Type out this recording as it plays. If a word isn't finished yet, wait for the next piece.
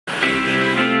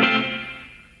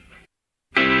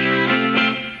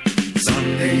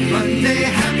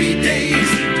happy days.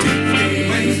 Tuesday,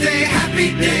 Wednesday,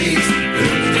 happy days.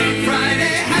 Thursday,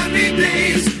 Friday, happy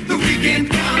days. The weekend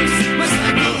comes, my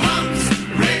cycle hums,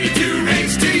 ready to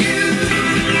race to you.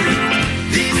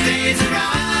 These days are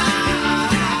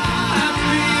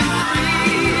happy and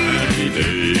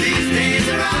free. These days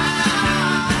are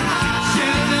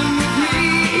share them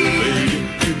with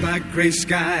me. Goodbye, gray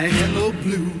sky, hello,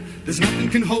 blue. There's nothing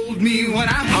can hold me when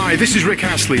I'm. Hi, this is Rick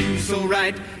Astley. So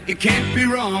right, it can't be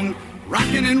wrong.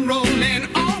 Rocking and rolling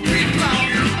all week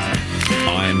long.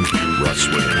 I'm Russ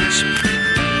Williams.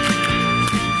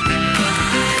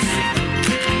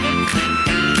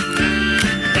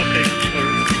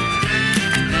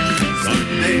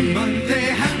 Sunday, Monday,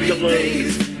 happy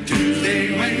days.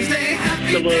 Tuesday, Wednesday,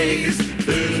 happy days.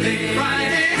 Thursday,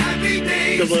 Friday, happy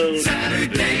days.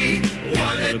 Saturday,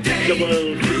 what a day.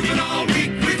 Grooving all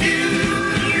week with you.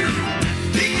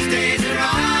 These days are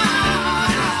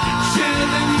ours. Share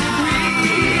them with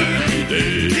me.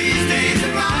 These days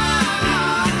are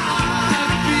ours.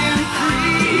 Happy and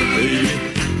free.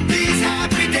 These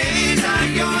happy days are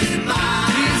yours and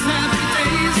mine. These happy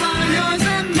days are yours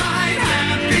and mine.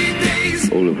 Happy days.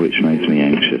 All of which makes me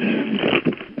anxious,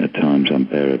 at times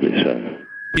unbearably so.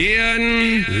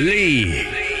 Ian Lee.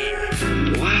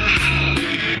 Wow.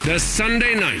 The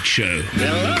Sunday Night Show.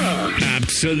 Hello.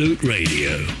 Absolute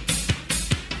Radio.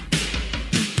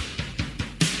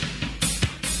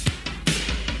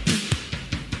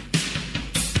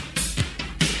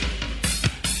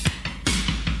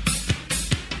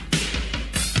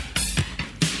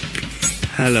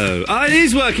 Hello. It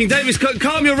is working. Davis,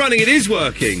 calm your running. It is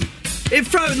working.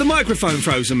 The microphone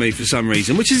froze on me for some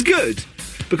reason, which is good.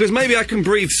 Because maybe I can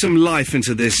breathe some life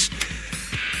into this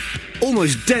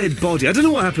almost dead body. I don't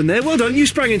know what happened there. Well done. You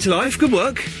sprang into life. Good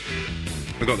work.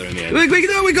 We got there in the end.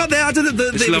 We got there.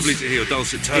 It's lovely to hear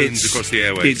dulcet tones across the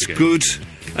airwaves. It's again. good.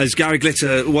 As Gary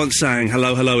Glitter once sang,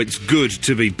 hello, hello, it's good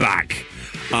to be back.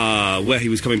 Where he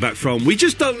was coming back from. We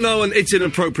just don't know, and it's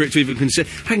inappropriate to even consider.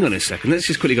 Hang on a second, let's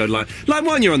just quickly go to line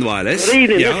 1, you're on the wireless.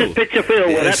 Good evening, this is Pitcher Phil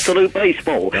with Absolute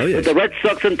Baseball. Oh, yes. With the Red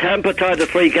Sox and Tampa tied to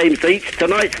 3 games each.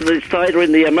 Tonight's the decider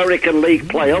in the American League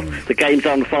playoff. The game's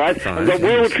on 5. And the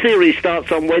World Series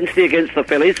starts on Wednesday against the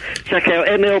Phillies. Check out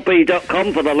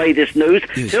MLB.com for the latest news.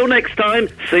 Yes. Till next time,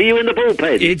 see you in the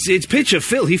bullpen. It's Pitcher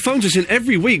Phil. He phones us in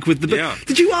every week with the...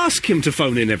 Did you ask him to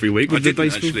phone in every week with the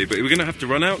baseball? Actually, but we're going to have to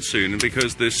run out soon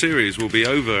because the series will be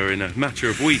over in a matter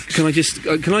of weeks. Can I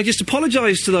just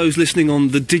apologise to those listening on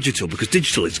the digital, because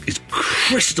digital is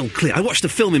crystal clear. I watched the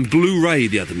film in Blu-ray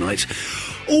the other night.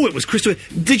 Oh, it was crystal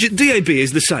clear. DAB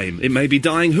is the same. It may be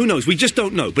dying, who knows? We just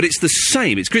don't know, but it's the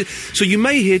same. So you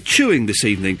may hear chewing this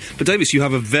evening, but Davis, you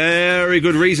have a very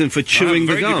good reason for chewing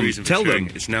the gum. Tell them.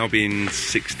 It's now been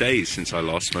 6 days since I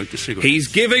last smoked a cigarette. He's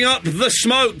giving up the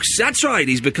smokes. That's right,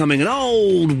 he's becoming an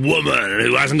old woman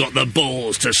who hasn't got the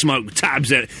balls to smoke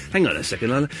tabs. Hang on a second.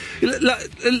 Line,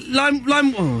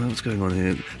 what's going on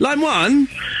here? Line 1.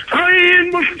 Hi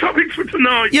Ian, what's the topic for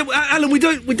tonight? Yeah, Alan, we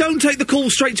don't take the call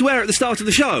straight to air at the start of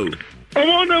the show. I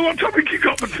want to know what topic you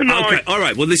got for tonight. Okay, all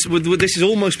right. Well, this is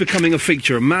almost becoming a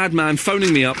feature. A madman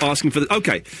phoning me up asking for the...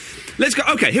 Okay, let's go.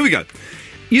 Okay, here we go.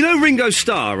 You know Ringo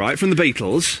Starr, right, from the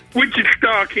Beatles? Richard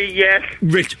Starkey, yes.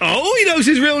 Oh, he knows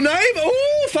his real name?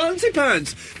 Oh, fancy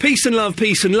pants. Peace and love,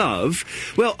 peace and love.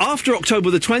 Well, after October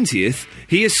the 20th,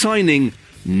 he is signing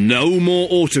no more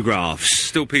autographs.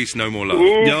 Still peace, no more love.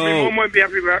 Oh, my mum won't be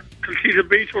happy with that, because she's a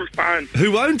Beatles fan.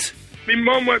 Who won't? My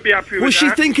mum won't be happy with that. Was she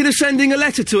thinking of sending a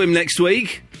letter to him next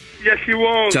week? Yes, she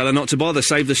was. Tell her not to bother,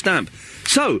 save the stamp.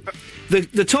 So...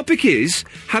 The topic is,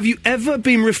 have you ever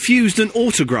been refused an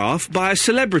autograph by a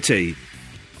celebrity?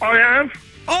 I have.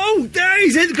 Oh, there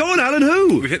he's in. Go on, Alan,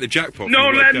 who? We've hit the jackpot.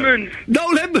 Noel Edmonds.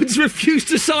 Noel Edmonds refused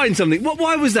to sign something.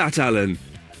 Why was that, Alan?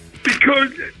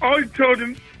 Because I told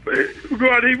him,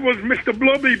 God, he was Mr.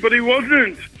 Blobby, but he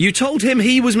wasn't. You told him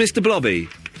he was Mr. Blobby?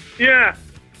 Yeah.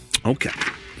 Okay.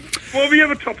 Well, we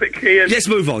have a topic here. Let's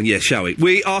move on, yes, shall we?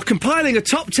 We are compiling a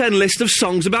top 10 list of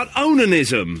songs about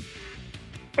onanism.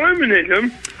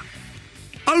 Onanism?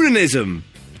 Onanism.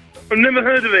 I've never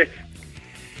heard of it.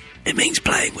 It means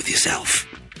playing with yourself.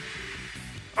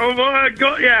 Oh, well, I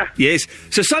got ya. Yes.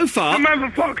 So far...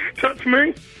 Samantha Fox touched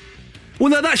me.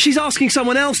 Well, no, she's asking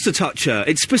someone else to touch her.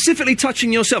 It's specifically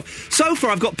touching yourself. So far,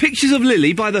 I've got Pictures of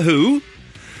Lily by The Who.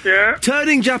 Yeah.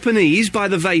 Turning Japanese by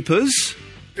The Vapors.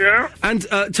 Yeah. And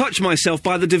Touch Myself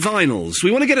by The Divinals.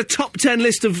 We want to get a top 10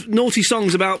 list of naughty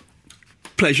songs about...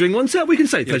 pleasuring oneself, we can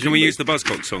say. Yeah, can we use the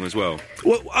Buzzcocks song as well?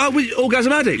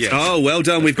 Orgasm Addict? Yes. Oh, well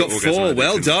done, we've got 4.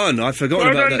 Well done, I've forgotten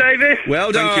about that. Well done, Davis.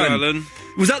 Well done. Thank you, Alan.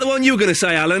 Was that the one you were going to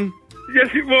say, Alan? Yes,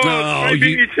 it was. I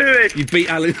beat you to it. You beat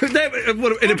Alan.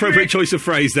 What an inappropriate choice of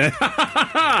phrase there.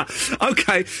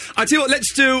 Okay. I tell you what,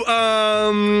 let's do...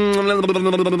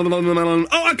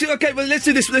 okay, well, let's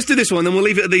do this one, then we'll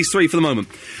leave it at these three for the moment.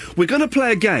 We're going to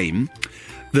play a game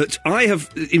that I have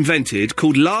invented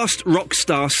called Last Rock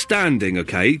Star Standing,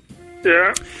 okay?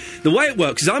 Yeah. The way it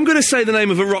works is I'm going to say the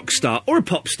name of a rock star or a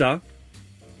pop star.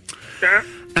 Yeah.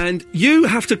 And you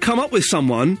have to come up with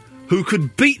someone who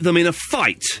could beat them in a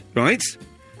fight, right?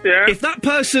 Yeah. If that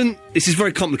person... This is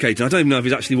very complicated. I don't even know if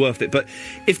it's actually worth it. But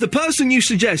if the person you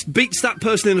suggest beats that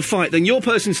person in a fight, then your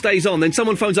person stays on. Then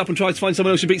someone phones up and tries to find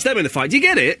someone else who beats them in a fight. Do you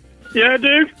get it? Yeah, I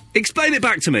do. Explain it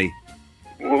back to me.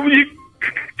 Well, you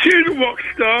choose a rock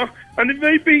star, and if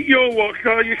they beat your rock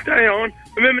star, you stay on.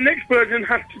 And then the next person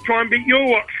has to try and beat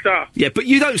your rock star. Yeah, but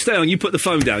you don't stay on. You put the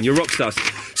phone down. You're rock stars.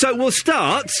 So we'll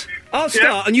start. I'll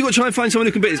start, and you've got to try and find someone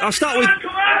who can beat us. I'll start with...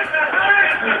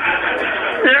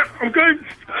 Yeah, I'm going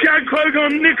Chad Kroger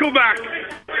on Nickelback.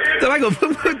 No, hang on.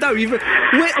 No, you've...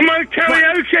 I'm on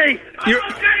karaoke.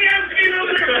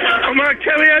 I'm on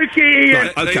karaoke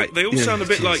here. Right, okay. They all sound a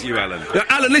bit like you, Alan.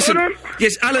 Alan, listen. Hold on.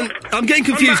 Yes, Alan, I'm getting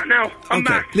confused. I'm back now. I'm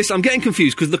back. Listen, I'm getting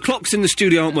confused because the clocks in the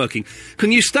studio aren't working.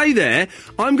 Can you stay there?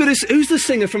 I'm going to... Who's the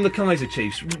singer from the Kaiser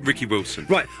Chiefs? Ricky Wilson.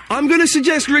 Right. I'm going to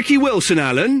suggest Ricky Wilson,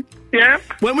 Alan. Yeah?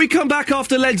 When we come back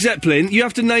after Led Zeppelin, you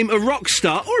have to name a rock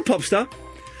star or a pop star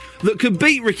that could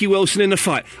beat Ricky Wilson in a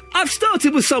fight. I've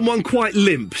started with someone quite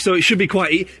limp, so it should be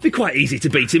quite easy to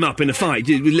beat him up in a fight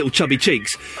with little chubby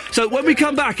cheeks. So when we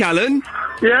come back, Alan,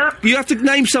 Yeah? you have to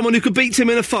name someone who could beat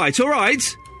him in a fight. All right?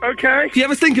 Okay. Do you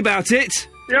ever think about it?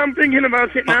 Yeah, I'm thinking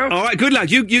about it now. All right, good lad.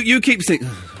 You keep thinking.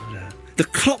 The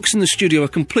clocks in the studio are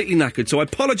completely knackered, so I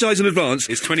apologise in advance.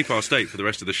 It's 8:20 for the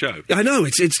rest of the show. I know,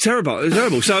 it's terrible. It's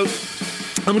terrible. So,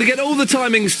 I'm going to get all the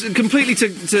timings completely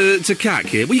to cack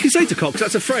here. Well, you can say to cocks,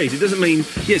 that's a phrase. It doesn't mean...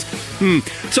 Yes.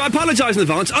 So I apologise in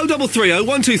advance. 0330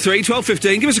 123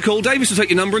 1215. Give us a call. Davis will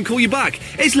take your number and call you back.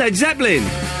 It's Led Zeppelin.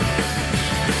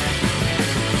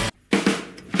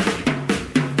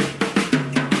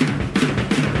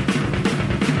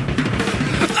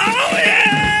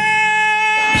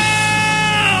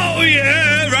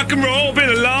 Rock and roll, been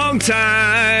a long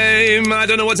time. I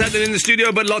don't know what's happening in the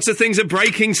studio, but lots of things are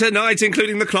breaking tonight,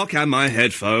 including the clock and my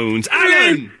headphones.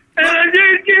 Alan! And I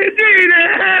just can't see the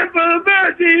half of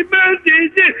birthday,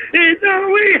 it's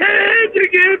all we had to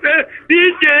give her.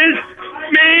 This just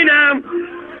made up,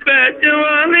 but you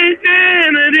all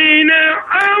eternity now,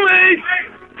 always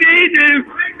be to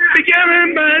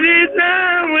together, but it's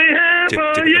all we have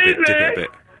for you. Dip it a bit.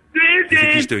 I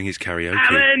think he's doing his karaoke.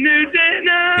 You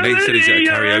know, he said he's at a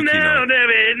karaoke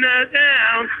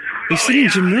night. He's singing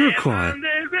Jamiroquai.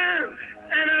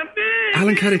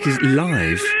 Alan Caddick is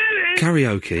live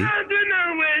karaoke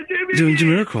doing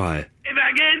Jamiroquai.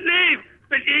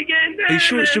 Are you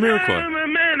sure it's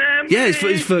Jamiroquai? Yeah,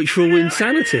 it's virtual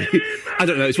insanity. I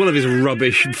don't know, it's one of his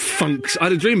rubbish funks. I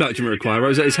had a dream about Jamiroquai. I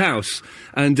was at his house,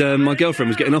 and my girlfriend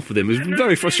was getting off with him. It was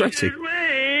very frustrating.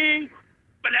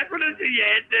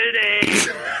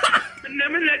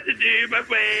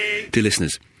 Dear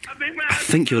listeners, I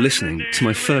think you're listening to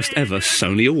my first ever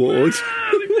Sony Awards.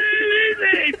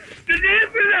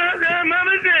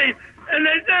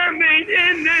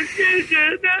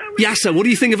 Yasser, what do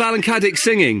you think of Alan Caddick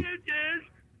singing?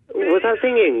 Was that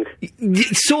singing?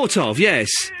 Sort of, yes.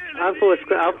 I thought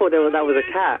that was a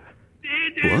cat.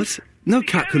 What? No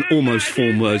cat can almost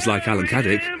form words like Alan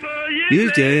Caddick.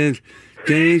 You did,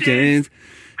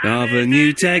 of a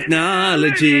new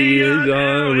technology,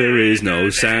 although there is no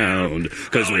sound,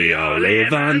 'cause we all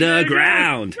live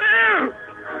underground.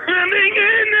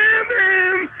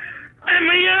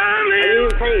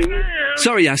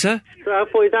 Sorry, Yasser. So I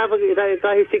thought that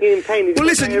guy who's singing in pain. Well,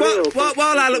 listen.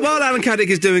 While Alan Caddick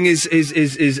is doing is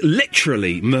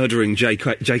literally murdering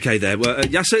JK there. Well,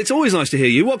 Yasser, it's always nice to hear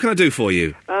you. What can I do for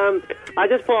you? I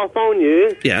just thought I'd phone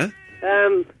you. Yeah.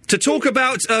 To talk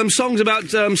about songs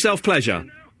about self-pleasure.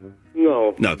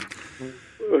 No. No.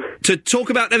 To talk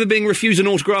about never being refused an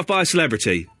autograph by a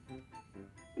celebrity.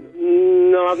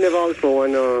 No, I've never asked for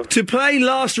one. No. To play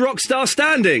Last Rock Star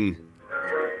Standing.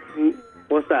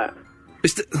 What's that?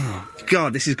 Oh,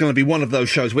 God, this is going to be one of those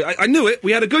shows. I knew it.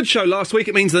 We had a good show last week.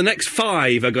 It means the next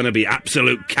 5 are going to be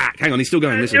absolute cack. Hang on, he's still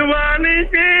going. Listen. I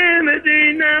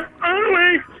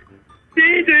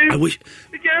wish...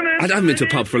 I haven't been to a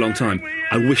pub for a long time.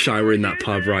 I wish I were in that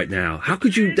pub right now. How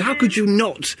could you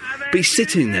not be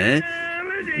sitting there,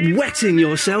 wetting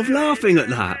yourself, laughing at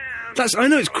that? I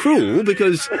know it's cruel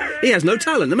because he has no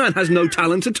talent. The man has no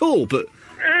talent at all. But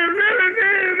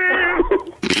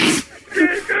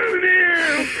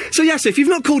so So, yes, if you've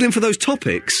not called in for those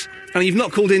topics, and you've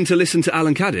not called in to listen to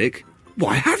Alan Caddick,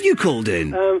 why have you called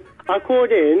in? I called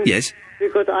in. Yes.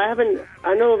 Because I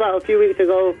know about a few weeks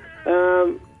ago,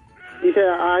 you said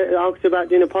I asked you about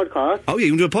doing a podcast. Oh, yeah,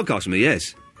 you can do a podcast with me,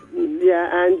 yes.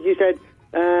 Yeah, and you said,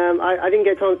 I didn't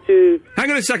get a chance to... Hang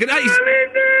on a second. Hey,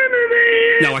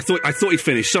 no, I thought he'd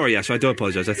finished. Sorry, yes, I do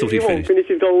apologise. I thought he'd finished. He won't finish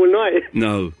his goal all night.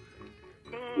 No.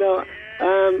 No,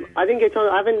 I didn't get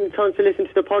I haven't had a chance to listen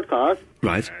to the podcast.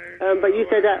 Right. But you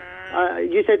said that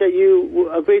you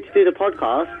agreed to do the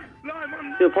podcast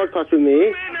with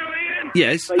me.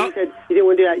 Yes. But you said you didn't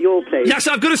want to do it at your place. Yes,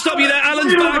 I've got to stop you there.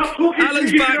 Alan's back.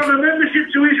 Alan's back. Got a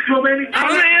membership to his club,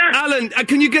 Alan,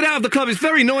 can you get out of the club? It's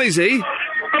very noisy.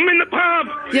 I'm in the pub.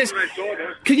 Yes.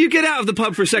 Can you get out of the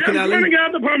pub for a second, I'm Alan? trying to get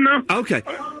out of the pub now. Okay.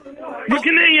 I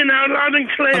can hear you now, loud and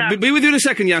clear. I'll be with you in a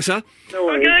second, Yasser.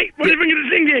 Okay, what are you thinking of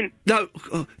singing? No,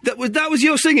 that was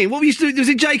your singing. What were you doing? Was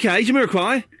it JK,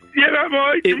 Jamiroquai? Yeah, that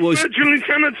right. It was Virtual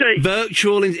Insanity.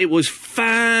 It was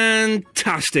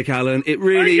fantastic, Alan. It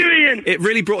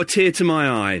really brought a tear to my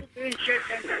eye.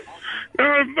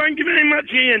 Oh, thank you very much,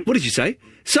 Ian. What did you say?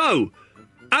 So,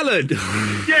 Alan.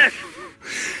 Yes.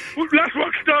 Last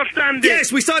rock star standing.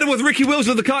 Yes, we started with Ricky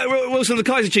Wilson of the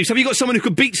Kaiser Chiefs. Have you got someone who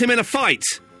could beat him in a fight?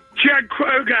 Chad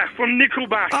Kroger from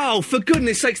Nickelback. Oh, for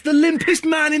goodness sakes, the limpest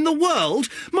man in the world?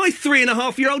 My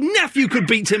 3.5-year-old nephew could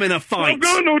beat him in a fight. I've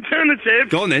got an alternative.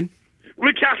 Go on, then.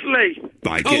 Rick Astley.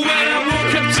 Right, Oh, when I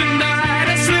woke up tonight,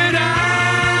 I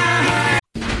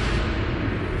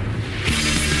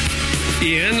said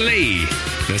Ian Lee,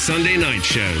 The Sunday Night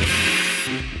Show.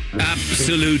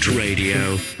 Absolute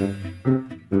Radio.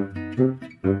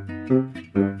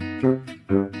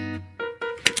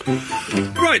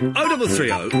 Right,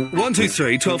 0330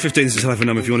 123 1215 is the telephone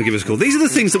number if you want to give us a call. These are the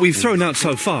things that we've thrown out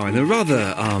so far in a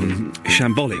rather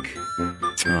shambolic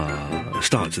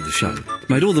start to the show.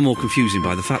 Made all the more confusing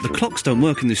by the fact the clocks don't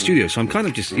work in the studio, so I'm kind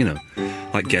of just,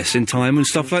 like guessing time and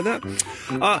stuff like that.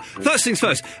 First things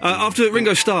first, after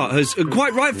Ringo Starr has,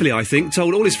 quite rightfully I think,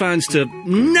 told all his fans to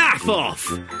naff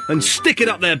off and stick it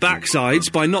up their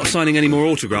backsides by not signing any more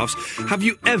autographs, have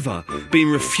you ever been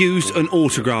refused an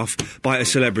autograph by a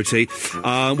celebrity?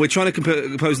 We're trying to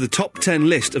compose the top 10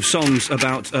 list of songs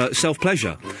about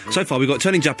self-pleasure. So far we've got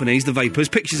Turning Japanese, The Vapors,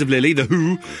 Pictures of Lily, The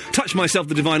Who, Touch Myself,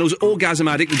 The Divinals, Orgasm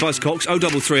Addict, The Buzzcocks,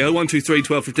 0330 123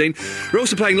 1215. We're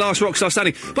also playing Last Rockstar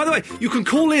Standing. By the way, you can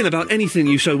call in about anything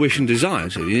you so wish and desire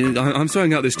to. I'm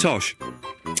throwing out this tosh,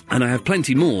 and I have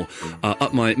plenty more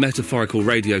up my metaphorical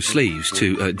radio sleeves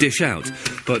to dish out.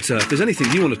 But if there's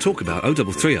anything you want to talk about,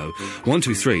 0330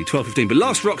 123 1215. But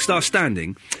Last Rockstar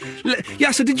Standing...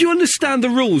 Yasser, did you understand the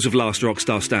rules of Last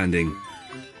Rockstar Standing?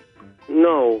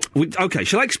 No. OK,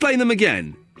 shall I explain them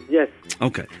again? Yes.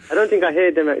 OK. I don't think I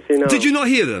heard them, actually, no. Did you not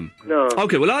hear them? No.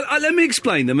 OK, well, let me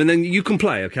explain them, and then you can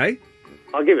play, OK?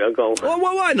 I'll give it a go. Well,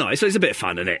 why not? It's a bit of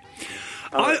fun, isn't it?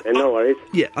 No worries.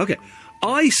 Yeah, OK.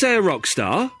 I say a rock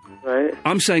star. Right.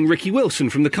 I'm saying Ricky Wilson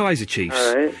from the Kaiser Chiefs.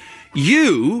 All right.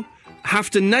 You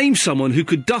have to name someone who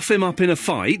could duff him up in a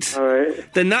fight. All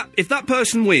right. Then if that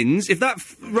person wins, if that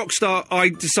rock star I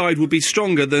decide would be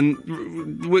stronger than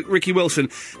Ricky Wilson,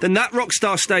 then that rock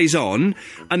star stays on,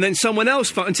 and then someone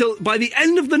else until by the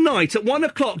end of the night at 1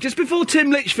 o'clock, just before Tim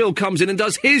Litchfield comes in and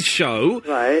does his show,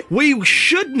 right, we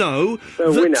should know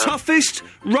the winner. Toughest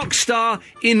rock star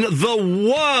in the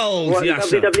world. What,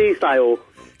 Yes, WWE style?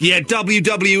 Yeah,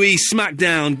 WWE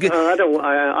SmackDown.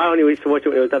 I only used to watch it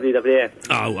when it was WWF.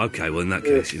 Oh, OK, well, in that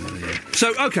case, yeah.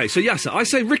 So, OK, so Yasser, I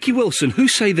say Ricky Wilson. Who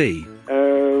say thee?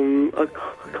 I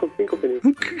can't think of any.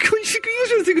 You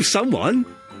should think of someone.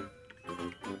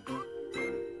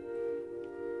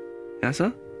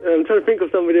 Yasser? I'm trying to think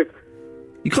of somebody.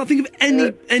 You can't think of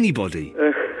anybody?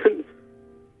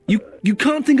 You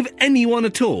can't think of anyone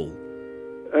at all?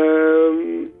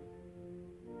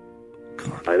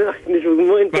 I know. This was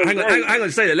more hang on,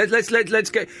 stay there. Let's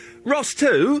go. Ross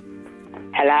 2?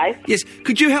 Hello? Yes,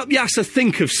 could you help Yasser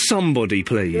think of somebody,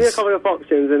 please? Give me a couple of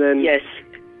options and then... Yes.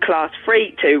 Class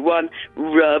 3, 2, 1.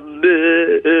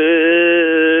 Rubber.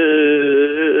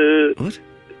 What?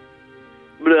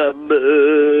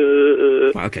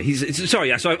 Rubber. OK, sorry,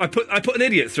 Yasser, I put an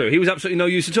idiot through. He was absolutely no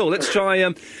use at all. Let's try,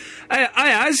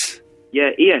 Ayaz?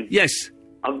 Yeah, Ian. Yes?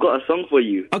 I've got a song for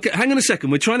you. OK, hang on a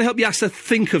second. We're trying to help Yasser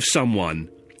think of someone.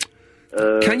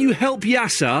 Can you help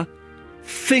Yasser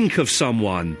think of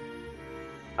someone?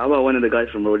 How about one of the guys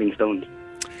from Rolling Stones?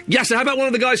 Yasser, how about one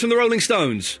of the guys from the Rolling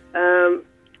Stones?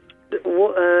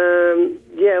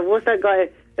 Yeah, what's that guy?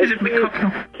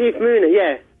 Keith Moon,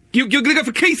 yeah. You're going to go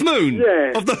for Keith Moon?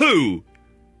 Yeah. Of The Who?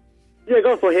 Yeah,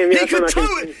 go for him. Yeah,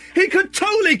 he could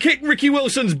totally kick Ricky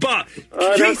Wilson's butt.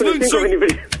 Keith Moon,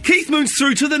 Keith Moon's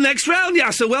through to the next round,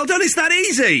 Yasser. Well done, it's that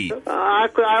easy. All I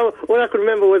could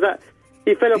remember was that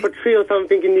he fell off a tree or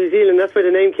something in New Zealand. That's where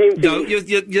the name came to. No,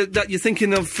 you're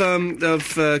thinking of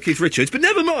Keith Richards, but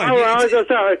never mind. Oh, I was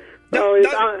sorry.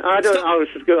 I was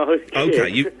just good. Okay,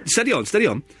 you steady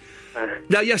on.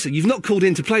 Now, Yasser, you've not called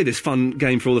in to play this fun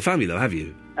game for all the family, though, have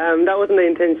you? That wasn't the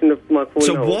intention of my call.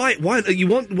 So no. why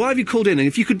have you called in? And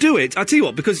if you could do it, I tell you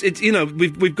what, because it's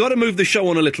we've got to move the show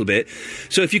on a little bit.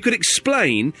 So if you could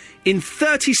explain in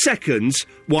 30 seconds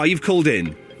why you've called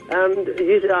in.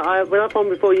 When I phoned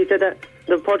before, you said that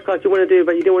the podcast you want to do,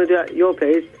 but you didn't want to do it at your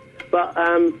place. But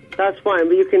that's fine.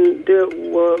 But you can do it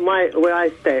where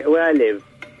I live.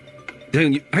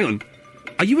 Hang on.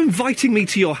 Are you inviting me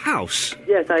to your house?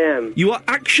 Yes, I am. You are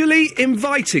actually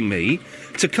inviting me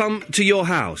to come to your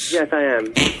house? Yes, I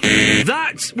am.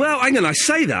 Hang on, I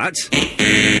say that.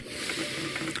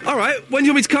 All right, when do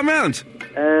you want me to come round?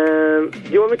 Do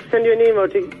you want me to send you an email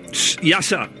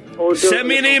Yasser. Send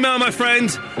me an email, my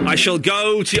friend. I shall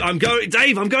go to...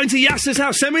 Dave, I'm going to Yasser's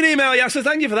house. Send me an email, Yasser.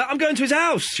 Thank you for that. I'm going to his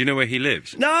house. Do you know where he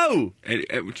lives? No.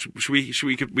 We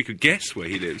could guess where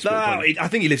he lives. No, I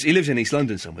think he lives in East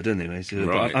London somewhere, doesn't he?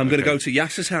 Right, I'm going to go to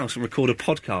Yasser's house and record a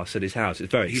podcast at his house.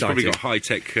 It's very exciting. He's probably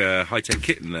got high-tech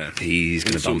kit in there. He's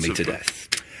going to bum me to death.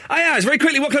 Ayaz, very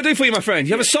quickly, what can I do for you, my friend?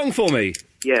 You have a song for me?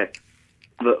 Yeah.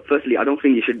 But firstly, I don't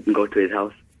think you should go to his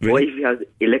house. Really? What if he has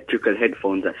electrical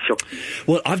headphones that shock you?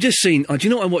 Well, I've just seen... do you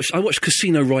know what I watched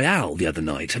Casino Royale the other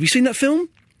night. Have you seen that film?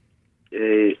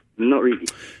 Not really.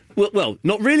 Well,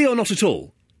 not really or not at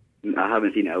all? I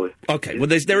haven't seen it. Okay, well,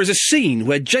 there is a scene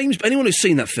where anyone who's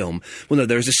seen that film will know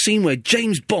there is a scene where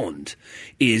James Bond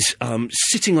is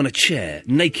sitting on a chair,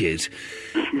 naked,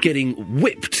 getting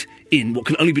whipped in what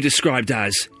can only be described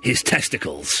as his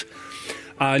testicles.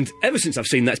 And ever since I've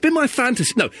seen that, it's been my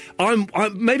fantasy. No,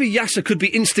 maybe Yasser could be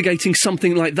instigating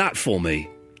something like that for me.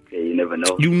 Yeah, you never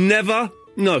know. You never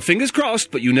know. Fingers crossed,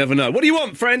 but you never know. What do you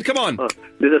want, friend? Come on.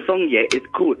 There's a song, it's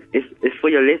cool. It's for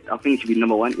your list. I think it should be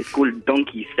number one. It's called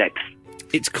Donkey Sex.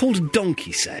 It's called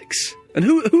Donkey Sex. And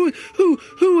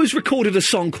who has recorded a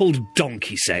song called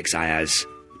Donkey Sex, Ayaz?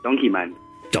 Donkey Man.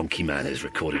 Donkey Man has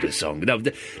recorded a song.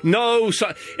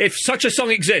 If such a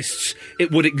song exists,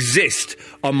 it would exist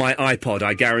on my iPod.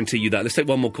 I guarantee you that. Let's take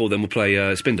one more call, then we'll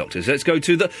play Spin Doctors. Let's go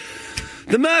to the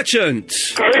Merchant.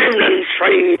 Good evening,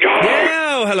 stranger.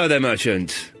 Yeah, hello there,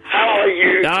 Merchant. How are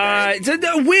you?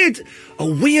 It's a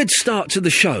weird start to the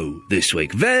show this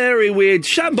week. Very weird,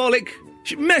 shambolic,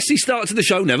 messy start to the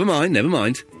show. Never mind.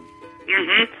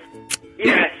 Mm-hmm.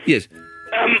 Yes. Yes.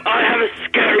 I have a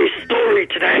scary story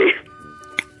today.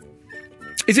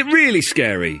 Is it really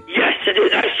scary? Yes, it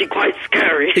is actually quite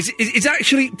scary. It's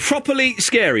actually properly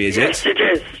scary, is it? Yes, it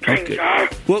is, stranger. Okay.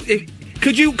 Well,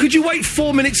 could you wait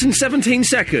 4 minutes and 17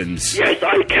 seconds? Yes,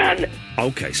 I can.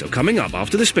 Okay, so coming up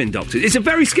after the Spin Doctor. It's a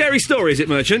very scary story, is it,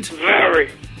 Merchant?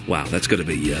 Very. Wow, that's got to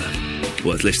be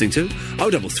worth listening to.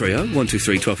 0330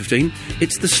 123 1215.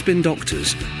 It's the Spin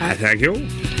Doctors. Thank you.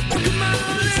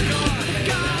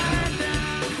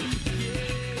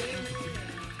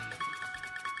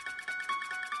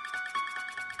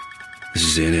 This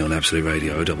is Ian on Absolute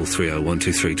Radio, 0330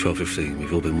 123 1215.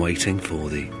 We've all been waiting for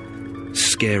the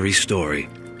scary story.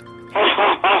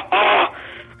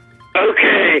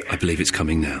 Okay. I believe it's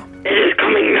coming now. It is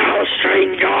coming now,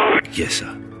 stranger. Yes,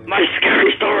 sir. My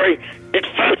scary story, it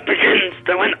first begins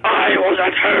when I was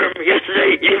at home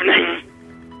yesterday evening.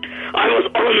 I was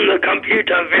on the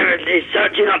computer vividly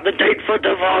searching up the date for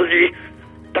Diwali,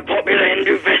 the popular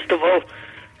Hindu festival,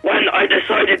 when I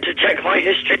decided to check my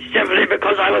history simply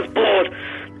because I was bored.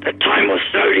 The time was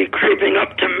slowly creeping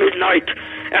up to midnight,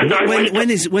 and when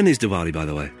is Diwali, by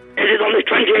the way? It is on the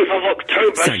 28th of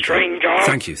October, stranger.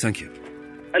 Thank you.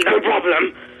 And no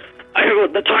problem.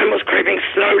 The time was creeping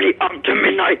slowly up to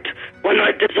midnight when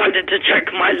I decided to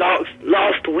check my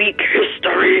last week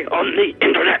history on the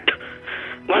internet.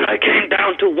 When I came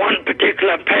down to one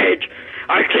particular page,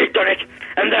 I clicked on it,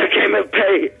 and there came a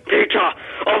picture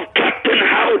of Captain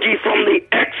Howdy from The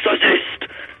Exorcist.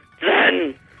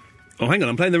 Then... Oh, hang on,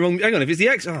 I'm playing the wrong... Hang on, if it's the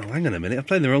hang on a minute, I'm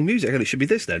playing the wrong music. Hang on, it should be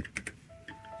this, then.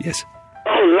 Yes.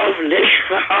 Oh, lovely.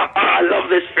 I love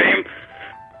this film.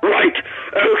 Right,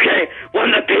 okay,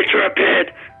 when the picture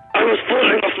appeared, I was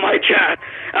falling off my chair,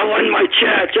 and when my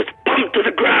chair just bumped to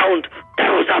the ground,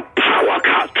 there was a power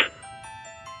cut.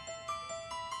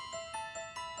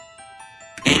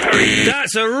 That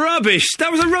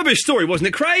was a rubbish story, wasn't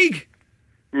it, Craig?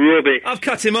 Rubbish. I've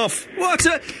cut him off. What?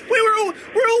 We're all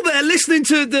there listening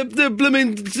to the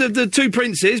blooming the Two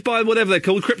Princes by whatever they're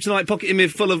called, Kryptonite Pocket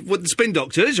Image full of the Spin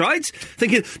Doctors, right?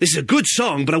 Thinking this is a good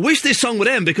song, but I wish this song would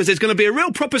end because there's going to be a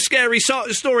real proper scary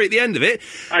story at the end of it.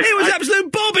 It was absolute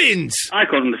bobbins. I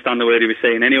couldn't understand the word he was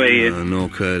saying anyway. Ian. Nor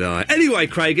could I. Anyway,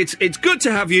 Craig, it's good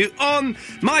to have you on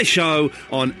my show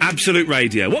on Absolute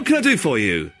Radio. What can I do for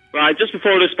you? Right, just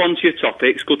before I respond to your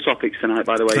topics, good topics tonight,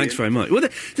 by the way. Thanks very much. Well,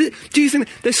 do you think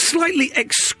they're slightly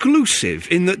exclusive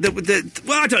in that?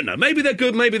 Well, I don't know. Maybe they're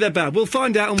good, maybe they're bad. We'll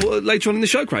find out later on in the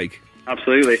show, Craig.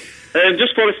 Absolutely.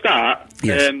 Just before I start,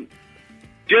 yes. Do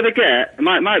you ever get, it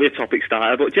might be a topic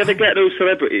starter, but do you ever get those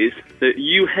celebrities that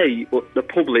you hate but the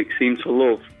public seem to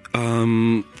love? I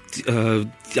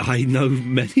know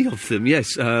many of them,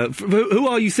 yes. Who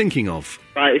are you thinking of?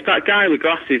 Right, it's that guy with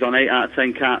glasses on 8 out of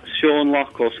 10 Cats, Sean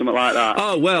Locke or something like that.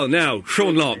 Oh, well, now,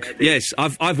 Sean Locke. Yes,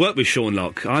 I've worked with Sean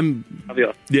Locke. Have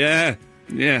you? Yeah.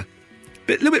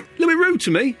 Little bit rude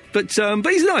to me, but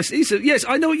he's nice. Yes,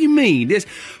 I know what you mean. Yes,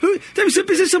 is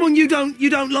there someone you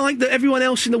don't like that everyone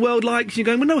else in the world likes? You're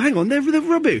going, well, no, hang on, they're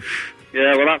rubbish.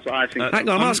 Yeah, well, that's what I think. Hang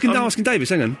on, I'm asking Davis.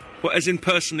 Hang on. What, as in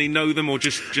personally know them, or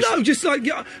just? No, just like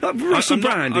Russell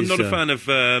Brand. I'm not a fan of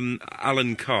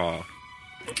Alan Carr.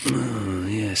 Oh,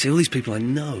 yeah. See, all these people I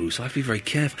know, so I have to be very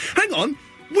careful. Hang on,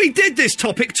 we did this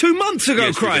topic 2 months ago,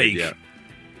 yes, Craig. We did,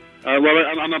 yeah. Well,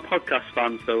 I'm a podcast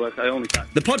fan, so I only can.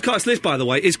 The podcast list, by the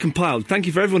way, is compiled. Thank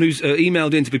you for everyone who's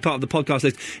emailed in to be part of the podcast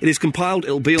list. It is compiled.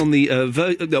 It'll be on the...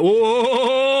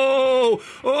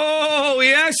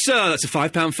 yes, sir. That's a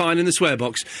 £5 fine in the swear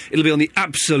box. It'll be on the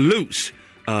Absolute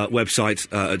website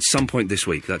at some point this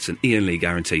week. That's an Ian Lee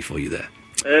guarantee for you there.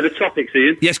 The topics,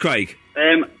 Ian. Yes, Craig.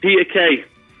 Peter Kay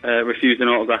refused an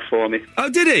autograph for me. Oh,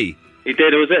 did he? He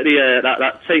did. I was at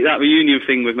the Take That reunion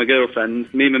thing with my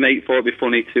girlfriend. Me and my mate thought it'd be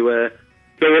funny to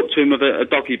go up to him with a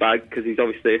doggy bag because he's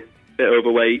obviously a bit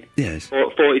overweight. Yes.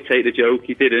 Thought he'd take the joke.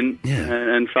 He didn't. Yeah.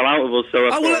 And fell out of us.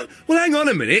 So well, hang on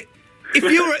a minute.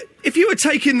 If you were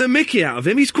taking the mickey out of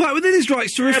him, he's quite within his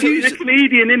rights to refuse. But he's a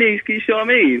comedian, isn't he? You see what I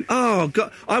mean? Oh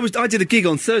God! I did a gig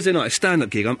on Thursday night, a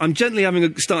stand-up gig. I'm gently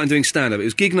starting doing stand-up. It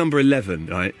was gig number 11,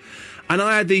 right? And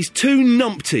I had these two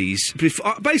numpties.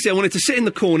 Basically, I wanted to sit in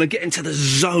the corner, get into the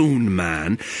zone,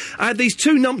 man. I had these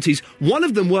two numpties. One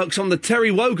of them works on the Terry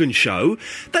Wogan show.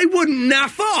 They wouldn't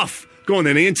naff off. Go on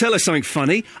then, Ian, tell us something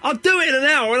funny. I'll do it in an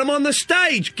hour and I'm on the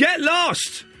stage. Get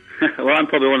lost. Well, I'm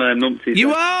probably one of them numpties.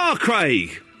 You are,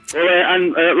 Craig.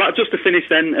 Well, just to finish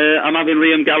then, I'm having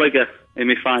Liam Gallagher in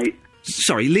my fight.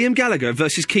 Sorry, Liam Gallagher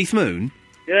versus Keith Moon?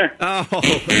 Yeah. Oh,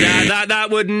 that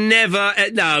would never...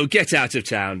 no, get out of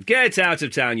town. Get out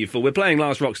of town, you fool. We're playing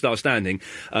Last Rock Star Standing.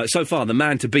 So far, the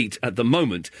man to beat at the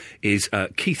moment is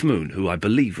Keith Moon, who I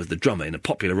believe was the drummer in a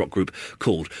popular rock group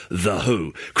called The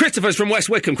Who. Christopher's from West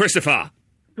Wickham. Christopher.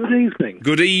 Good evening.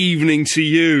 Good evening to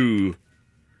you.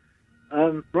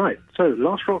 Right, so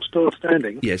Last Rock Star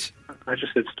Standing. Yes. I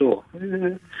just said store.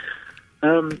 It's going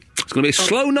to be a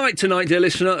slow night tonight, dear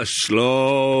listener. A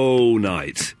slow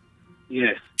night.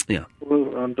 Yes. Yeah.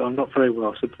 Well, I'm not very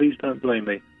well, so please don't blame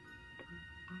me.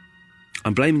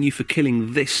 I'm blaming you for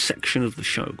killing this section of the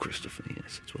show, Christopher.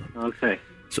 Yes, that's what. Okay.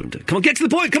 That's what I'm doing. Come on, get to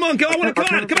the point. Come on, go. Come on. I've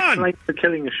been blamed for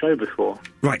killing a show before.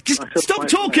 Right, just stop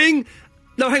talking.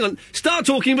 No, hang on. Start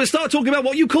talking, but start talking about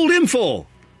what you called in for.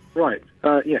 Right.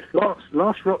 Yes.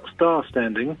 Last Rock Star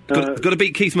Standing. Got to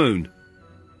beat Keith Moon.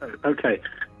 Okay.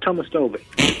 Thomas Dolby.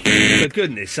 For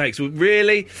goodness sakes,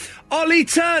 really? Ollie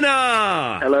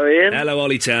Turner! Hello, Ian. Hello,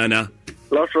 Ollie Turner.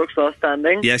 Last Rock Star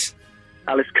Standing. Yes.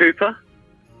 Alice Cooper.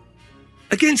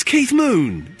 Against Keith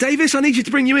Moon. Davis, I need you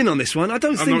to bring you in on this one. I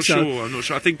don't think so. I'm not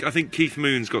sure. I think Keith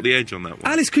Moon's got the edge on that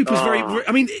one. Alice Cooper's very...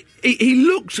 I mean, he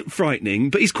looked frightening,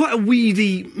 but he's quite a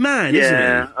weedy man, isn't he?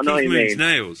 Yeah, I know what you mean. Keith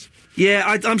Moon's nails.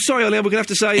 Yeah, I'm sorry, Ollie, we're going to have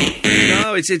to say...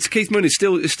 no, it's Keith Moon is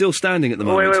still standing at the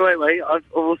moment. Wait. I've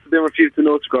also been refused an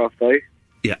autograph, though.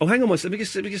 Yeah. Oh, hang on one second.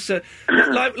 Let me just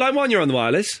line one, you're on the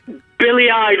wireless. Billy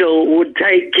Idol would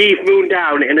take Keith Moon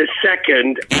down in a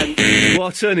second. And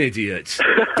what an idiot.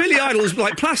 Billy Idol's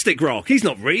like plastic rock. He's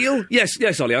not real.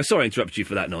 Yes, Ollie, I'm sorry I interrupted you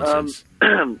for that nonsense.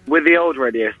 With the old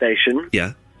radio station...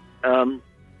 Yeah.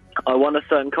 I won a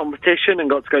certain competition and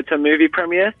got to go to a movie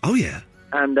premiere. Oh, yeah.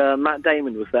 And Matt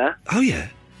Damon was there. Oh, yeah.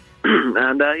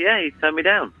 And, he turned me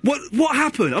down. What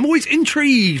happened? I'm always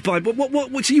intrigued by...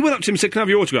 What, so you went up to him and said, can I have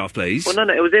your autograph, please? Well,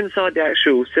 no, it was inside the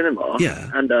actual cinema. Yeah.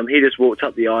 And he just walked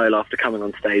up the aisle after coming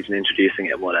on stage and introducing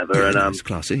it and whatever. Yeah, and that's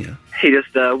classy, yeah. He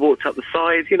just walked up the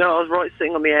side. You know, I was right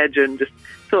sitting on the edge and just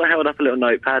sort of held up a little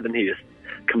notepad and he just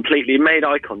completely made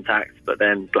eye contact, but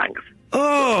then blanked.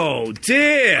 Oh,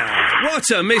 dear. What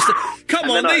a mistake. Come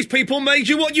And on, then these people made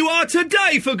you what you are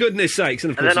today, for goodness sakes.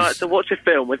 And, of And course, then I had to watch a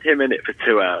film with him in it for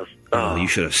 2 hours. oh, you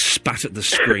should have spat at the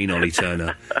screen, Ollie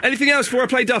Turner. Anything else before I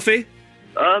play Duffy?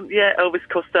 Yeah, Elvis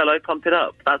Costello, Pump It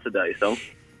Up. That's a day song.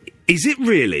 Is it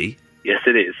really? Yes,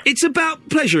 it is. It's about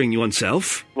pleasuring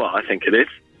oneself. Well, I think it is.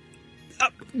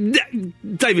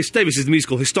 Davis is the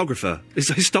musical histographer. Is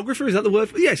histographer? Is that the word?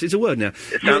 Yes, it's a word now.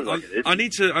 I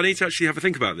need to actually have a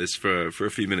think about this for a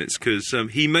few minutes because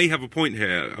he may have a point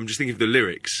here. I'm just thinking of the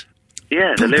lyrics.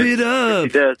 Yeah, Pump it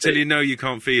up. Till you know you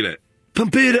can't feel it.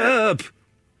 Pump it up.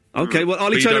 Okay, well,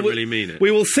 Ollie But you Turner, don't really mean it.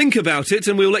 we will think about it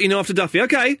and we'll let you know after Duffy.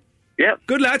 Okay. Yep.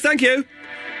 Good lad. Thank you.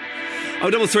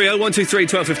 0330 123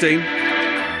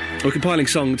 1215. We're compiling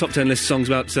top 10 list of songs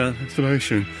about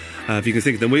masturbation. If you can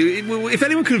think of them. If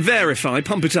anyone could verify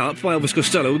Pump It Up by Elvis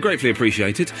Costello, we'd gratefully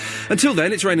appreciate it. Until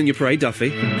then, it's Rain on Your Parade,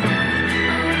 Duffy.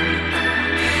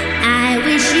 I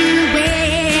wish you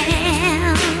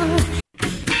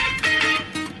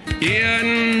well.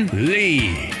 Ian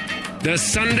Lee. The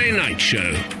Sunday Night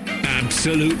Show.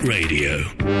 Absolute Radio.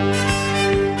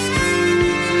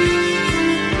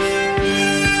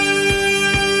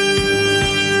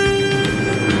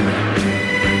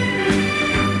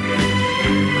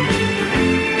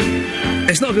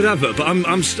 It's not a good advert, but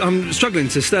I'm struggling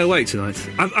to stay awake tonight.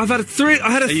 I've had a three and a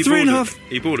half.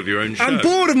 Are you bored of your own show? I'm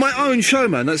bored of my own show,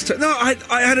 man. I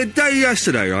had a day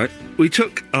yesterday, right? We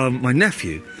took my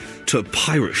nephew to a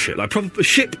pirate ship, like a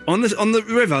ship on the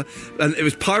river, and it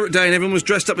was pirate day, and everyone was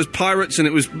dressed up as pirates, and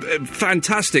it was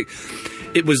fantastic.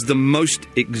 It was the most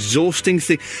exhausting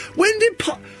thing. When did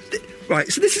right,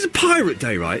 so this is a pirate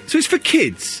day, right? So it's for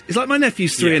kids. It's like my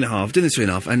nephew's 3.5, Dylan's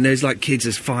 3.5, and there's like kids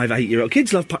as 5, 8 year old.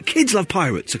 Kids love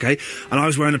pirates, okay? And I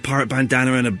was wearing a pirate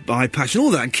bandana and a eye patch and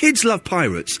all that, and kids love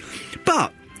pirates.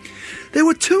 But there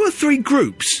were 2 or 3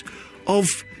 groups of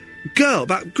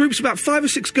about 5 or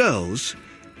 6 girls,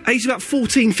 aged about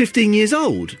 14, 15 years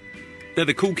old. They're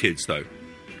the cool kids, though.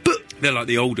 But they're like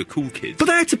the older cool kids. But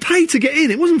they had to pay to get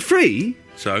in. It wasn't free.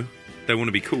 So they want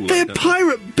to be cool. They had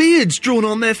pirate beards drawn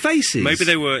on their faces. Maybe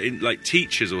they were like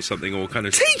teachers or something, or kind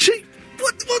of teaching.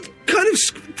 What kind of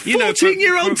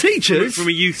 14-year-old teachers from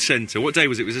a youth centre? What day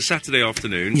was it? It was a Saturday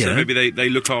afternoon. Yeah. So maybe they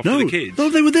look after the kids. No,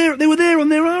 they were there. They were there on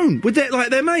their own with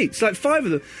their mates, like 5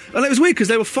 of them. And it was weird because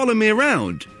they were following me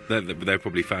around. They're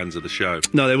probably fans of the show.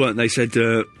 No, they weren't. They said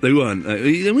they weren't. Well,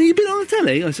 you been on the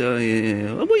telly? I said, oh,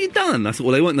 yeah. What have you done? I thought,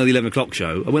 well, they weren't know the 11 o'clock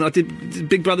show. I did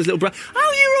Big Brother's Little Brother.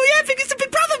 Oh, you're all I think it's the Big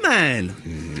Brother man.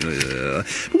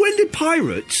 But when did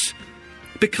pirates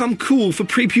become cool for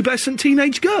prepubescent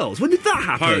teenage girls? When did that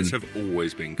happen? Pirates have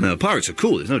always been cool. No, pirates are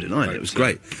cool. There's no denying it. It was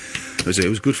great. It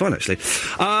was good fun, actually.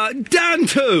 Dan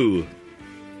 2.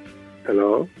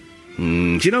 Hello.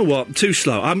 Do you know what? Too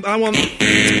slow. I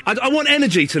want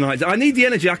energy tonight. I need the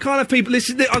energy. I can't have people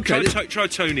listen. Okay, try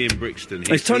Tony in Brixton.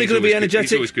 Is Tony going to be energetic?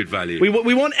 He's always good value.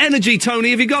 We want energy,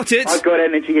 Tony. Have you got it? I've got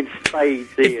energy in spades,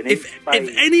 Ian. If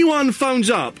anyone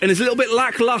phones up and is a little bit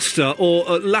lacklustre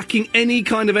or lacking any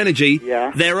kind of energy,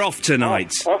 they're off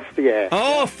tonight. Off the air.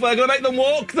 Off. We're going to make them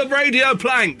walk the radio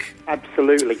plank.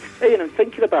 Absolutely, Ian. I'm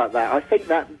thinking about that. I think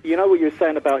that you know what you were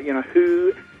saying about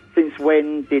who. Since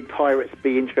when did pirates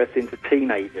be interesting to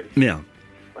teenagers? Yeah.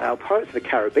 Well, Pirates of the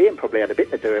Caribbean probably had a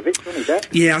bit to do with it, didn't it?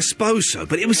 Yeah, I suppose so.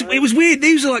 But it was weird.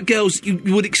 These are like girls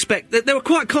you would expect. They were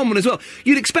quite common as well.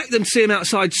 You'd expect them to see them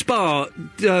outside Spa,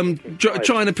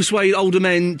 trying to persuade older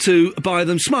men to buy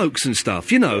them smokes and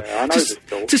stuff. Yeah, I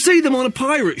know to see them on a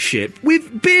pirate ship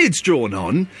with beards drawn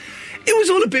on, it was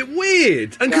all a bit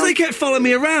weird. And because they kept following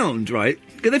me around, right?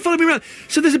 They followed me around.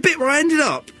 So there's a bit where I ended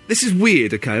up. This is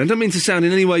weird, okay? I don't mean to sound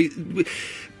in any way, but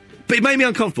it made me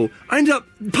uncomfortable. I ended up.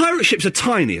 Pirate ships are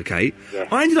tiny, okay? Yeah.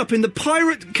 I ended up in the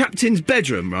pirate captain's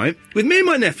bedroom, right, with me and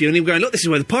my nephew, and he was going, "Look, this is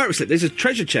where the pirates sleep. There's a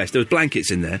treasure chest. There was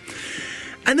blankets in there."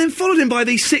 And then followed him by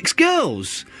these 6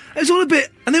 girls. It was all a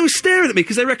bit, and they were staring at me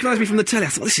because they recognised me from the telly. I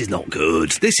thought, this is not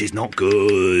good. This is not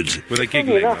good. Were they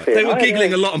giggling? They were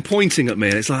giggling a lot and pointing at me,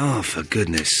 and it's like, oh, for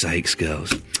goodness sakes,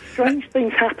 girls. Strange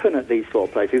things happen at these sort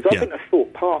of places. I've been to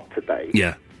Thorpe Park today.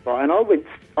 Yeah. Right, and I went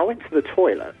to the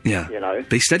toilet. Yeah.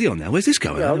 Be steady on now. Where's this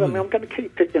going? Yeah, I'm going to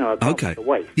keep it,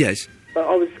 away. Yes. But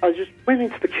I just went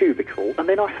into the cubicle, and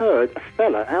then I heard a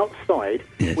fella outside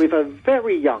with a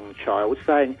very young child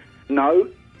saying, "No,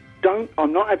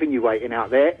 I'm not having you waiting out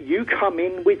there. You come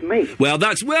in with me." Well,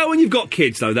 when you've got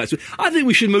kids, though, I think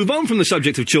we should move on from the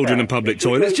subject of children and public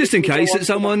toilets, just in case that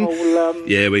someone...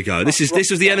 Here we go. This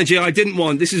was the energy I didn't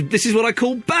want. This is what I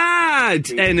call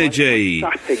bad energy.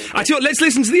 I tell you what, let's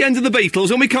listen to the end of the Beatles.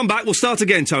 When we come back, we'll start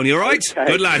again, Tony, all right? Okay.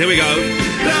 Good lad, here we go.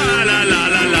 La, la, la,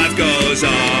 la, life goes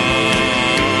on.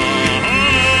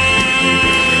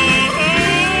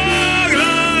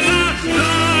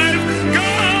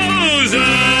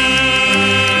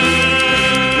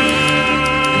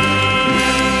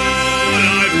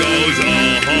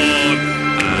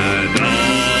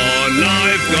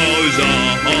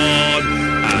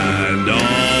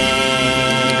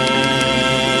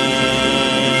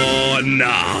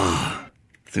 I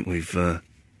think we've, right.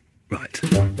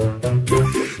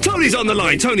 Tony's on the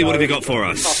line. Tony, what have you got for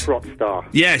us? Tough rock star.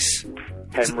 Yes.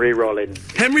 Henry Rollins.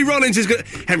 Henry Rollins is good.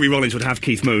 Henry Rollins would have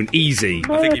Keith Moon easy.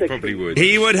 I think he probably would.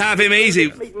 He would have him easy.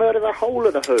 He'd murder the whole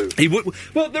of the Who. He would.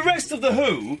 Well, the rest of the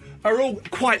Who are all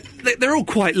quite. They're all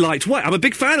quite lightweight. I'm a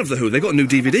big fan of the Who. They've got a new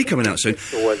DVD coming out soon.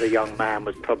 Or as a young man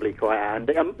was probably quite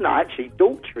handy. No, actually,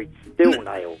 Daltrey still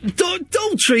nailed.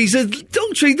 Daltrey,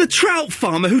 the trout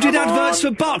farmer who did adverts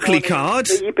for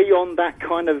Barclaycard. Beyond that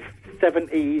kind of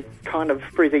 70s kind of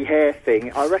frizzy hair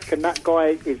thing, I reckon that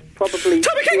guy is probably...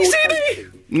 Tommy, can you see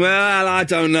me? Well, I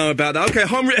don't know about that. OK,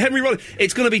 Henry Rollins.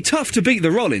 It's going to be tough to beat the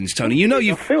Rollins, Tony. You know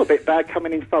you... I feel a bit bad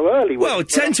coming in so early. Well,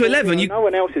 10 to 11... No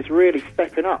one else is really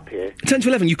stepping up here. 10 to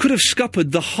 11, you could have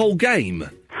scuppered the whole game.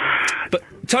 But,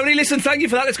 Tony, listen, thank you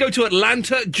for that. Let's go to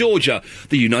Atlanta, Georgia,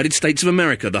 the United States of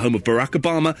America, the home of Barack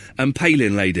Obama and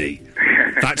Palin Lady.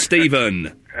 That's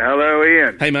Stephen. Hello,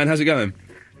 Ian. Hey, man, how's it going?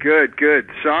 Good, good.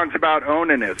 Songs about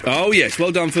onanism. Oh, yes.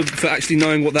 Well done for actually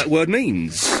knowing what that word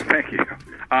means. Thank you.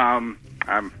 I'm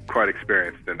quite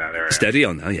experienced in that area. Steady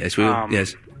on now, yes.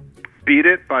 Yes. Beat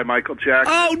It by Michael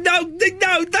Jackson. Oh,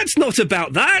 no, that's not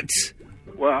about that.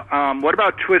 Well, what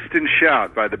about Twist and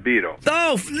Shout by the Beatles?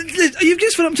 Oh, you've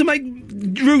just put up to make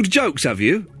rude jokes, have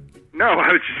you? No,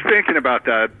 I was just thinking about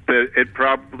that it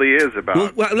probably is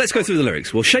about... Well, let's go through the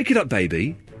lyrics. Well, Shake It Up,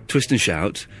 Baby, Twist and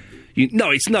Shout...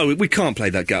 No, we can't play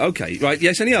that guy. Okay, right,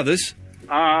 yes, any others?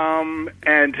 And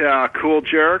Cool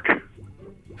Jerk.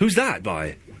 Who's that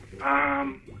by?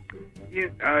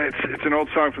 It's an old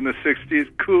song from the 60s.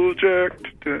 Cool Jerk.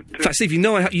 In fact, Steve, you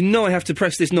know I have to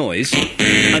press this noise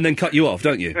and then cut you off,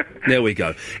 don't you? There we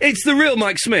go. It's the real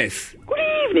Mike Smith.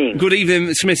 Good evening. Good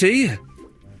evening, Smithy.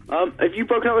 Have you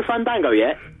broken up with Fandango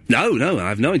yet? No, I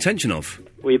have no intention of.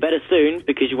 Well, you better soon,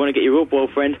 because you want to get your real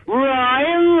boyfriend,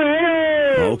 Ryan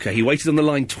Reynolds! Okay, he waited on the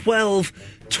line 12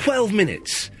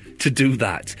 minutes to do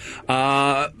that.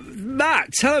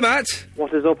 Matt, hello, Matt.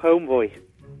 What is up, homeboy?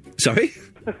 Sorry?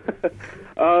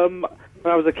 When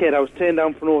I was a kid, I was turned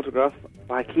down for an autograph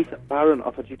by Keith Barron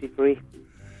off a duty-free.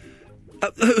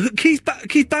 Keith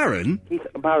Barron? Keith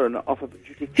Barron off of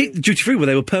duty-free. Duty-free, well,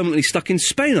 they were permanently stuck in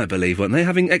Spain, I believe, weren't they,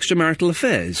 having extramarital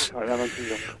affairs? I remember.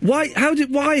 Why,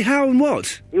 how and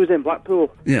what? He was in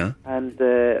Blackpool. Yeah. And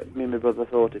me and my brother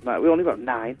thought we were only about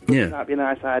 9. Yeah. It might be a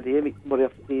nice idea, meet somebody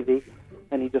off the TV.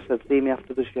 And he just said, see me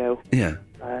after the show. Yeah.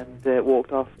 And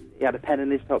walked off. He had a pen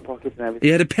in his top pocket and everything.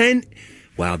 He had a pen...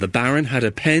 Wow, the Baron had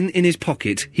a pen in his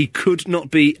pocket. He could not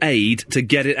be aid to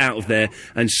get it out of there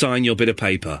and sign your bit of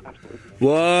paper. Absolutely.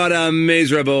 What a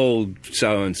miserable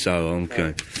so-and-so.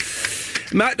 Okay.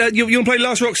 Matt, you want to play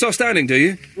Last Rock Star Standing, do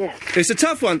you? Yes. It's a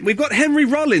tough one. We've got Henry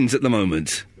Rollins at the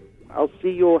moment. I'll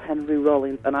see your Henry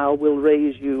Rollins and I will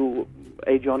raise you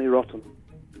a Johnny Rotten.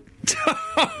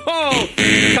 Oh,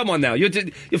 come on now.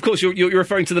 Of course, you're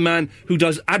referring to the man who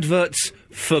does adverts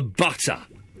for butter.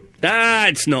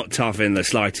 That's not tough in the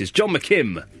slightest. John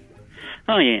McKim.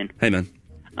 Hi, Ian. Hey, man.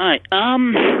 Hi,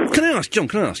 Can I ask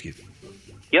you?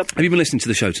 Yep. Have you been listening to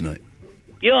the show tonight?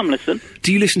 Yeah, I'm listening.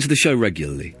 Do you listen to the show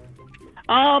regularly?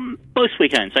 Most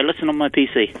weekends. I listen on my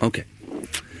PC. Okay.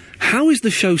 How is the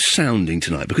show sounding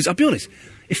tonight? Because I'll be honest,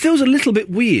 it feels a little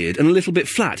bit weird and a little bit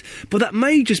flat, but that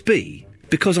may just be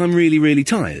because I'm really, really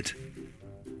tired.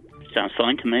 Sounds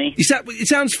fine to me. It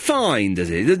sounds fine, does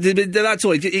it? That's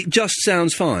all. It just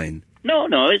sounds fine. No,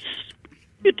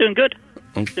 you're doing good.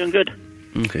 Okay. Doing good.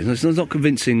 Okay, that's not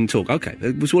convincing talk. Okay,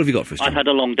 so what have you got for us, John? I've had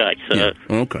a long day, so... Yeah.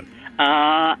 Okay.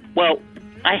 Well,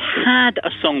 I had a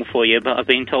song for you, but I've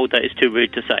been told that it's too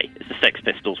rude to say. It's the Sex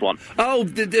Pistols one. Oh,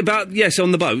 yes,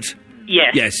 on the boat?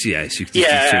 Yes. Yes.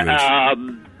 Yeah,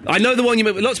 I know the one you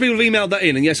mean. Lots of people have emailed that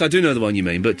in, and yes, I do know the one you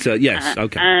mean, but yes,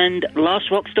 okay. And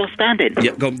Last Rock Still Standing.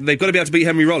 Yeah, they've got to be able to beat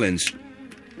Henry Rollins.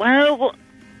 Well,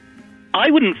 I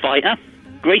wouldn't fight her.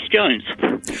 Grace Jones.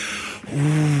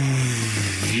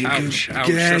 Ouch. Yeah,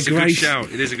 That's a Grace. good shout.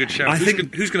 It is a good shout.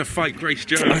 Who's going to fight Grace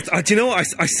Jones? Do you know what?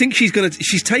 I think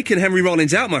she's taken Henry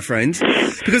Rollins out, my friend.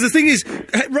 Because the thing is,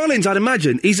 Rollins, I'd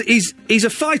imagine, he's a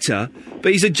fighter,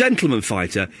 but he's a gentleman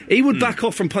fighter. He would back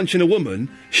off from punching a woman.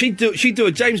 She'd do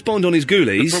a James Bond on his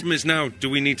ghoulies. The problem is now, do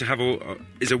we need to have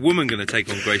is a woman going to take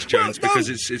on Grace Jones? Because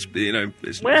it's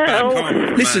bad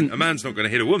karma. Listen, a man's not going to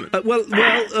hit a woman.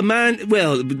 A man.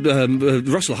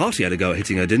 Russell Harty had a go at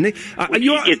hitting her, didn't he?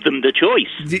 You give them the choice.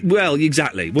 Well,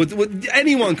 exactly.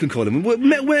 Anyone can call him.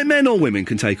 Men or women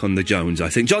can take on the Jones, I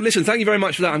think. John, listen, thank you very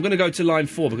much for that. I'm going to go to line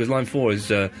 4 because line 4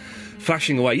 is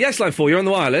flashing away. Yes, line 4, you're on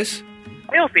the wireless.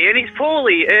 Hey, Ian, it's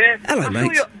Paulie. Hello,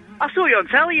 mate. I saw you on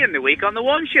telly in the week on the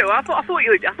One Show. I thought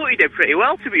you did pretty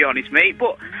well, to be honest, mate.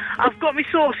 But I've got my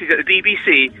sources at the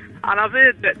BBC, and I've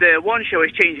heard that the One Show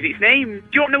is changing its name. Do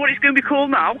you want to know what it's going to be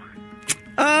called now?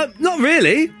 Not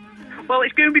really. Well,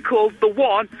 it's going to be called The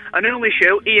One and Only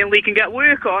Show Ian Lee can get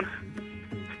work on.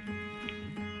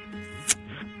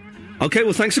 Okay,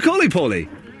 well, thanks for calling, Paulie.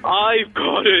 I've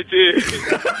got it, dude.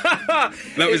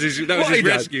 That was his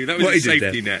rescue. That was his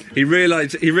safety net. He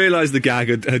realised the gag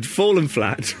had fallen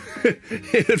flat.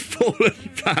 It had fallen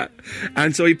flat,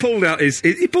 and so he pulled out his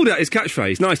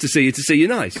catchphrase. Nice to see you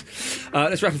nice.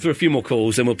 Let's rattle through a few more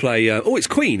calls, and we'll play. It's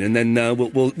Queen, and then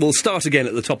we'll start again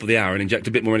at the top of the hour and inject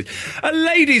a bit more. A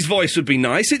lady's voice would be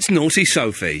nice. It's Naughty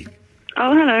Sophie.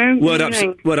 Oh, hello. Word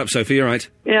up, Sophie. You all right?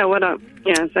 Yeah, what up?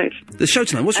 Yeah, safe. The show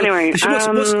tonight. What's anyway,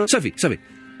 wrong? Sophie.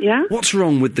 Yeah? What's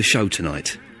wrong with the show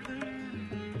tonight?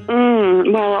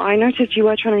 Well, I noticed you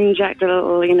were trying to inject a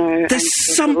little,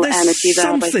 there's energy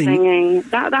there by singing.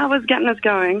 That was getting us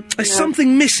going. There's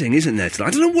something missing, isn't there, tonight?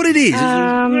 I don't know what it is.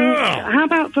 How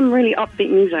about some really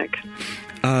upbeat music?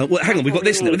 Well, hang on, we've got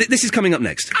this. This is coming up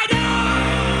next.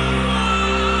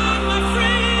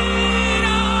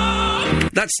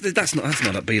 That's not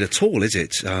upbeat at all, is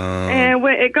it?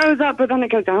 It goes up, but then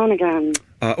it goes down again.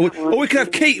 Or we could have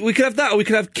we could have that, or we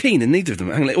could have Keen, neither of them.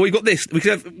 Hang on, or we got this. We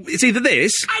could have. It's either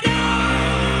this,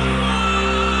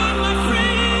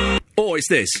 or it's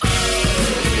this.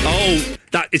 Oh,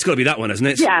 it's got to be that one, hasn't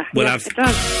it? Yeah, we'll it does. It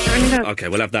really does. Okay,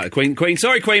 we'll have that. Queen.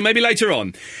 Sorry, Queen. Maybe later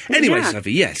on. Anyway, Yeah.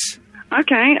 Sophie. Yes.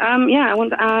 Okay. I want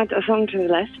to add a song to the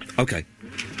list. Okay.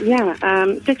 Yeah.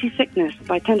 City Sickness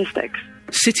by Tendersticks.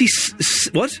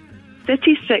 What?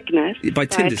 City Sickness by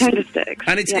Tendersticks.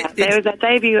 And there was a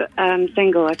debut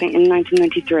single, I think, in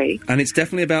 1993. And it's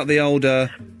definitely about the old. Yeah,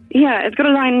 it's got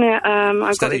a line there.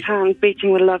 I've got his hands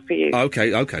beating with love for you.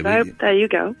 Okay. So, there you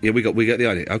go. Yeah, we get the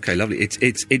idea. Okay, lovely.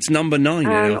 It's number 9 in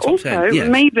our top 10. Also, Yes.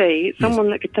 maybe someone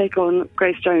that could take on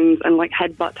Grace Jones and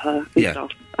headbutt her and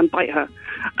stuff and bite her.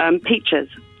 Peaches.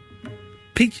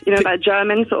 That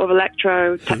German sort of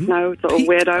electro, techno sort of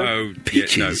weirdo. Oh,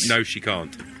 Peaches. No, she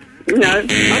can't. No.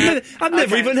 I've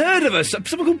never even heard of her.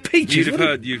 Someone called Peaches.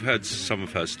 You've heard some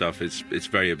of her stuff. It's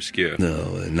very obscure.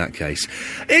 No, in that case.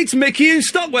 It's Mickey in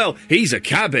Stockwell. He's a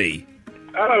cabbie.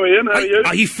 Hello, Ian. How are you?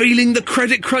 Are you feeling the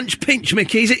credit crunch pinch,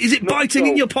 Mickey? Is it biting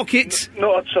in your pocket?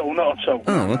 Not at all.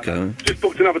 Oh, okay. Just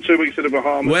booked another 2 weeks to the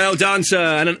Bahamas. Well done,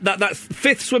 sir. And that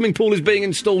 5th swimming pool is being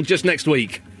installed just next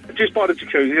week. Just by the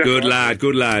jacuzzi. Yeah.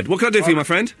 Good lad. What can I do for you, my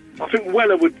friend? I think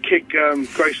Weller would kick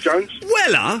Grace Jones.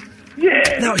 Weller?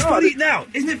 Yeah. Now, it's funny. Now,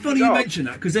 isn't it funny you mention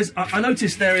that? Because I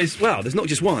noticed there's not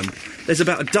just one. There's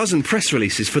about a dozen press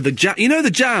releases for the Jam. You know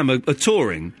the Jam are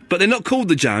touring, but they're not called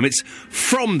the Jam. It's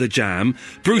from the Jam.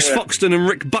 Bruce Foxton and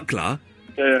Rick Buckler.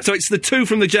 Yeah. So it's the two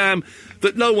from the Jam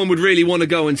that no one would really want to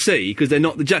go and see because they're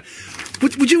not the Jam.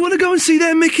 Would you want to go and see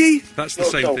them, Mickey? That's the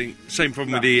same thing. Same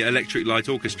problem with the Electric Light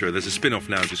Orchestra. There's a spin-off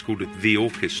now just called The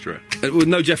Orchestra. With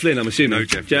no Jeff Lynne, I'm assuming. No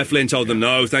Jeff Lynne told them,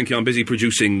 no, thank you, I'm busy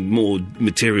producing more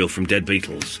material from Dead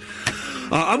Beatles.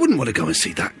 I wouldn't want to go and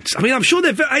see that. I mean, I'm sure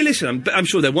they're hey, listen, I'm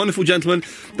sure they're wonderful gentlemen.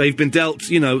 They've been dealt,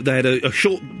 they had a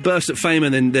short burst of fame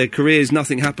and then their careers,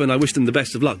 nothing happened. I wish them the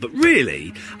best of luck. But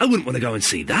really, I wouldn't want to go and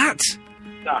see that.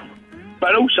 No.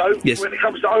 But also, when it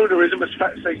comes to ownerism, as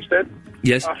Fat Seats said,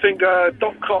 yes. I think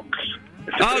Doc Cox...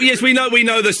 Oh yes, we know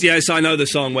this. Yes, I know the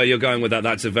song where you're going with that.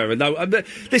 That's a very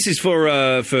this is for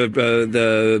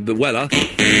the Weller.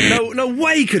 No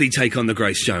way could he take on the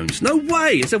Grace Jones. No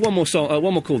way. Is there one more song?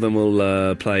 One more call, then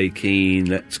we'll play Keen.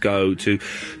 Let's go to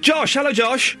Josh. Hello,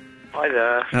 Josh. Hi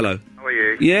there. Hello. How are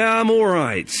you? Yeah, I'm all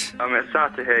right. It's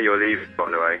sad to hear you're leaving,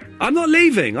 by the way. I'm not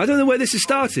leaving. I don't know where this has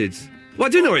started. Well, I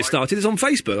do know where it started. It's on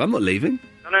Facebook. I'm not leaving.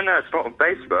 No, it's not on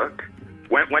Facebook.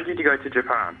 When did you go to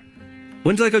Japan?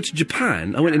 When did I go to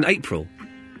Japan? I went in April.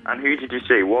 And who did you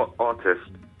see? What artist?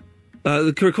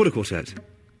 The Recorder Quartet.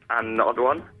 And the other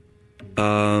one?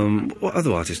 What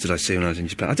other artist did I see when I was in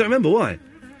Japan? I don't remember. Why?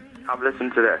 Have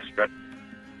listened to this.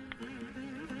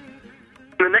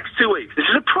 In the next 2 weeks, this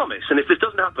is a promise, and if this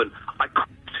doesn't happen,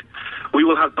 we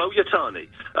will have Bo Yatani,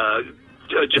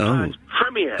 Japan's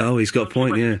premiere. Oh, he's got a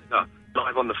point, yeah.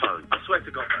 Live on the phone. I swear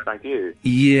to God. Thank you.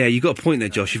 Yeah, you got a point there,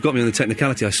 Josh. You've got me on the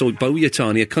technicality. I saw Bo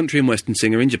Yatani, a country and western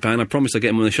singer in Japan. I promised I'd get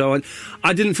him on the show.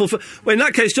 I didn't fulfill... Well, in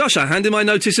that case, Josh, I handed my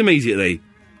notice immediately.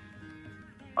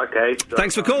 Okay. So,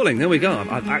 thanks for calling. There we go.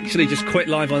 I've actually just quit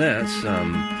live on air. That's,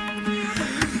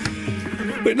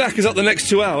 But knackers up the next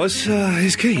 2 hours.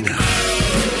 He's keen.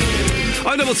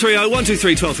 0330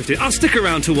 123 1215. I'll stick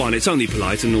around to 1. It's only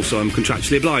polite, and also I'm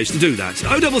contractually obliged to do that.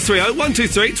 0330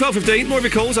 123 1215. More of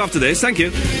your calls after this. Thank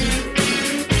you.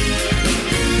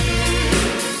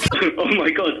 Oh my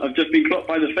God! I've just been clocked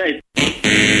by the Fed.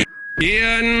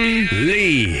 Ian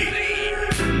Lee.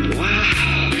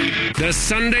 Wow. The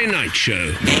Sunday Night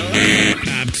Show.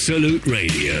 Absolute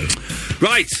Radio.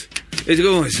 Right.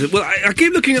 Well, I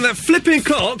keep looking at that flipping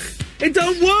clock. It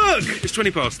don't work. It's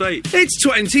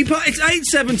 8:20. It's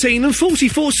 8:17 and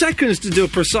 44 seconds to do a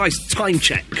precise time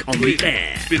check on the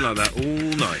air. It's been like that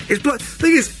all night.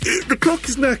 Thing is, the clock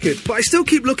is knackered, but I still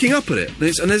keep looking up at it.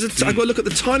 I've got to look at the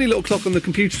tiny little clock on the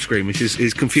computer screen, which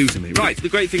is confusing me. Right. The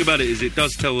great thing about it is it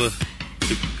does tell the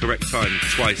correct time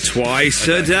twice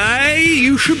a day.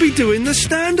 You should be doing the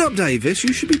stand-up, Davis.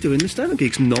 You should be doing the stand-up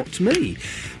gigs, not me.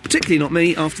 Particularly not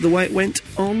me after the way it went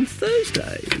on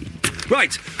Thursday.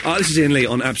 Right, this is Ian Lee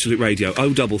on Absolute Radio.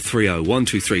 0330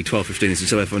 123 1215 is the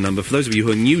telephone number. For those of you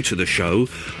who are new to the show,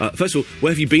 first of all,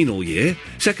 where have you been all year?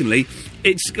 Secondly,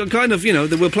 it's kind of,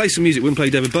 we'll play some music. We'll play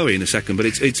David Bowie in a second, but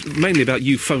it's mainly about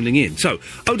you phoning in. So,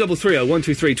 0330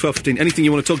 123 1215, anything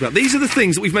you want to talk about. These are the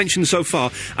things that we've mentioned so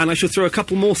far, and I shall throw a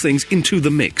couple more things into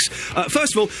the mix.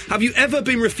 First of all, have you ever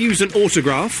been refused an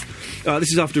autograph?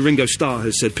 This is after Ringo Starr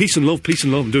has said, peace and love,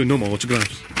 I'm doing no more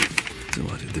autographs. Oh,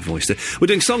 I did the voice there. We're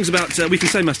doing songs about, we can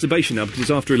say masturbation now because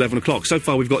it's after 11 o'clock. So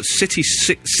far we've got City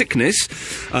Sickness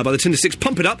by the Tinder Six,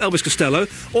 Pump It Up, Elvis Costello,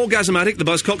 Orgasmatic, the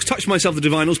Buzzcocks, Touch Myself, the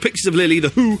Divinals, Pictures of Lily, the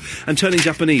Who, and Turning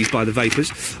Japanese by the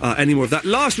Vapors. Any more of that?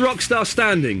 Last rock star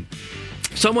standing.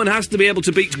 Someone has to be able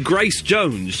to beat Grace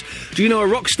Jones. Do you know a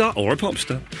rock star, or a pop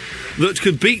star, that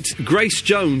could beat Grace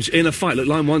Jones in a fight? Look,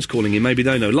 line 1's calling in, maybe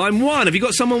they know. Line 1, have you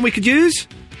got someone we could use?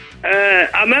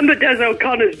 I remember Des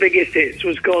O'Connor's biggest hits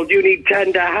was called You Need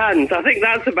Tender Hands. I think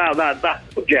that's about that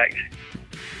subject.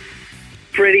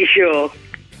 Pretty sure.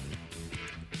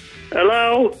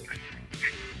 Hello?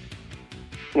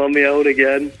 I'm on my own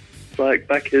again. Like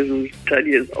back as I was 10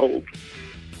 years old.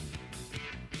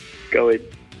 Going.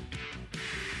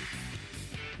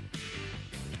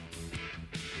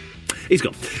 He's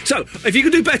gone. So, if you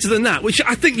could do better than that, which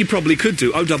I think you probably could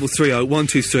do, 0330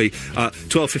 123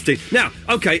 1215. Now,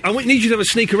 OK, need you to have a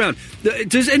sneak around.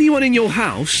 Does anyone in your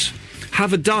house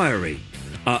have a diary?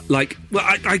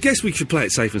 I guess we should play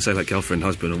it safe and say, like, girlfriend,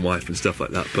 husband and wife and stuff like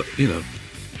that, but,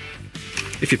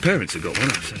 if your parents have got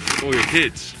one, I'd say. Or your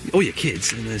kids. Or your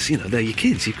kids, and there's, they're your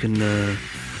kids, you can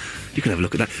have a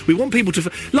look at that. We want people to...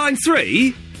 Line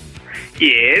 3?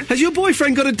 Yes? Has your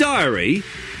boyfriend got a diary?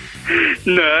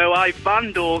 No, I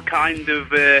banned all kind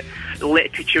of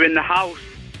literature in the house.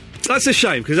 That's a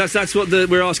shame, because that's what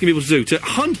we're asking people to do, to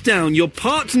hunt down your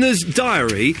partner's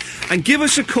diary and give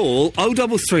us a call,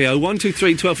 0330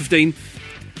 123 1215,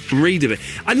 and read of it.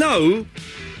 I know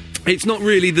it's not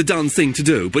really the done thing to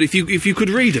do, but if you could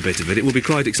read a bit of it, it would be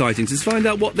quite exciting to find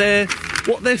out what they're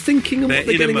thinking and what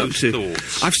they're getting up to.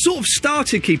 Thoughts. I've sort of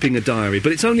started keeping a diary,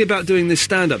 but it's only about doing this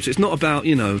stand-up, so it's not about,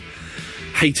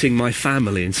 hating my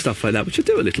family and stuff like that, which I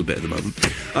do a little bit at the moment.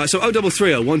 So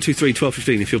 0330 123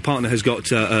 1215, if your partner has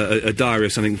got a diary or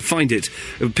something, find it,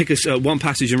 pick us one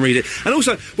passage and read it. And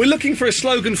also, we're looking for a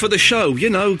slogan for the show,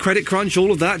 Credit Crunch, all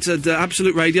of that,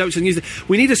 Absolute Radio, it's a new thing.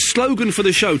 We need a slogan for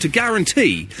the show to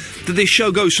guarantee that this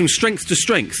show goes from strength to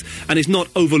strength and is not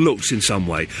overlooked in some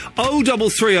way.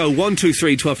 0330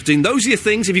 123 1215, those are your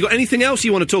things. If you've got anything else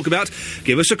you want to talk about,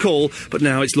 give us a call. But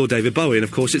now it's Lord David Bowie, and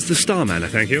of course it's the Starman.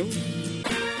 Thank you.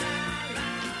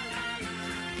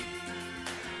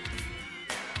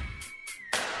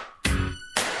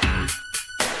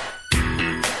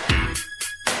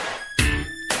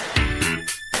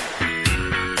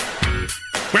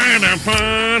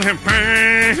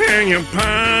 You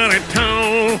party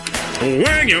tone.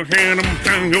 When you hear them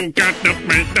sing, you got to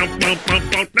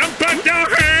put your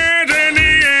hands in the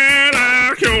air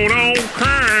like you don't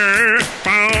care.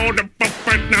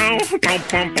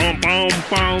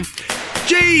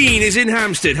 Jean is in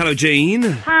Hampstead. Hello, Jean.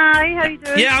 Hi, how you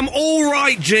doing? Yeah, I'm all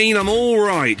right, Jean. I'm all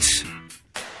right.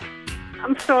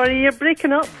 I'm sorry, you're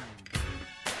breaking up.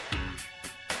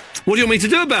 What do you want me to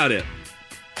do about it?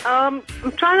 I'm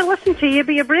trying to listen to you,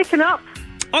 but you're breaking up.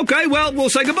 OK, well, we'll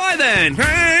say goodbye then.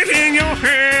 In your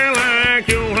hair like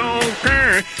you don't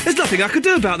care. There's nothing I could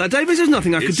do about that, David. There's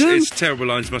nothing I could do. It's terrible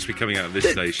lines must be coming out of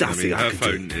this station. I mean, her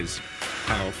phone is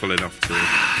powerful enough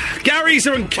to... Gary's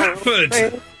are in Catford. Put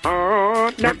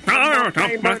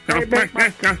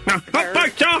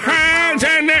your hands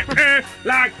in the air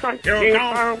like you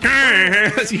don't care.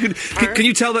 Can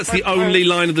you tell that's the only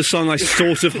line of the song I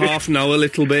sort of half know a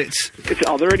little bit?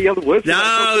 Are there any other words?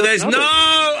 No, there's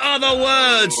no other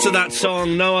words to that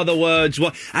song. No other words.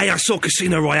 What? Hey, I saw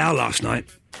Casino Royale last night.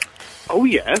 Oh,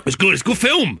 yeah? It's good. It's a good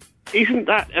film. Hasn't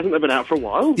that been out for a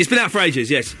while? It's been out for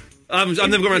ages, yes. I've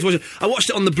never got around to watching it. I watched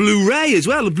it on the Blu-ray as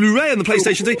well, the Blu-ray on the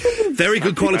PlayStation 3. Very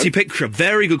good quality picture,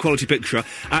 very good quality picture.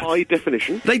 High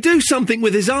definition. They do something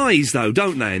with his eyes, though,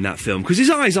 don't they, in that film? Because his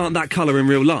eyes aren't that colour in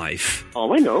real life.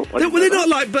 Oh, I know. They're not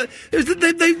like, but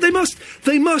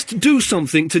they must do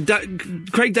something to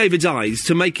Craig David's eyes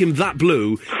to make him that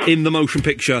blue in the motion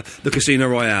picture, The Casino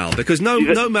Royale. Because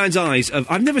no man's eyes,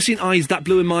 I've never seen eyes that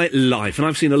blue in my life, and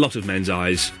I've seen a lot of men's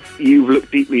eyes. You've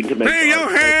looked deeply into men's eyes. Lay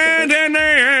your hand in the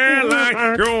air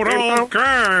like you don't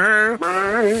care.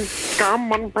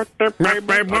 Come on,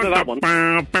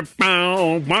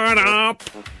 what up?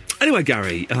 Anyway,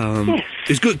 Gary,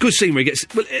 it's good scene where he gets...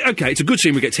 Well, okay, it's a good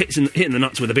scene where he gets hit in the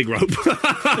nuts with a big rope.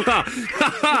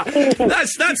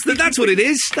 That's what it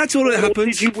is. That's all that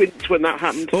happens. Did you wince when that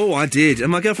happened? Oh, I did.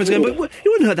 And my girlfriend's going, but it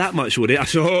wouldn't hurt that much, would it? I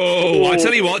said, I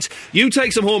tell you what, you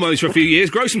take some hormones for a few years,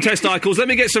 grow some testicles, let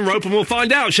me get some rope and we'll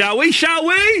find out, shall we? Shall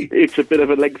we? It's a bit of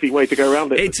a lengthy way to go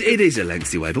around it. It is a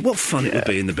lengthy way, but what fun it would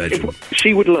be in the bedroom.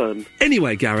 She would learn.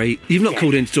 Anyway, Gary, you've not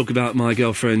called in to talk about my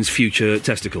girlfriend's future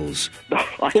testicles.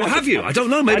 Or have you? I don't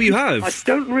know. Maybe you have. I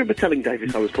don't remember telling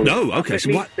David I was calling. No, okay.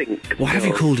 So why have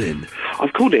you called in?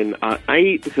 I've called in,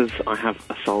 because I have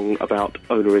a song about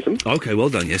ownerism. Okay, well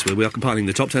done. Yes, we are compiling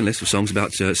the top 10 list of songs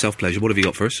about self-pleasure. What have you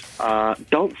got for us?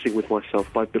 Dancing with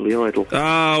Myself by Billy Idol.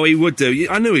 Oh, he would do.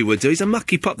 I knew he would do. He's a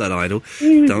mucky pup, that Idol.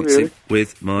 Dancing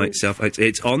with Myself.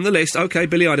 It's on the list. Okay,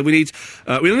 Billy Idol. We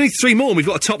only need 3 more and we've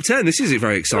got a top 10. This is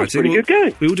very exciting. That's pretty good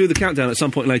going. We will do the countdown at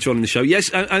some point later on in the show.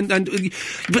 Yes,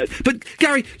 but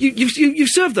Gary, you've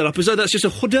served that up as though that's just a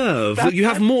hors d'oeuvre. You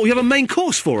have more. You have a main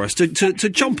course for us to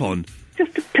chomp on.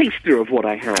 Just a taster of what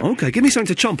I have. Okay, give me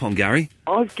something to chomp on, Gary.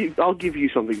 I'll give you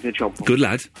something to chomp on. Good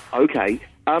lad. Okay.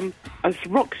 A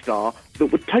rock star that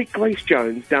would take Grace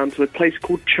Jones down to a place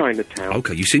called Chinatown.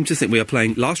 Okay, you seem to think we are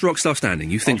playing Last Rock Star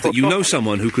Standing. You think that you know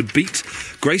someone who could beat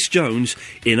Grace Jones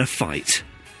in a fight.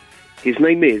 His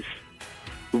name is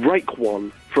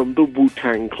Raekwon from the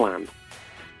Wu-Tang Clan.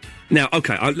 Now,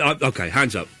 okay, okay,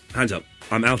 hands up.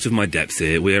 I'm out of my depth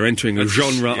here. We are entering a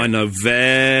genre I know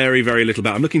very, very little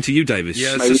about. I'm looking to you, Davis.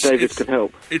 Yeah, maybe Davis can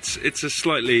help. It's a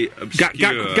slightly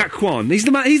obscure... Gakwon. He's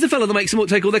the fellow that makes them all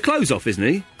take all their clothes off, isn't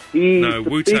he? No,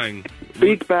 Wu-Tang.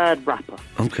 Big bad rapper.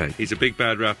 Okay. He's a big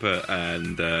bad rapper,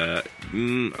 and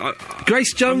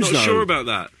Grace Jones. I'm not sure about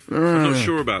that. I'm not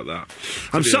sure about that.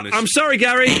 I'm sorry,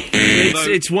 Gary.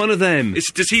 It's one of them.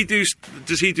 Does he do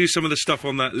some of the stuff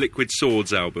on that Liquid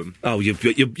Swords album? Oh,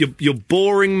 you're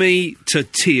boring me to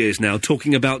tears now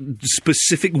talking about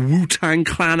specific Wu-Tang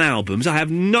Clan albums. I have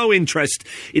no interest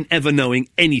in ever knowing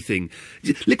anything.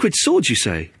 Liquid Swords, you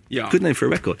say? Yeah. Good name for a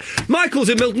record. Michael's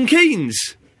in Milton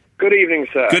Keynes. Good evening,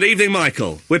 sir. Good evening,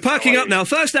 Michael. We're parking up now.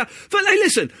 First hour. Hey,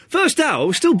 listen. First hour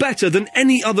was still better than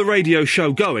any other radio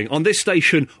show going on this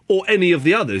station or any of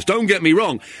the others. Don't get me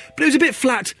wrong. But it was a bit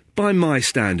flat by my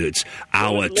standards.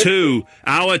 Hour two,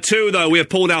 though, we have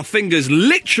pulled our fingers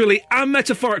literally and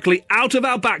metaphorically out of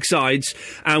our backsides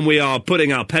and we are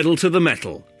putting our pedal to the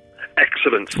metal.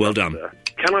 Excellent. Well done. Sir.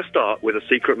 Can I start with a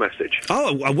secret message?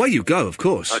 Oh, away you go, of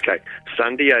course. Okay.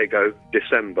 San Diego,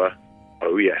 December.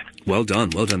 Oh, yes. Well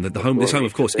done, well done. This home,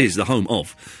 of course, is the home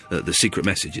of the secret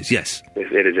messages, yes.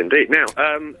 It is indeed. Now,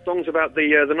 songs about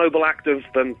the noble act of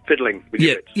fiddling with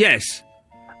your lips. Yes.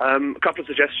 A couple of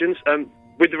suggestions.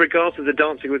 With regard to the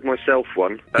Dancing with Myself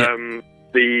one,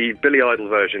 the Billy Idol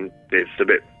version is a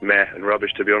bit meh and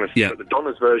rubbish, to be honest. Yeah. But the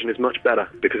Donna's version is much better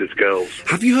because it's girls.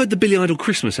 Have you heard the Billy Idol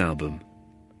Christmas album?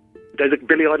 There's a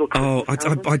Billy Idol.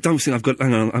 I don't think I've got.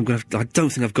 Hang on, I don't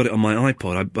think I've got it on my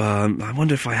iPod. I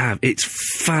wonder if I have. It's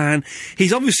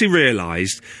He's obviously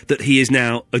realised that he is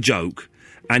now a joke,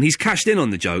 and he's cashed in on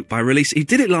the joke by releasing. He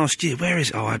did it last year. Where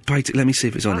is? Oh, I paid it. Let me see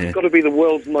if it's on here. It's got to be the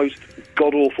world's most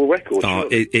god-awful record. Oh,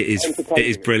 it is. It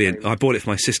is brilliant. I bought it for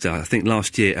my sister, I think,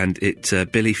 last year, and it's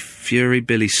Billy Fury,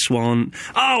 Billy Swan.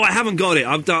 Oh, I haven't got it.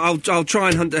 I'll try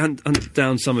and hunt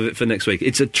down some of it for next week.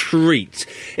 It's a treat.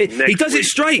 He does it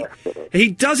straight.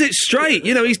 He does it straight.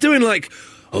 You know, he's doing like,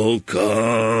 oh,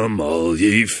 come, all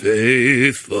ye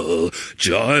faithful,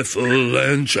 joyful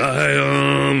and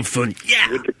triumphant.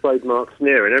 Yeah! With the trademark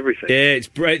sneer and everything. Yeah,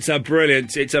 it's a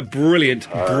brilliant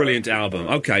album.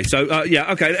 Okay, so,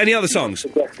 okay, any other songs?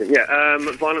 Yeah,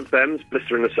 Violent Femmes,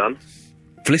 Blister in the Sun.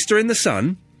 Blister in the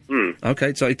Sun?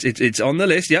 Okay, so it's on the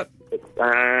list, yep.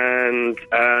 And,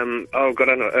 oh, God,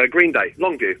 I don't know, Green Day,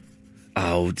 Longview.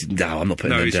 Oh, no, I'm not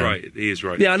putting them down. No, he's right. He is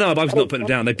right. Yeah, I know, but I was not putting them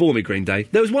down. They bore me, Green Day.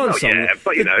 There was one song. Yeah,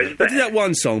 but, you know, I did that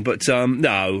one song, but,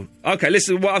 no. Okay,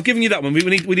 listen, well, I've given you that one.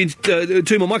 We need 2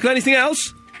 more. Michael, anything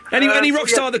else? Any rock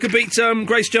star that could beat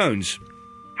Grace Jones?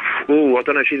 Ooh, I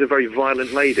don't know. She's a very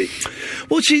violent lady.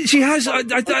 Well, she has.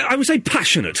 I would say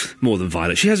passionate more than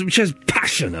violent. She has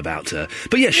passion about her.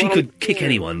 But yeah, she could kick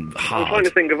anyone hard. I'm trying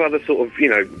to think of other sort of,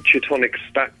 Teutonic,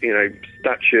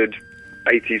 statured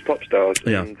 80s pop stars.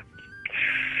 Yeah. And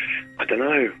I don't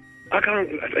know. I can't.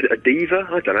 A diva?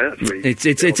 I don't know. That's really.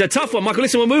 It's a tough one, Michael.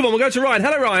 Listen, we'll move on. We'll go to Ryan.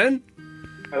 Hello, Ryan.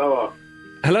 Hello.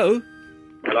 Hello.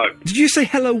 Hello. Did you say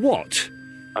hello? What?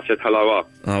 I said hello.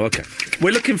 Oh, okay.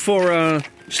 We're looking for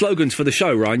slogans for the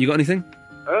show, Ryan. You got anything?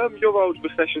 Your old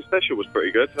Recession Special was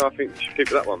pretty good. I think you should keep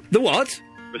that one. The what?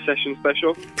 Recession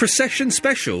Special. Procession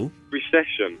Special?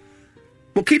 Recession.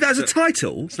 Well, keep that as a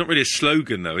title. It's not really a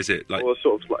slogan, though, is it? Well,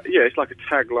 sort of like, it's like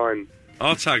a tagline.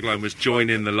 Our tagline was "Join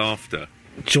in the laughter."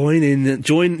 Joining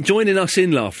us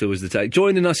in laughter was the tag.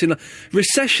 Joining us in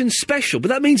Recession Special, but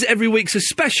that means every week's a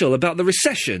special about the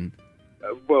recession.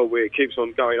 Well, it keeps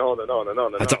on going on and on and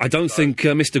on. I don't think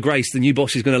Mr. Grace, the new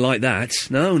boss, is going to like that.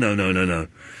 No.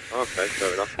 Okay,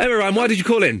 fair enough. Anyway, Ryan, why did you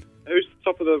call in? Who's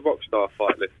top of the Rockstar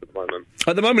fight list at the moment?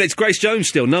 At the moment, it's Grace Jones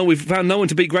still. No, we've found no one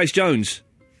to beat Grace Jones.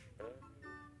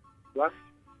 Slash?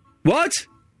 What?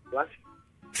 Slash?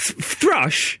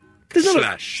 Thrush?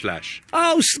 Slash.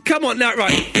 Oh, come on now,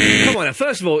 right. Come on now.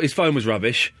 First of all, his phone was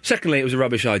rubbish. Secondly, it was a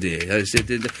rubbish idea. Let's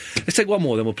take one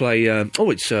more, then we'll play...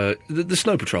 it's the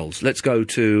Snow Patrols. Let's go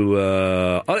to...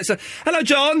 hello,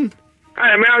 John!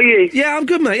 Hi, mate, how are you? Yeah, I'm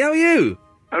good, mate. How are you?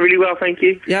 I'm really well, thank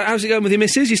you. Yeah, how's it going with your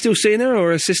missus? You still seeing her,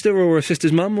 or a sister, or a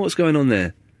sister's mum? What's going on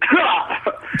there?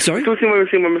 Sorry? Still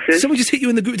seeing my missus. Someone just hit you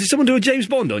in the... Did someone do a James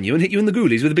Bond on you and hit you in the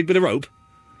ghoulies with a big bit of rope?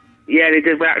 Yeah, they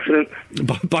did by accident.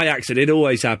 By accident. It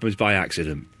always happens by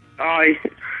accident. Aye.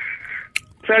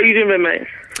 So how you doing, mate?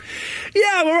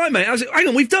 Yeah, I'm all right, mate. Hang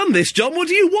on, we've done this, John. What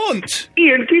do you want?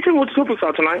 Ian, can you tell me what the topics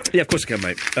are tonight? Yeah, of course I can,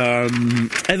 mate.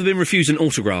 Ever been refused an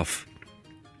autograph?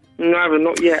 No, I haven't,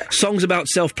 not yet. Songs about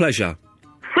self-pleasure?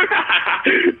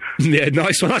 Yeah,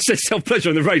 nice one. I said self-pleasure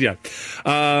on the radio.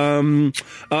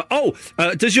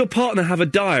 Does your partner have a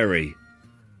diary?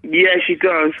 Yeah, she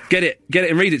does. Get it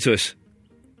and read it to us.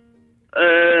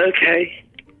 Okay.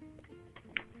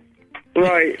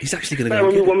 Right. He's actually going to go.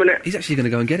 He's actually going to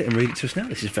go and get it and read it to us now.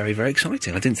 This is very, very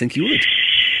exciting. I didn't think he would.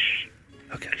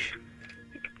 Okay.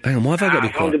 Hang on. Why have I got to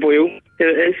be quiet? The boil. Here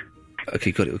it is.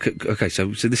 Okay, got it. Okay, so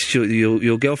this is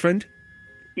your girlfriend?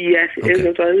 Yes, it is.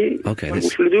 I'm sorry. Okay.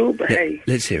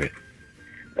 Let's hear it.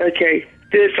 Okay,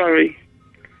 dear sorry.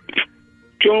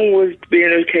 John was being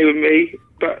okay with me,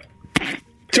 but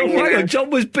John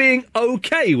was being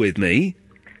okay with me.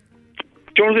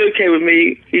 John was okay with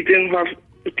me. He didn't have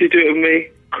to do it with me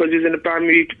because he was in a bad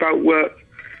mood about work.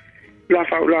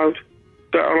 Laugh out loud.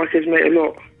 But I like his mate a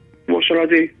lot. What shall I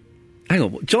do? Hang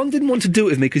on. John didn't want to do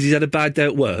it with me because he's had a bad day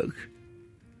at work?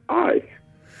 Aye.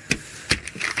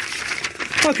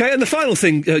 Okay, and the final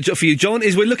thing for you, John,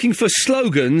 is we're looking for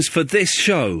slogans for this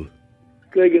show.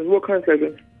 Slogans? What kind of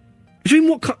slogans?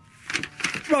 What kind...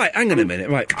 Right, hang on a minute,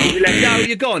 right. No,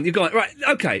 you're gone. Right,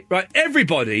 okay, right,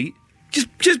 everybody...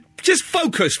 Just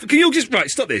focus. Can you just... Right,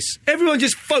 stop this. Everyone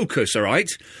just focus, all right?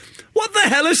 What the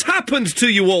hell has happened to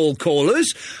you all,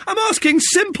 callers? I'm asking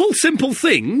simple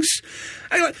things.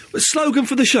 Anyway, slogan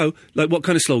for the show. Like, what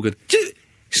kind of slogan?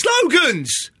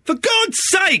 Slogans! For God's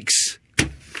sakes!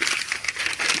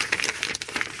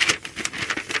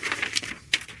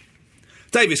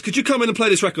 Davis, could you come in and play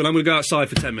this record? I'm going to go outside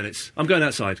for 10 minutes. I'm going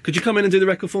outside. Could you come in and do the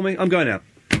record for me? I'm going out.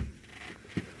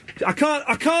 I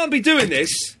can't be doing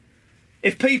this...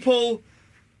 If people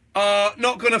are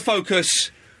not going to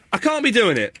focus, I can't be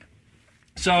doing it.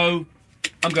 So,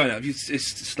 I'm going out. It's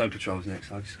Snow Patrol's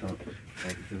next. I just can't do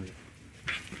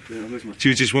it. Do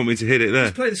you just want me to hit it there?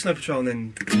 Just play the Snow Patrol and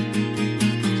then turn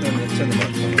the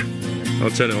microphone off. I'll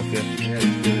turn it off, yeah?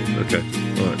 Okay.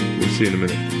 All right. We'll see you in a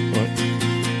minute. All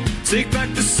right. Take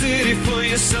back the city for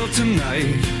yourself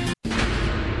tonight.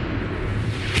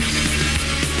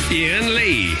 Ian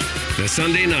Lee, The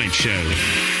Sunday Night Show.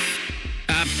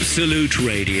 Absolute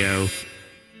Radio.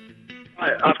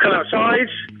 I've come outside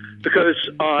because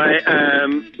I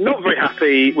am not very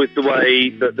happy with the way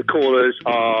that the callers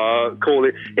are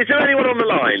calling. Is there anyone on the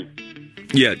line?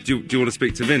 Yeah, do you want to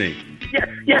speak to Vinny?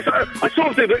 Yes, I sort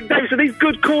of do, but David, are these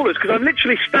good callers? Because I'm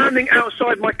literally standing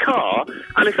outside my car,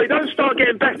 and if they don't start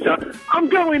getting better, I'm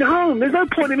going home. There's no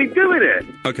point in me doing it.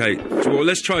 Okay, well,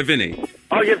 let's try Vinny.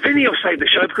 Oh, yeah, Vinny will save the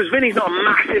show, because Vinny's not a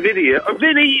massive idiot.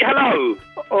 Vinny, hello!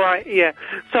 All right, yeah.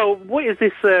 So, what is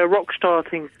this Rockstar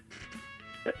thing?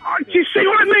 Do you see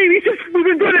what I mean? We've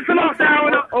been doing it for the last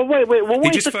hour. Wait. Well,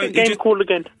 what is the game called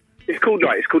again? It's called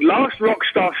Last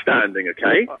Rockstar Standing,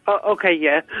 okay? Okay,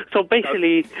 yeah. So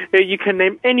basically, you can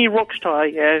name any rock star,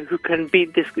 yeah, who can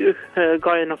beat this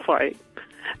guy in a fight.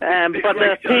 But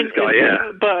Grace Jones guy,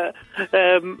 yeah.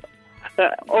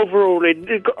 Overall,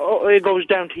 it goes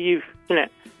down to you, innit?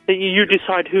 You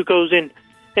decide who goes in,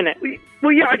 innit?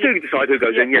 Well, yeah, I do decide who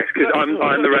goes in, yes, because I'm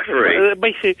the referee.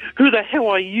 Basically, who the hell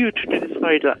are you to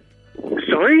decide that?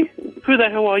 Sorry? Who the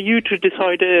hell are you to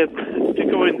decide to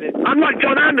go in there? I'm like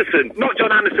John Anderson. Not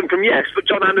John Anderson from Yes, but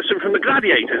John Anderson from The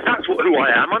Gladiators. That's who I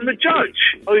am. I'm the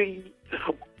judge.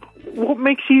 What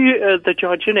makes you the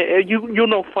judge, innit? You're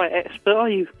no fight expert, are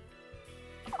you?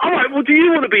 All right, well, do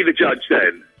you want to be the judge,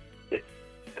 then?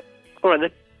 All right,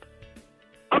 then.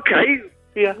 Okay.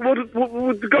 Yeah. Go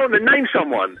on then, name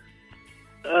someone.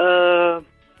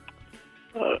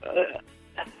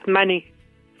 Manny.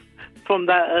 From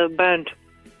that band.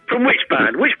 From which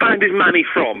band? Which band is Manny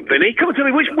from, Vinny? Come on, tell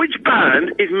me, which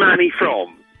band is Manny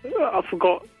from? I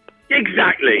forgot.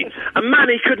 Exactly. And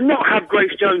Manny could not have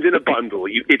Grace Jones in a bundle,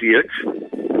 you idiot.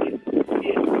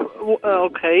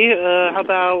 Okay, how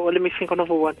about... let me think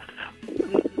another one.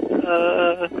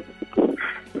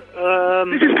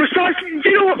 This is precisely... Do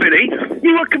you know what, Vinny?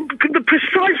 You are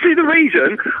precisely the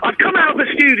reason I've come out of the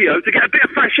studio to get a bit of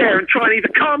fresh air and try and either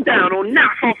calm down or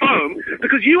nap off home,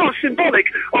 because you are symbolic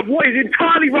of what is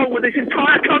entirely wrong with this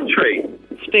entire country.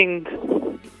 Sting.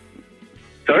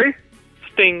 Sorry?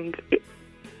 Sting.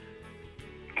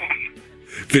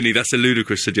 Vinny, that's a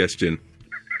ludicrous suggestion.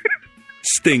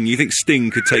 Sting, you think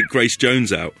Sting could take Grace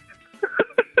Jones out?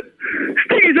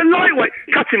 Sting is a lightweight.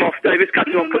 Cut him off, Davis, cut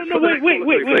him off. No, wait,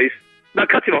 please. No,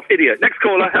 cut him off, idiot. Next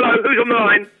caller. Hello, who's on the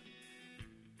line?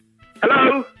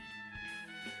 Hello?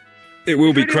 It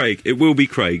will be Craig. It will be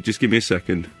Craig. Just give me a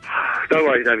second. Don't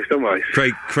worry, Davis, don't worry.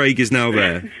 Craig is now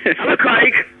there. Hello,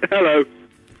 Craig. Hello.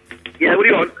 Yeah, what do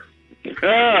you want?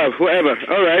 Whatever.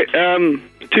 All right.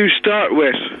 To start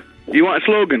with, you want a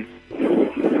slogan?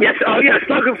 Yes,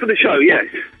 slogan for the show, yes.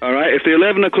 All right, if the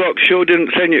 11 o'clock show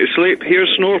didn't send you to sleep, here's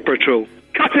Snow Patrol.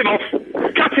 Cut him off.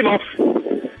 Cut him off.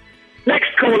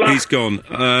 Next caller. He's gone.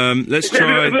 Let's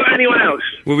try... Anyone else?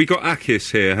 Well, we got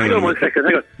Akis here. Hang on 1 second,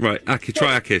 hang on. Right,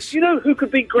 try Akis. Do you know who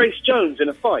could beat Grace Jones in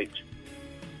a fight?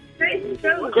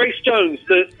 Grace Jones,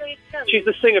 she's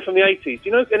the singer from the 80s. Do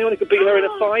you know anyone who could beat her in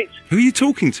a fight? Who are you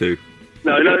talking to?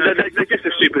 No, they're just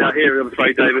as stupid out here, I'm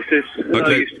afraid, Davis is.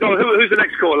 Okay. Who's the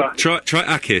next caller? Try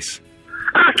Akis.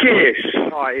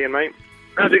 Akis! Hi, Ian, mate.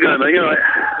 How's it going, mate? You alright?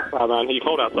 Oh, man, are you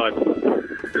cold outside?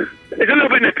 It's a little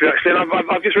bit nippy, actually.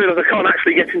 I've just realised I can't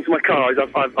actually get into my car.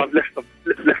 I've left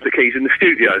the keys in the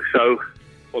studio, so...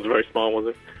 Was it very small, was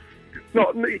it?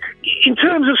 Not in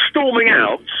terms of storming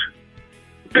out,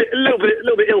 a little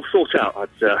bit ill thought out.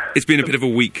 It's been a bit of a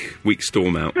weak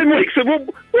storm out. Been weak. So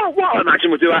what I imagine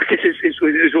we'll do, Akis, is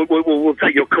we'll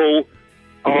take your call.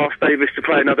 I'll ask Davis to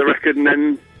play another record, and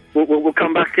then we'll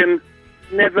come back and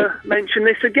never mention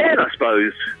this again, I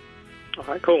suppose. All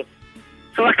right, cool.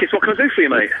 So, Akis, what can I do for you,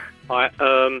 mate?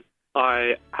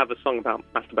 I have a song about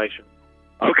masturbation.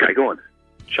 Okay, go on.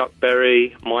 Chuck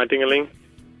Berry, My Ding-a-Ling.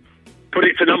 Put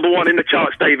it to number 1 in the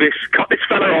charts, Davis. Cut this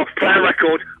fella off, play a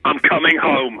record, I'm coming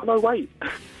home. No, wait.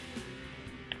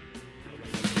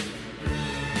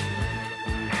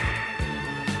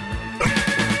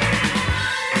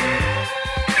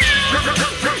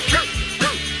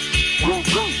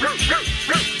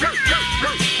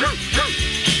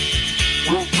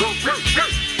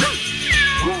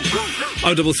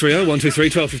 Oh, 330 123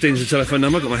 1215 is the telephone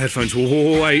number. I've got my headphones.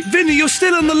 Wait, Vinny, you're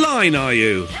still on the line, are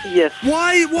you? Yes.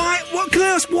 Why? What can I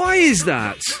ask? Why is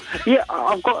that? Yeah,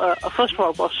 I've got first of all,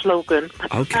 I've got a slogan.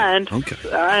 Okay. And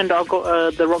I've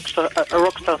got the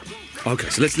rockstar. Okay,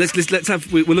 so let's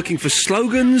have. We're looking for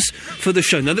slogans for the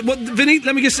show. Now, Vinny?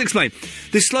 Let me just explain.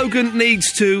 This slogan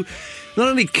needs to not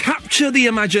only capture the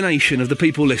imagination of the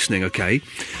people listening. Okay,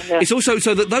 it's also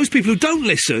so that those people who don't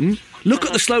listen look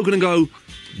at the slogan and go,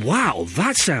 wow,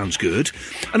 that sounds good.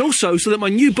 And also so that my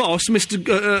new boss,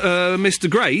 Mr.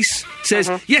 Grace, says,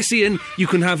 yes, Ian, you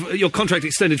can have your contract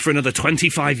extended for another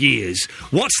 25 years.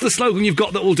 What's the slogan you've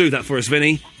got that will do that for us,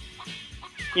 Vinny?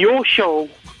 Your show,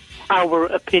 our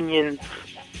opinions.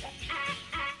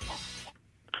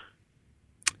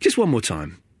 Just one more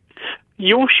time.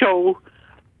 Your show,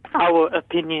 our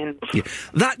opinions. Yeah.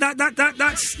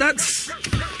 That's...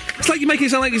 It's like you're making it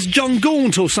sound like it's John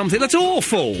Gaunt or something. That's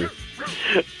awful.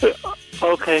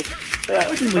 Okay.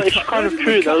 It's kind of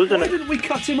true, though, isn't it? Why didn't we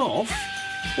cut him off?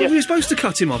 Well, we were supposed to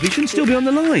cut him off. He shouldn't still be on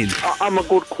the line. I'm a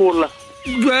good caller.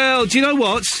 Well, do you know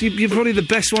what? You're probably the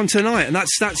best one tonight, and that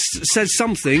says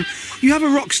something. You have a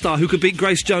rock star who could beat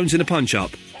Grace Jones in a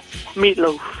punch-up.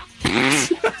 Meatloaf.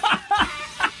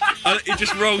 It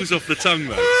just rolls off the tongue,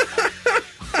 though.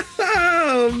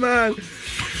 Oh, man.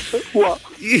 What?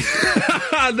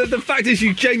 the fact is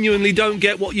you genuinely don't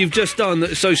get what you've just done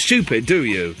that's so stupid, do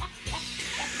you?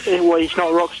 Well, he's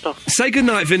not a rock star. Say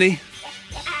goodnight, Vinny.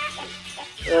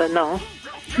 No.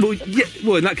 Well, yeah,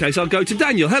 well, in that case, I'll go to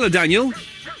Daniel. Hello, Daniel.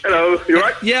 Hello, you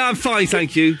alright? Yeah, I'm fine,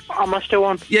 thank you. Am I still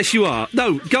on? Yes, you are.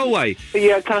 No, go away.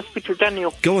 Yeah, can I speak to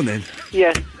Daniel? Go on, then.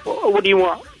 Yeah. What do you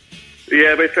want?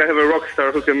 Yeah, basically I have a rock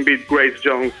star who can beat Grace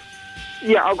Jones.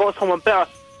 Yeah, I've got someone better.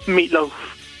 Meatloaf.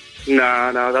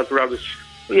 No, that's rubbish.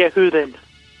 Yeah, who then?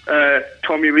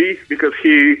 Tommy Lee, because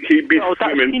he beats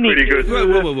women pretty good.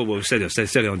 Whoa,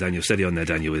 steady on, Daniel. Steady on there,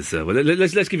 Daniel. With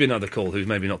let's give you another call. Who's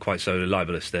maybe not quite so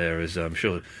libelous there, as I'm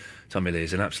sure Tommy Lee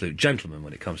is an absolute gentleman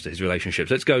when it comes to his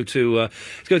relationships. Let's go to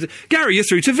Gary. You're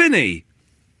through to Vinny.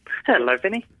 Hello,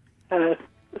 Vinny.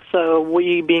 So, what are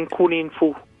you being called in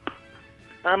for?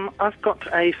 I've got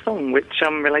a song which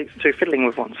relates to fiddling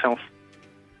with oneself.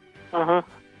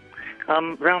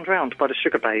 Round Round by the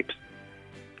Sugar Babes.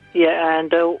 Yeah,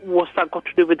 and what's that got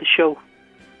to do with the show?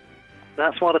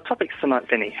 That's one of the topics tonight,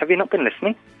 Vinny. Have you not been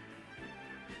listening?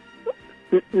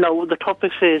 No, the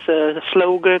topic is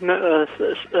slogan,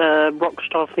 rock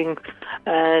star thing,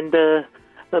 and the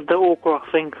autograph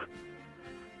thing.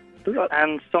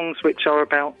 And songs which are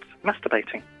about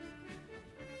masturbating.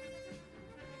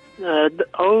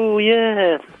 Oh,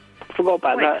 yeah. Forgot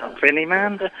about that. Up, Vinny,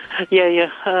 man. Yeah.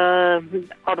 I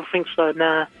don't think so,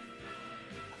 nah.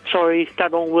 Sorry,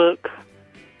 that don't work.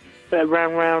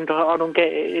 Round, I don't get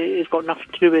it. It's got nothing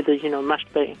to do with it,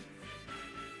 masturbating.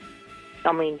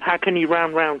 I mean, how can you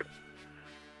round?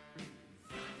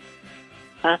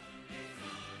 Huh?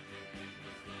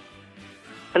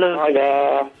 Hello? Hi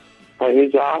there. Hi,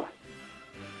 who's that?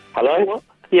 Hello? What?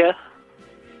 Yeah.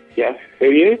 Yeah, who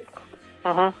are you?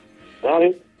 Uh-huh.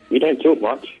 Hello? You don't talk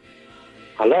much.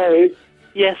 Hello?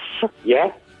 Yes.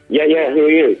 Yeah, who are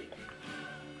you?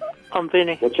 I'm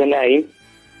Vinny. What's your name?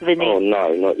 Vinny. Oh,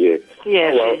 no, not you.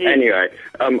 Yes. Oh, well, anyway,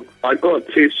 I got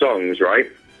two songs, right?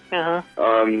 Uh-huh.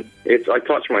 It's I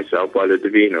Touch Myself by the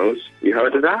Divinos. You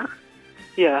heard of that?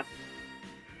 Yeah.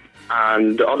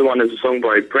 And the other one is a song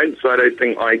by Prince. I don't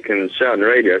think I can say on the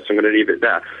radio, so I'm going to leave it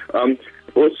there.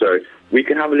 Also, we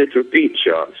can have a little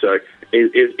feature. So,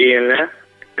 is Ian there?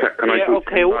 Can I talk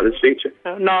to him about this feature?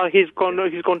 No, he's gone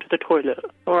to the toilet.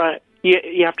 All right.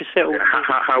 You have to settle.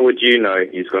 How would you know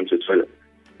he's gone to the toilet?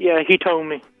 Yeah, he told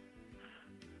me.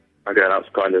 Okay, that's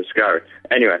kind of scary.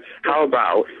 Anyway, how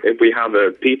about if we have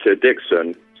a Peter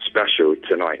Dixon special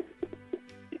tonight?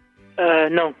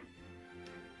 No.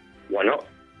 Why not?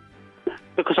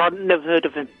 Because I've never heard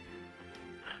of him.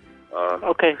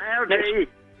 Okay. Howdy.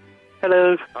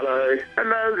 Hello. Hello.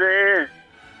 Hello there.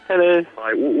 Hello.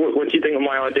 Hi, what do you think of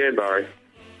my idea, Barry?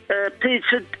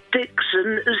 Peter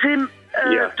Dixon, is him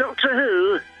Yeah. Doctor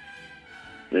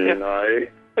Who? No.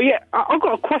 Oh, yeah, I've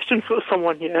got a question for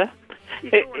someone here.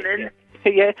 Go on then.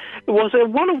 Yeah, was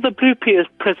one of the Blue Peters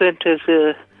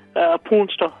presenters a porn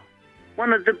star?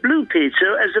 One of the Blue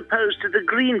Peter as opposed to the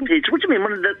Green Peter? What do you mean,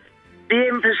 one of the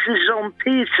emphasis on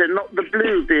Peter, not the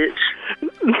blue bit?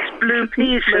 It's Blue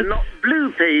Peter, not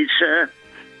Blue Peter.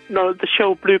 No, the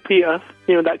show Blue Peter,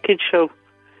 that kid's show.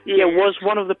 Yes. Yeah, was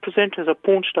one of the presenters a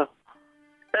porn star?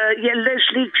 Yeah,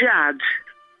 Leslie Judd.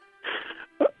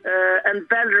 And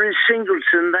Valerie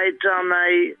Singleton, they'd done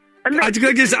a... Can I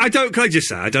just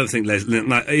say, I don't think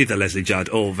either Leslie Judd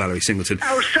or Valerie Singleton.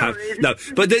 Oh, sorry. No,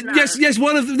 but yes,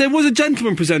 there was a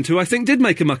gentleman presenter who I think did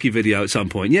make a mucky video at some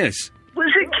point. Yes.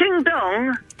 Was it King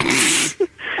Dong?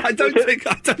 I don't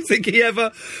think he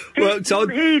ever worked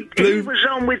on. He was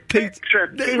on with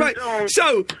Petra. King Right. Dong.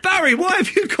 So, Barry, why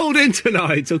have you called in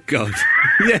tonight? Oh God.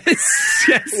 Yes.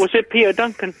 Was it Peter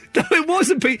Duncan? No, it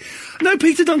wasn't Peter. No,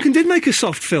 Peter Duncan did make a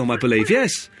soft film, I believe.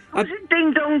 Yes. Was it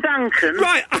Ding Dong Duncan?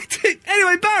 Right, I did.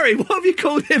 Anyway, Barry, what have you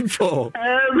called in for?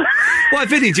 Why,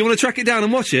 Vinny, do you want to track it down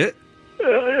and watch it?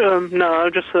 No,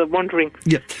 I'm just wondering.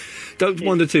 Yeah. Don't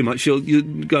wonder too much, you'll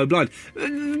go blind.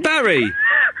 Barry!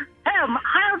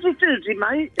 Howdy doody,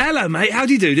 mate. Hello, mate,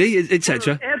 howdy doody,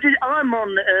 etc. I'm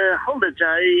on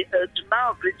holiday at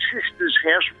Margaret's sister's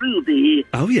house, Ruby.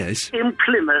 Oh, yes. In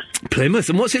Plymouth. Plymouth,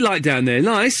 and what's it like down there?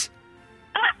 Nice?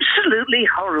 Absolutely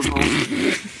horrible.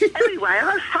 Anyway,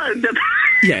 I phoned them.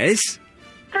 Yes?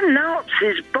 The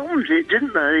Nazis bombed it,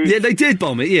 didn't they? Yeah, they did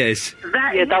bomb it, yes.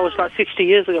 That was like 60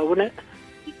 years ago, wasn't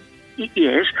it?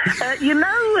 Yes.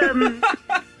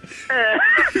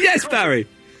 Yes, Barry.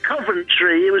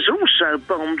 Coventry was also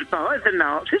bombed by the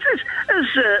Nazis, as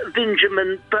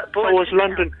Vinjamin pointed was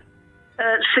London.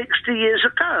 60 years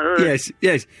ago.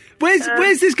 Yes.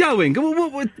 Where's this going?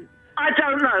 What? I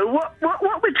don't know.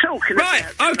 What we're talking about? Right,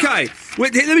 okay.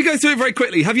 Let me go through it very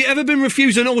quickly. Have you ever been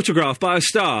refused an autograph by a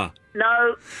star?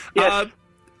 No. Yes.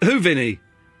 Who, Vinny?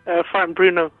 Frank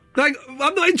Bruno. I'm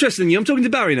not interested in you. I'm talking to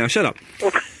Barry now. Shut up.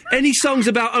 Any songs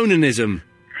about onanism?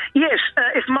 Yes,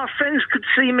 if my friends could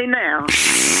see me now.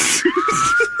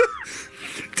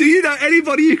 Do you know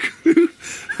anybody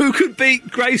who could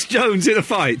beat Grace Jones in a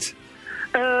fight?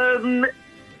 Len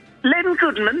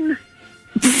Goodman.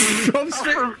 From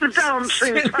the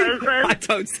dancing program. I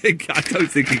don't think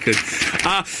he could.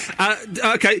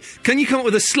 Okay, can you come up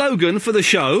with a slogan for the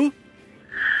show?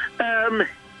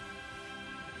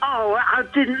 I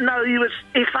didn't know you was.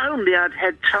 If only I'd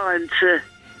had time to.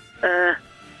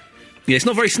 Yeah, it's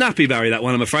not very snappy, Barry, that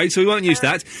one, I'm afraid, so we won't use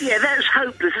that. Yeah, that's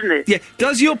hopeless, isn't it? Yeah.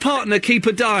 Does your partner keep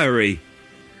a diary?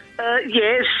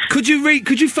 Yes. Could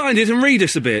you find it and read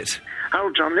us a bit?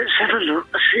 Hold on, let's have a look.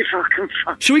 Let's see if I can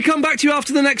find. Shall we come back to you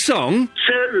after the next song?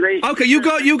 Certainly. Okay, you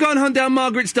go and hunt down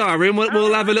Margaret's diary, and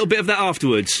we'll have a little bit of that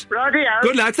afterwards. Rightio.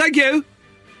 Good lad, thank you.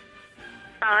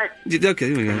 Bye. Okay,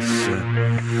 here we go.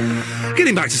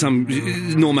 Getting back to some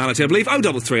normality, I believe.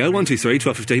 0330 123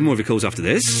 1215. More of your calls after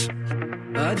this.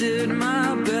 I did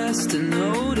my best to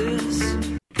notice.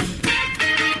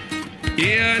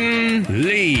 Ian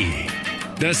Lee,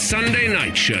 The Sunday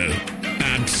Night Show,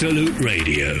 Absolute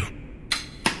Radio.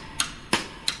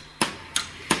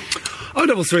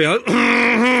 0330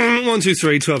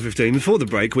 123 1215. Before the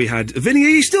break, we had Vinny. Are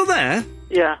you still there?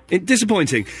 Yeah.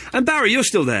 Disappointing. And Barry, you're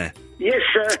still there. Yes,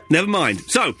 sir. Never mind.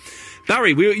 So,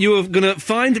 Barry, you were going to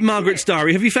find Margaret's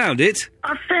diary. Have you found it?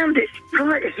 I found it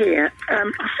right here. I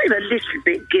feel a little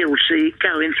bit guilty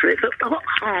going through it, but what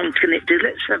harm can it do?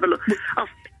 Let's have a look.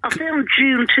 I found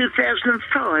June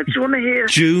 2005. Do you want to hear?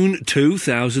 June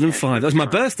 2005. That was my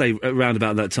birthday around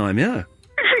about that time, yeah. Is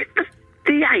it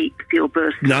the 8th, your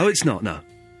birthday? No, it's not, no.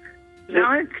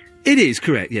 9th? It is,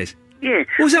 correct, yes. Yeah.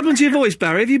 What's happened to your voice,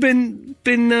 Barry? Have you been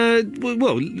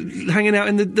hanging out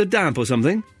in the damp or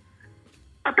something?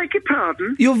 I beg your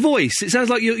pardon? Your voice. It sounds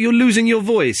like you're losing your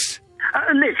voice.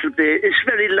 A little bit. It's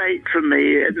very late for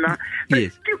me at night. But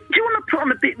Yes. do you want to put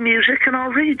on a bit of music and I'll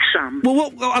read some?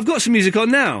 Well, I've got some music on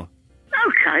now.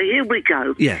 Okay, here we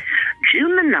go. Yeah.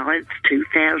 June the 9th,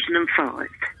 2005.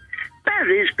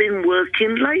 Barry's been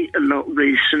working late a lot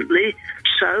recently,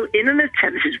 so in an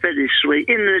attempt, it's very sweet,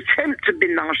 in an attempt to be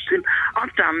nice to him,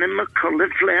 I've done him a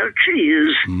cauliflower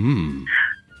cheese.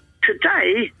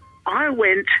 Today, I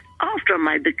went, after I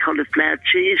made the cauliflower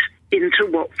cheese, into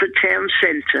Watford Town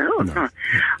Centre.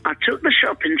 I took the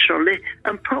shopping trolley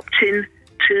and popped in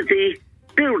to the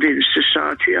Building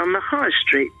Society on the High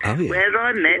Street, where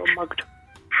I met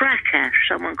Prakash,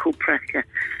 someone called Prakash.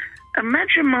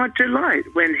 Imagine my delight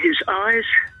when his eyes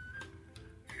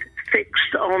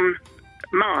fixed on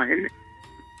mine,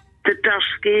 the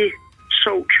dusky,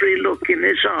 sultry look in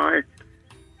his eye,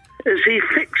 as he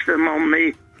fixed them on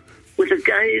me with a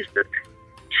gaze that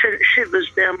sent shivers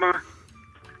down my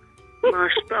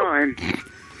spine.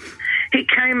 He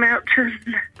came out to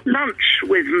lunch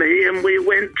with me and we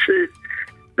went to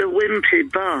the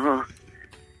Wimpy Bar.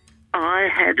 I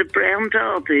had a brown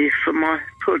derby for my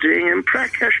pudding and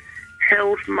Prakash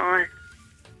held my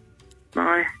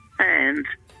hand.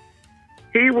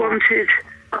 He wanted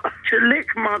to lick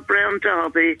my brown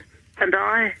derby and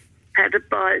I had a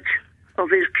bite of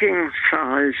his king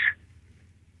size.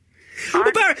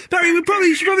 Well, Barry,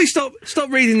 we should probably stop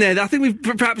reading there. I think we've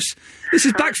perhaps this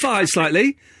has backfired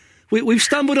slightly. We've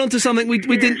stumbled onto something we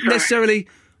didn't necessarily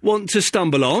want to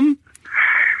stumble on.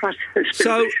 It's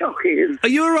been a bit shocking. Are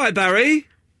you all right, Barry?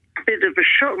 A bit of a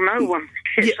shock. No one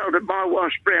gets hold of my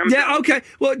wife's brown derby. Yeah, okay.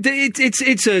 Well,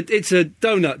 it's a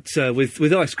donut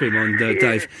with ice cream on,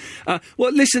 Dave.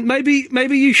 Well, listen, maybe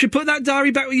you should put that diary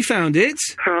back where you found it.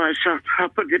 Right, so I'll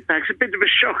put it back. It's a bit of a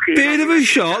shock. Bit of a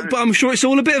shock, but I'm sure it's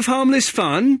all a bit of harmless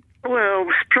fun. Well,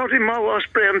 prodding my wife's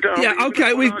brown derby. Yeah,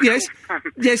 okay.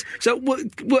 Yes. So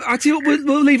I tell you what,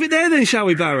 we'll leave it there then, shall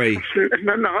we, Barry?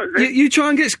 No. You try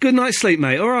and get a good night's sleep,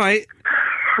 mate. All right.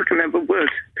 I can have a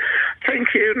word. Thank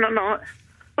you. No.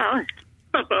 Bye.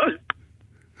 Bye.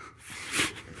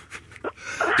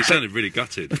 He sounded really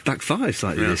gutted. Backfired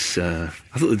slightly. This. I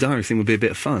thought the diary thing would be a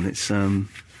bit of fun. It's. I'm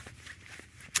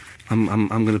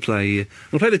going to play. I'm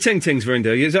going to play the Ting Tings,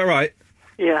 Verindo. Is that right?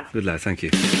 Yeah. Good lad. Thank you.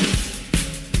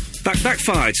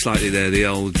 Backfired slightly there. The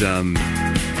old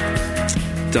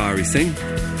diary thing.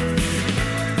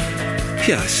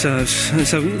 Yeah. So a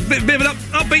bit of an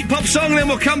upbeat pop song, and then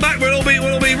we'll come back. We'll all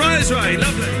be Rise Ray.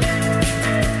 Lovely.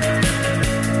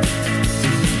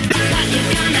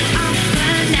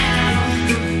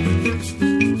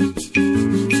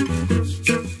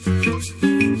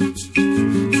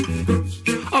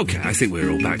 Okay, I think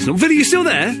we're all back to normal. Vinny, you still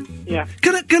there? Yeah.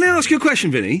 Can I ask you a question,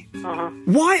 Vinny? Uh-huh.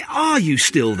 Why are you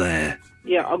still there?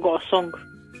 Yeah, I've got a song.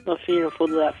 For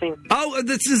that thing. Oh,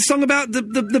 that's the song about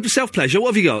the self-pleasure. What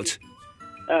have you got?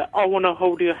 I Want to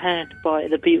Hold Your Hand by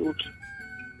the Beatles.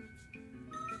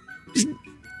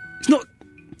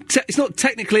 It's not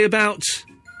technically about...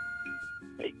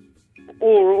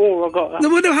 Or I got that.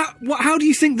 No, how do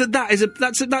you think that is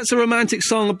that's a romantic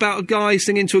song about a guy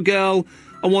singing to a girl,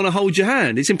 I want to hold your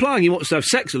hand? It's implying he wants to have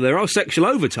sex with her. There are sexual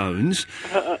overtones.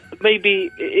 Maybe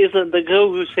it isn't the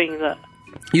girl who's singing that.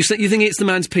 You think it's the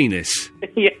man's penis?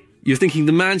 Yeah. You're thinking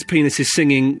the man's penis is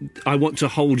singing, I want to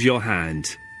hold your hand.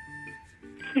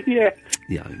 Yeah.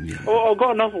 Yeah. Oh, I've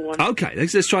got another one. Okay,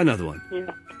 let's try another one.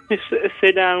 Yeah.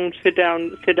 Sit down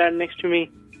next to me.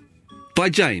 By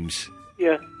James?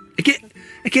 Yeah.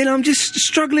 Again, I'm just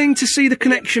struggling to see the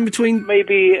connection between...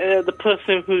 Maybe the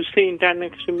person who's sitting down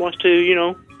next to him wants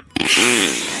to,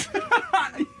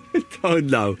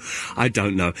 I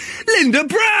don't know. Linda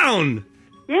Brown!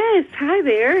 Yes, hi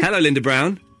there. Hello, Linda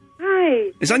Brown.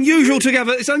 Hi. It's unusual to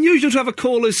have a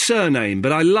caller's surname,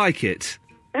 but I like it.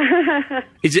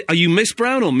 Are you Miss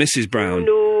Brown or Mrs. Brown?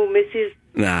 No, Mrs.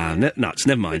 Nah, nuts.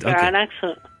 Never mind. Is there an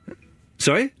accent?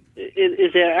 Sorry?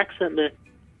 Is there an accent there?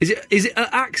 Is it an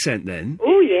accent then?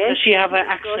 Oh yeah. Does she have an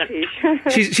accent?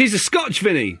 she's a Scotch,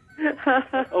 Vinny.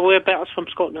 Whereabouts from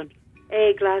Scotland?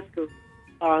 Glasgow.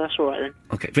 Oh, that's all right then.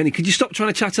 Okay, Vinny, could you stop trying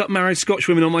to chat up married Scotch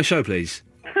women on my show, please?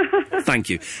 Thank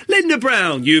you. Linda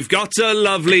Brown, you've got a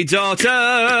lovely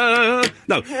daughter.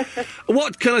 No.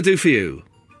 What can I do for you?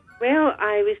 Well,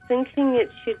 I was thinking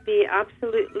it should be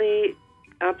Absolute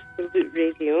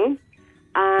Radio.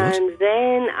 And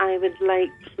then I would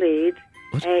like played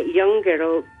Young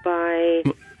Girl by...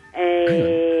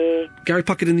 Gary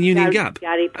Puckett in the Union Gap.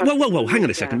 Gary Puckett. Whoa! Hang on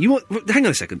a second. Hang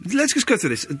on a second. Let's just go through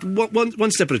this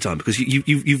one step at a time because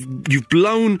you've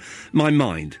blown my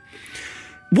mind.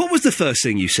 What was the first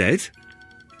thing you said?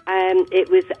 It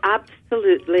was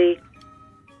Absolute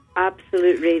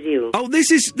Radio. Oh,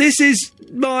 this is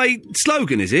my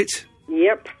slogan, is it?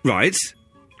 Yep. Right.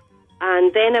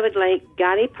 And then I would like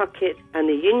Gary Puckett and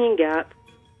the Union Gap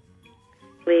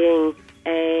playing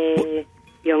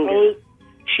Young Girl.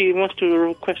 She wants to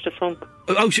request a song.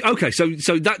 Okay. So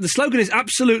that the slogan is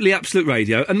Absolute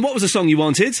Radio. And what was the song you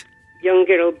wanted? Young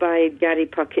Girl by Gary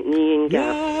Puckett and the Union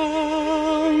Gap.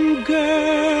 Young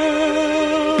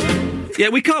Girl. Yeah,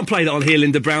 we can't play that on here,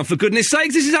 Linda Brown, for goodness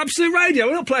sakes. This is Absolute Radio.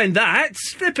 We're not playing that.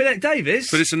 Flipping it,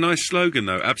 Davis. But it's a nice slogan,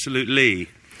 though. Absolutely.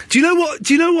 Do you know what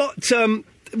the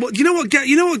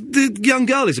young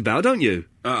girl is about, don't you?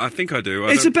 I think I do.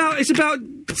 It's about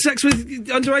sex with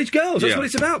underage girls. That's what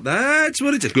it's about. That's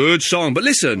what it's. A good song, but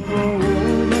listen.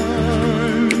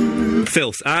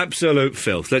 Filth, absolute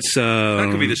filth. Let's. That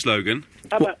could be the slogan.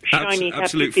 How about shiny,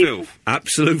 absolute happy filth.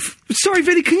 Absolute. Sorry,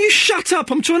 Vinny. Can you shut up?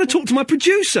 I'm trying to talk to my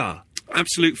producer.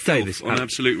 Absolute filth on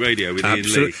Absolute Radio with Ian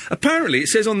Lee. Apparently, it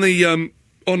says on the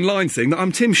online thing that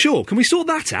I'm Tim Shaw. Can we sort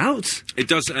that out? It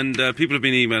does, and people have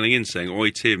been emailing in saying,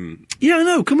 "Oi, Tim." Yeah, I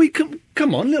know. Can we come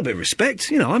on? A little bit of respect.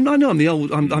 You know, I know I'm the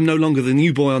old. I'm no longer the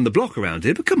new boy on the block around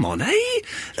here, but come on, A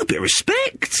little bit of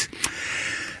respect.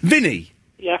 Vinny.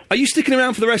 Yeah. Are you sticking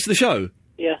around for the rest of the show?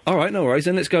 Yeah. All right, no worries.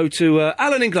 Then let's go to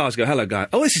Alan in Glasgow. Hello, guy.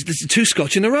 Oh, this is 2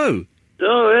 Scotch in a row.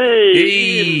 Oh,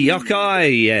 hey. Okay,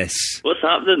 yes. What's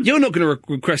happening? You're not going to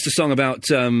request a song about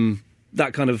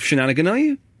that kind of shenanigan, are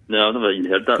you? No, I've never even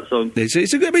heard that song. It's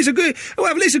a good.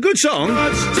 Well, it's a good song.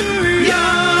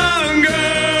 Young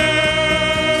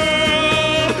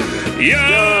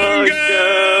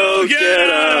girl, get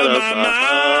out of my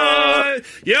mind.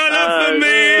 Your love for me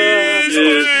is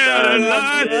where I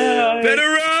lie. Better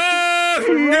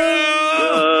run,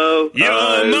 girl.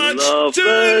 You're much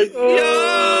too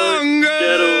young,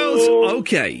 girls.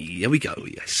 Okay, here we go,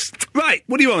 yes. Right,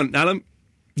 what do you want, Alan?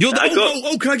 You're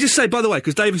the, can I just say, by the way,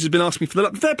 because Davis has been asking me for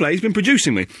the... Fair play, he's been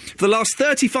producing me. For the last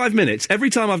 35 minutes, every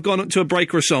time I've gone to a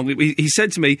break or a song, he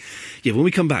said to me, yeah, when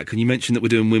we come back, can you mention that we're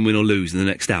doing Win, Win or Lose in the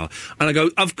next hour? And I go,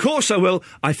 of course I will.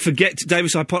 I forget,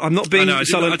 Davis, I'm not being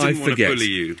sullen, I forget. Bully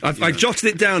you. I jotted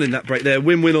it down in that break there,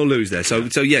 Win, Win or Lose there. So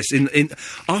yes, in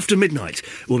after midnight,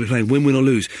 we'll be playing Win, Win or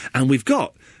Lose. And we've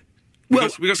got... Well,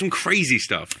 we got some crazy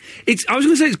stuff. I was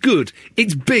going to say it's good.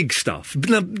 It's big stuff.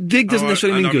 Now, big doesn't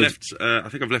necessarily mean good. I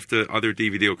think I've left either a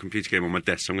DVD or computer game on my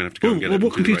desk, so I'm going to have to go and get it.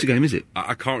 What computer game is it?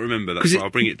 I can't remember. That's why I'll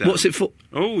bring it down. What's it for?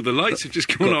 Oh, the lights have just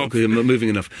gone off. Okay, I'm not moving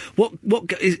enough.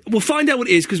 We'll find out what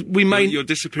it is, because we may... You're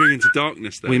disappearing into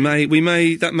darkness then.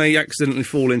 That may accidentally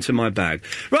fall into my bag.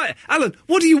 Right, Alan,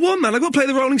 what do you want, man? I've got to play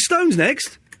the Rolling Stones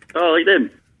next. Oh, I like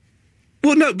them.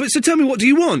 Well, no, but so tell me, what do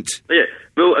you want? Oh, yeah,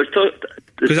 well, I was talking...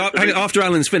 Because after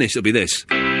Alan's finished, it'll be this.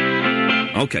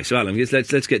 Okay, so Alan, let's get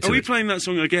to it. Are we playing that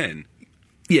song again?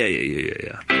 Yeah.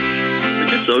 It's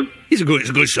a good song. It's a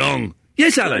good song.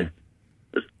 Yes, Alan.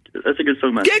 That's a good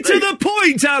song, man. Get to the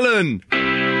point, Alan.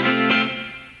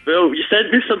 Well, you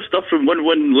sent me some stuff from Win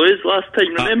Win Lose last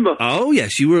time. Remember? Oh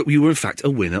yes, you were in fact a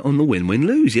winner on the Win Win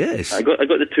Lose. Yes. I got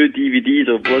the 2 DVDs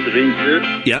of Blood Rain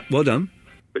 2. Yeah, well done.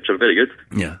 Which are very good.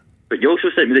 Yeah. But you also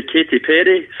sent me the Katy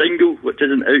Perry single, which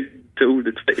isn't out till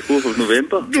the 24th of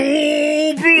November.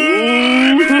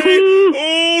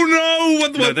 Oh no!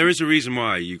 No, there is a reason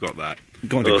why you got that.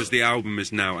 Go on, because the album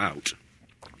is now out.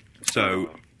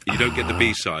 So you don't get the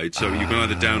B-side, so you can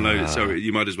either download it, so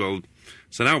you might as well...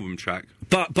 It's an album track.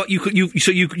 But you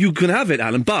can have it,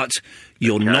 Alan, but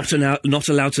you're not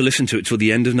allowed to listen to it till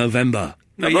the end of November.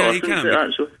 No, I've yeah, listened you can. to it,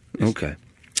 actually. Okay.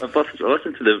 I've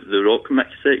listened to the rock mix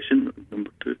section,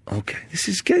 number 2. Okay, this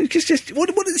is just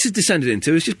what this has descended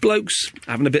into is just blokes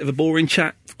having a bit of a boring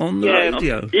chat on the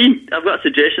radio. Ian, I've got a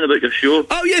suggestion about your show.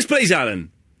 Oh yes, please, Alan.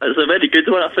 It's a very good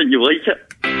one. I think you like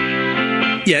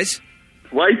it. Yes.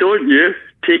 Why don't you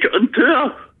take it on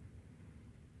tour?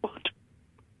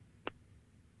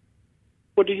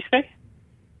 What did you say?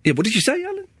 Yeah, what did you say,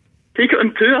 Alan? Take it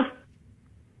on tour.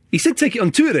 He said take it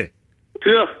on tour.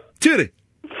 Tour. Tour.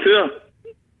 Tour.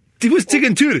 He was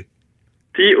taking tour.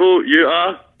 Tour.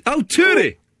 Oh,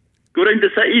 tour. Go around the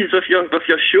cities with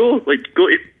your show. Like, go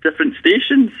to different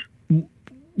stations.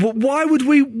 Why would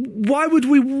we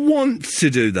want to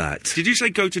do that? Did you say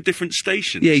go to different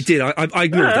stations? Yeah, he did. I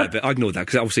ignored that bit. I ignored that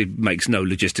because it obviously makes no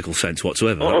logistical sense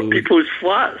whatsoever. Or people's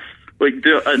flats. Like,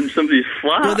 do it in somebody's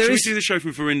flat. Well, we do the show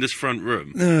from Verinda's front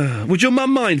room. Would your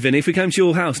mum mind, Vinny, if we came to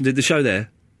your house and did the show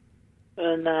there?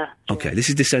 Nah. Okay, this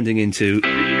is descending into... You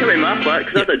should come in my flat,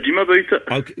 because I had a dream about it.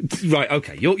 Okay, right,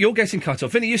 okay. You're getting cut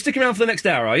off. Vinny, you're sticking around for the next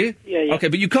hour, are you? Yeah. Okay,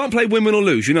 but you can't play Win, Win or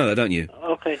Lose. You know that, don't you?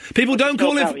 Okay. People don't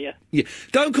call in... Yeah.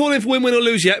 Don't call in for Win, Win or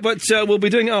Lose yet, but we'll be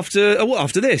doing it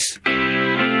after this.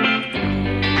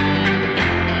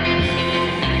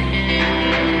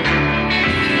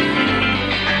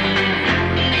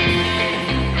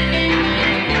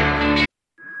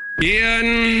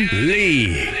 Ian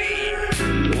Lee.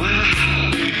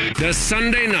 Wow. The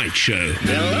Sunday Night Show.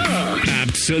 Hello.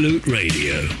 Absolute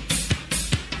Radio.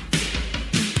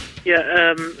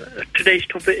 Yeah, tonight's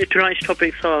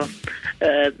topics are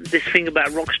this thing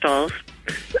about rock stars.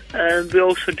 We're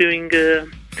also doing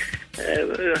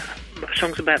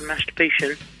songs about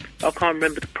masturbation. I can't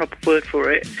remember the proper word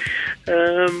for it.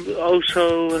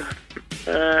 Also,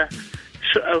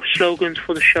 slogans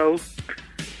for the show.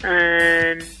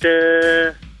 And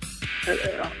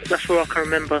that's all I can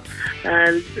remember.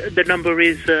 And the number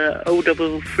is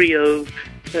 0330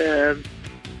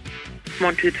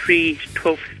 123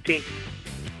 1215. I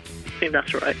think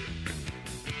that's right.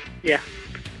 Yeah.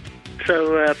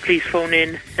 So please phone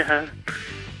in.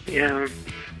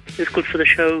 It's good for the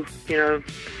show. Ian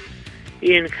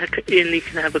Lee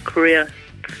can have a career.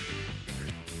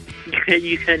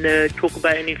 You can talk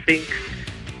about anything,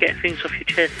 get things off your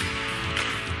chest.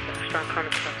 That kind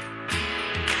of stuff.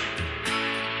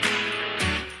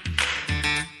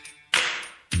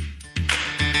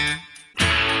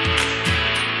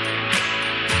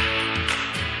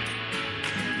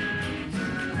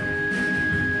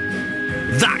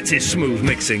 That is smooth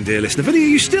mixing, dear listener. Vinny, are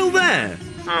you still there?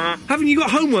 Uh-huh. Haven't you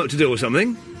got homework to do or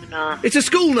something? Nah. It's a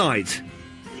school night.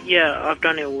 Yeah, I've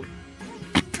done it all.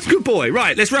 Good boy.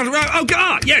 Right, let's round around. Oh,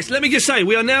 God! Yes, let me just say,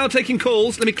 we are now taking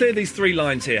calls. Let me clear these 3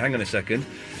 lines here. Hang on a second.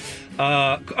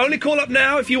 Only call up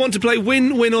now if you want to play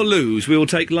Win, Win or Lose. We will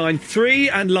take line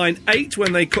 3 and line 8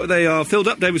 when they are filled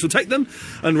up. Davis will take them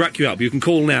and rack you up. You can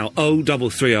call now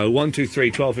 0330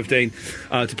 123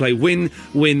 1215 to play Win,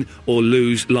 Win or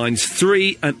Lose lines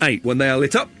 3 and 8 when they are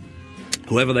lit up.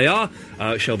 Whoever they are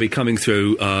shall be coming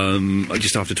through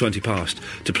just after 20 past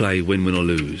to play Win, Win or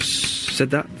Lose.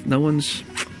 Said that? No one's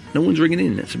ringing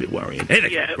in. That's a bit worrying. Hey there.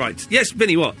 Yeah. Right. Yes,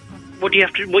 Vinny. What? What you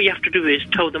have to do is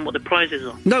tell them what the prizes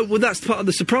are. No, well, that's part of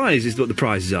the surprise, is what the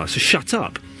prizes are, so shut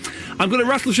up. I'm going to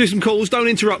rattle through some calls, don't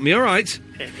interrupt me, all right?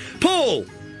 Okay. Paul!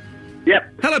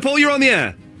 Yep. Hello, Paul, you're on the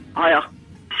air. Hiya.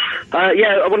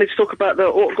 I wanted to talk about the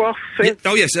autograph thing.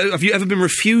 Yeah. Oh, yes, have you ever been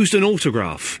refused an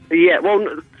autograph? Yeah, well,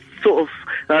 sort of.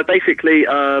 Basically,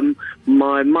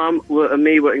 my mum and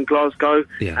me were in Glasgow,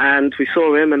 and we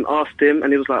saw him and asked him,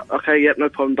 and he was like, okay, yep, no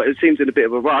problem, but it seems in a bit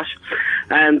of a rush.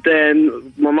 And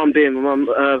then my mum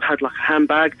had like a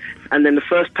handbag, and then the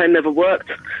first pen never worked,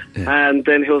 and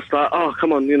then he was like, oh,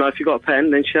 come on, if you got a pen.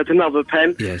 And then she had another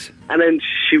pen, and then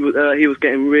he was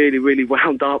getting really, really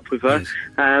wound up with her,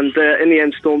 and in the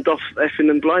end stormed off effing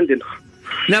and blinding.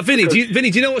 Now, Vinny, do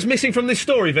you know what's missing from this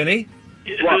story, Vinny?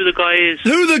 Who the guy is?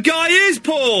 Who the guy is,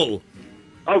 Paul?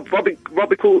 Oh, Robbie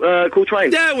Coltrane.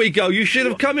 There we go. You should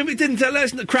have come in. We didn't tell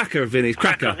us. Cracker, Vinny.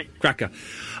 Cracker.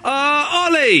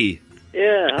 Ollie.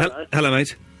 Yeah. Hello,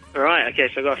 mate. All right. Okay.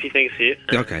 So I've got a few things for you.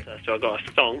 Okay. So I've got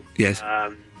a song. Yes.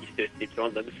 You still seem to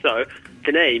want them. So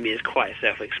the name is quite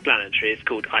self-explanatory. It's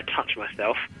called "I Touch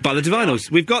Myself" By the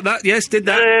Divinyls. We've got that. Yes, did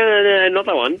that. No, not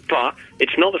that one. But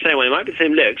it's not the same one. It might be the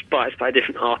same lyrics, but it's by a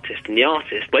different artist. And the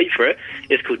artist, wait for it,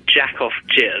 is called Jack Off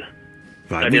Jill.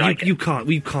 Right, well,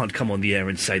 you can't come on the air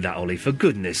and say that, Ollie, for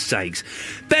goodness sakes.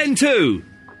 Ben 2!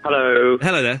 Hello.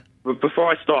 Hello there. Before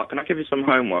I start, can I give you some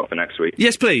homework for next week?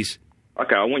 Yes, please.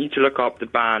 Okay, I want you to look up the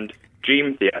band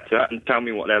Dream Theater and tell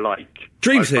me what they're like.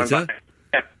 Dream Theater?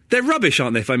 Yeah. They're rubbish,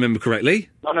 aren't they, if I remember correctly?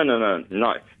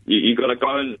 No. You got to go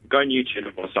on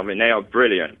YouTube or something. They are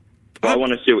brilliant. But I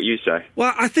want to see what you say.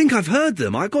 Well, I think I've heard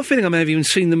them. I've got a feeling I may have even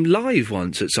seen them live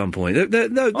once at some point.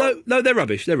 No, they're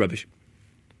rubbish. They're rubbish.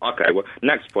 Okay, well,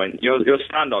 next point. Your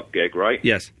stand-up gig, right?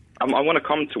 Yes. I want to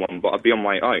come to one, but I'll be on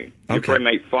my own. You probably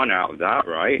make fun out of that,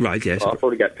 right? Right, yes. But I'll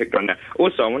probably get picked on there.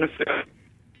 Also, I want to...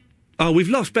 Oh, we've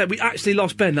lost Ben. We actually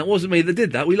lost Ben. That wasn't me that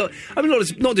did that. I'm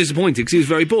not disappointed because he was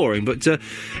very boring, but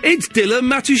it's Dylan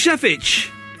Matuszewicz.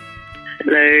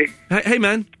 Hello. Hey,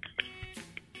 man.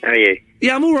 How are you?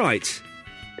 Yeah, I'm all right.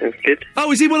 That's good.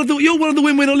 Oh, is he you're one of the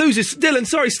win or losers? Dylan,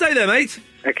 sorry, stay there, mate.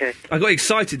 Okay. I got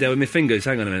excited there with my fingers.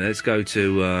 Hang on a minute. Let's go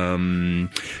to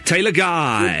Taylor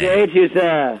Guy. Good day to you,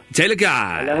 sir. Taylor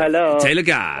Guy. Hello. Taylor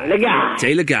Guy. Taylor Guy.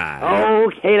 Taylor Guy.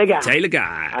 Oh, Taylor Guy. Taylor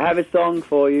Guy. I have a song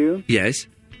for you. Yes.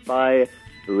 By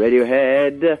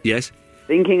Radiohead. Yes.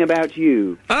 Thinking About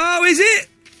You. Oh, is it?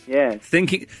 Yes.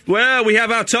 Thinking. Well, we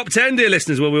have our top 10, dear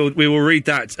listeners. Well, we will read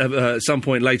that at some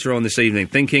point later on this evening.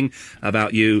 Thinking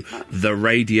About You, the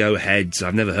Radioheads.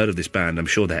 I've never heard of this band. I'm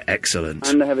sure they're excellent.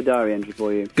 And I have a diary entry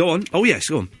for you. Go on. Oh, yes,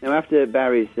 go on. Now, after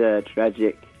Barry's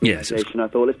tragic situation, I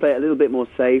thought, let's play it a little bit more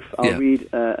safe. I'll read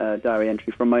a diary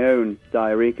entry from my own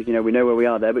diary, because, we know where we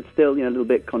are there, but still, a little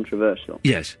bit controversial.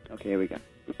 Yes. Okay, here we go.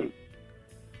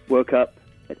 Woke up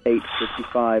at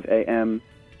 8:55 a.m.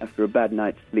 after a bad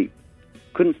night's sleep.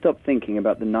 Couldn't stop thinking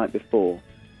about the night before.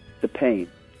 The pain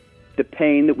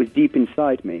that was deep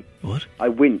inside me. What? I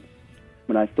winced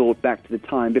when I thought back to the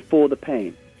time before the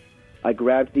pain. I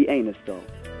grabbed the anus doll,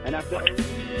 and after...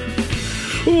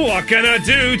 What can I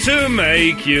do to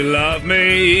make you love me?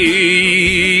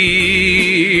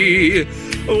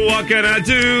 What can I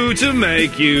do to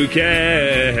make you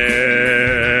care?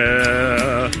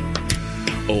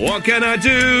 What can I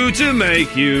do to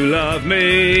make you love me?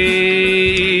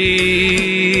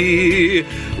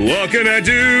 What can I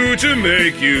do to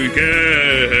make you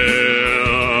care?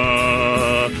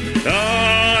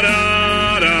 Da,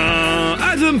 da, da.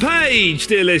 Adam Page,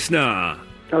 dear listener.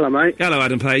 Hello, mate. Hello,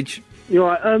 Adam Page. You're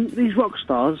right. These rock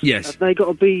stars. Yes. Have they got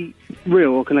to be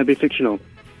real or can they be fictional?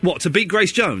 What, to beat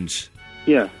Grace Jones?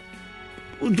 Yeah.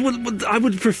 I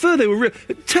would prefer they were real.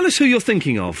 Tell us who you're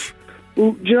thinking of.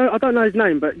 Well, do you know, I don't know his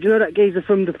name, but do you know that geezer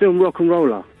from the film Rock and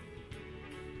Roller?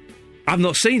 I've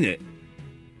not seen it.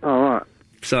 Oh, right.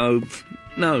 So,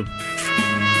 no.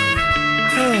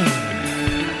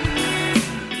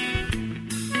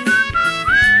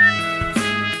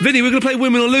 Vinny, we're going to play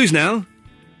Win or Lose now.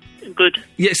 Good.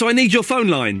 Yeah, so I need your phone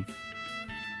line.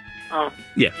 Oh.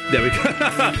 Yeah, there we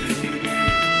go.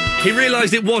 He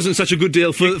realised it wasn't such a good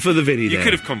deal for the Vinny there. You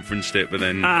could have conferenced it, but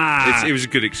then it was a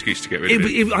good excuse to get rid of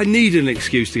it. I needed an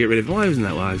excuse to get rid of it. Why wasn't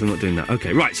that wise? I'm not doing that.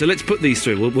 Okay, right, so let's put these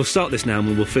through. We'll start this now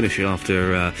and we'll finish it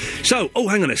after... So,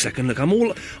 hang on a second. Look, I'm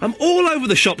all over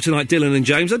the shop tonight, Dylan and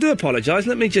James. I do apologise.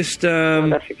 Let me just...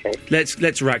 that's okay.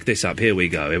 Let's rack this up. Here we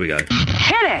go. Hit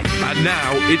it! And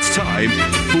now it's time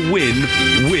for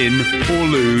Win or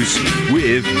Lose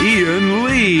with Ian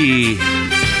Lee.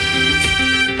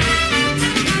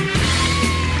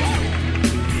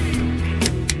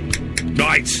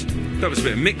 Right. That was a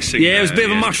bit of mixing. Yeah, it was a bit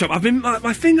of a mush-up. I've been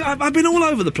all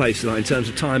over the place tonight in terms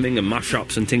of timing and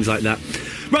mush-ups and things like that.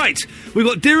 Right, we've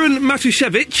got Dylan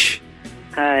Matuszewicz.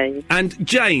 Hi. And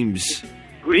James.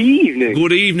 Good evening.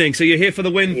 Good evening. So you're here for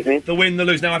the win, the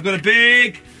lose. Now I've got a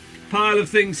big pile of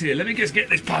things here. Let me just get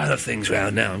this pile of things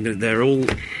round now. They're all...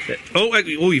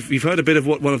 you've heard a bit of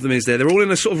what one of them is there. They're all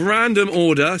in a sort of random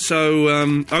order. So,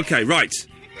 okay, right.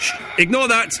 Shh, ignore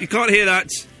that. You can't hear that.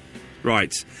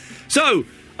 Right. So,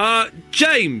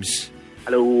 James.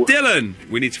 Hello. Dylan.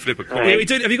 We need to flip a coin. Yeah, we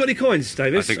do. Have you got any coins,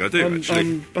 Davis? I think I do,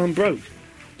 actually. I'm broke.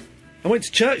 I went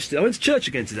to church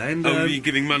again today. And, you're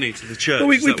giving money to the church? Well,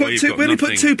 we only put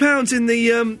 £2 in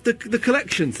the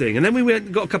collection thing, and then we went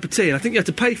and got a cup of tea, and I think you had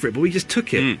to pay for it, but we just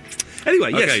took it.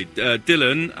 Anyway, yes. Okay,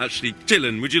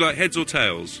 Dylan, would you like heads or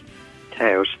tails?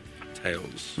 Tails.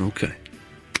 Tails. Okay.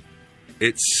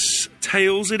 It's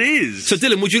tails. It is. So,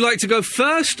 Dylan, would you like to go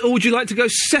first or would you like to go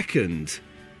second?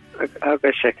 I'll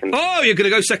go second. Oh, you're going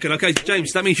to go second. OK,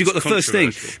 James, that means you've got the first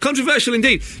thing. Controversial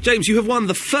indeed. James, you have won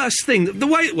the first thing. The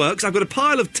way it works, I've got a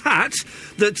pile of tat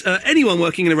that anyone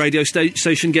working in a radio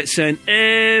station gets sent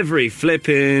every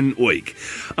flipping week.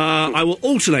 I will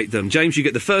alternate them. James, you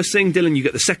get the first thing. Dylan, you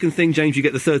get the second thing. James, you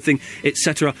get the third thing,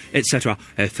 etc., etc.,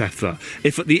 etc.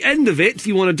 If at the end of it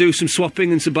you want to do some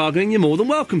swapping and some bargaining, you're more than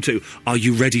welcome to. Are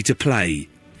you ready to play?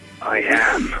 I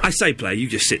am. I say play, you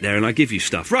just sit there and I give you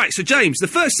stuff. Right, so James, the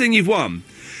first thing you've won.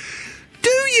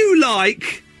 Do you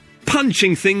like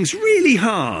punching things really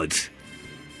hard?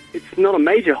 It's not a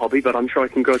major hobby, but I'm sure I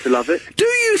can grow to love it. Do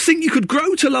you think you could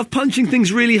grow to love punching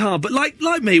things really hard? But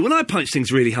like me, when I punch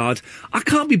things really hard, I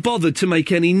can't be bothered to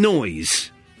make any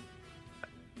noise.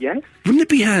 Yes? Wouldn't it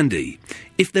be handy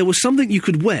if there was something you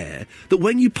could wear that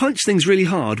when you punch things really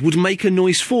hard would make a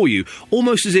noise for you?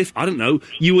 Almost as if, I don't know,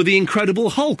 you were the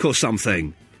Incredible Hulk or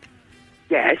something.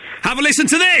 Yes. Have a listen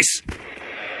to this!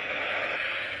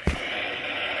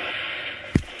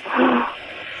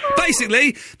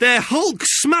 Basically, they're Hulk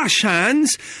smash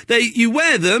hands. You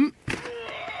wear them.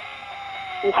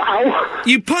 Wow.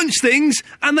 You punch things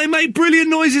and they make brilliant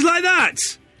noises like that.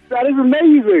 That is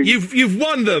amazing. You've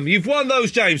won them. You've won those,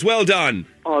 James. Well done.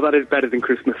 Oh, that is better than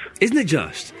Christmas. Isn't it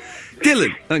just?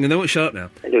 Dylan. Hang on, they won't shut up now.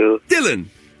 Hello. Dylan.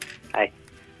 Hi.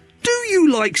 Do you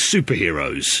like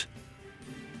superheroes?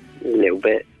 A little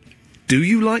bit. Do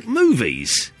you like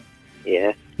movies?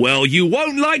 Yeah. Well, you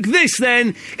won't like this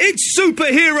then. It's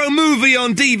Superhero Movie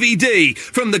on DVD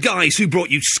from the guys who brought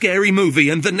you Scary Movie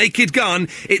and The Naked Gun.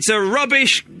 It's a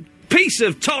rubbish piece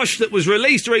of tosh that was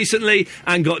released recently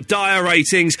and got dire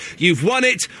ratings. You've won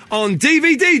it on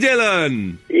DVD,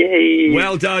 Dylan. Yay.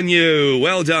 Well done, you.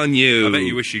 Well done, you. I bet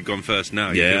you wish you'd gone first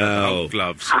now. Yeah. You could have Hulk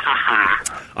gloves.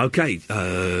 OK,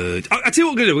 I tell you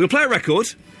what we're going to do. We're going to play a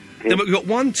record. Then we've got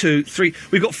 1, 2, 3.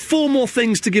 We've got 4 more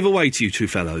things to give away to you two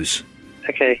fellows.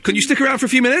 Okay. Can you stick around for a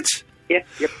few minutes? Yeah.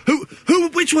 Yep.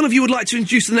 Which one of you would like to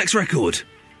introduce the next record?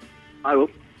 I will.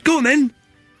 Go on then.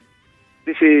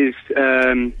 This is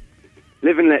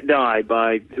Live and Let Die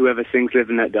by whoever sings Live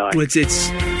and Let Die. Well,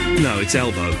 it's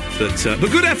Elbow.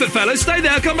 But good effort, fellas. Stay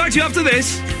there. I'll come back to you after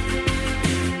this.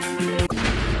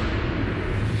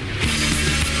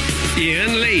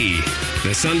 Ian Lee,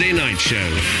 The Sunday Night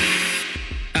Show.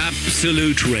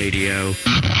 Absolute Radio.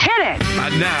 Hit it!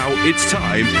 And now it's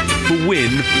time for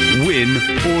Win, Win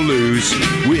or Lose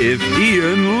with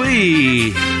Ian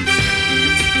Lee.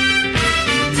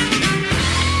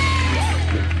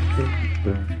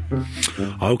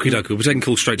 Okie dokie, we're taking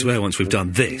calls straight to air once we've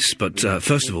done this, but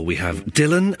first of all we have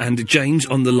Dylan and James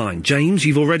on the line. James,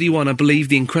 you've already won, I believe,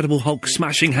 the Incredible Hulk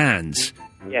Smashing Hands.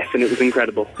 Yes, and it was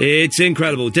incredible. It's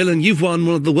incredible. Dylan, you've won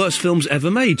one of the worst films ever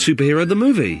made, Superhero the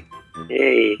Movie.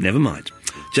 Yay. Never mind.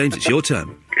 James, it's your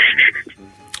turn.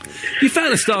 You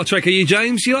fan of Star Trek, are you,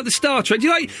 James? You like the Star Trek? Do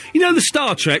you like, the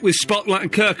Star Trek with Spotlight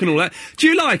and Kirk and all that? Do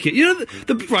you like it? You know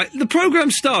the program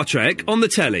Star Trek on the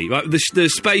telly, right? The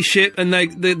spaceship and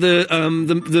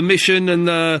the mission and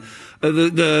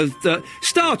the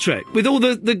Star Trek with all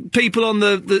the people on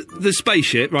the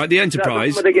spaceship, right? The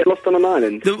Enterprise. Where they get lost on an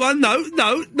island.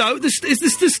 No.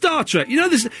 It's the Star Trek. You know,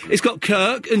 it's got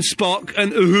Kirk and Spock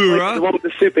and Uhura. Like the one with the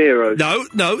superheroes.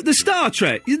 No, the Star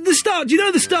Trek. Do you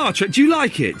know the Star Trek? Do you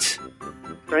like it?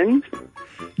 Friends?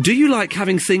 Do you like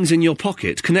having things in your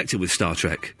pocket connected with Star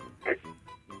Trek?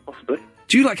 Possibly.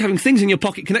 Do you like having things in your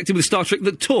pocket connected with Star Trek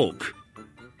that talk?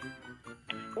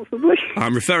 Possibly.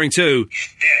 I'm referring to...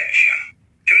 Stitch.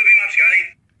 Toodle-be much, Scotty.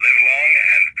 Live long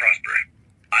and prosper.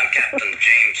 I'm Captain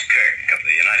James Kirk of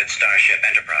the United Starship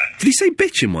Enterprise. Did he say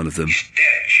bitch in one of them?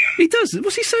 Stitch. He does.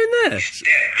 What's he saying there?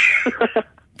 Stitch.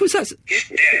 What's that?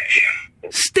 Stitch.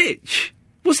 Stitch.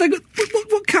 What's that?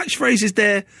 What catchphrase is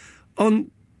there on...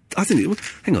 I think...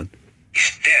 Hang on.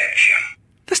 Stitch.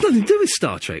 That's nothing to do with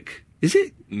Star Trek, is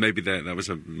it? Maybe that was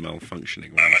a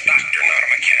malfunctioning one. I'm a doctor, not a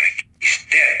mechanic.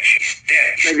 Stitch.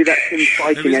 Maybe that's him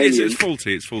fighting aliens. It's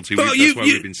faulty. It's faulty. Well, That's why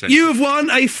we've been saying. You have won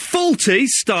a faulty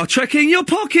Star Trek in your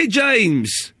pocket,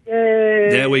 James. Yay.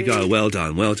 There we go. Well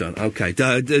done. Well done. Okay,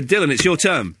 Dylan, it's your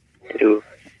turn. Hello.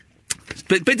 It's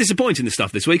a bit disappointing, the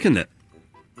stuff this week, isn't it?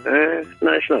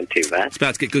 No, it's not too bad. It's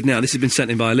about to get good now. This has been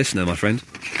sent in by a listener, my friend.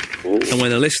 Ooh. And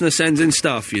when a listener sends in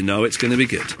stuff, you know it's going to be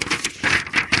good.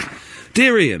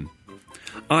 Dear Ian,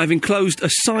 I've enclosed a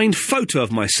signed photo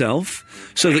of myself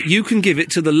so that you can give it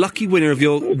to the lucky winner of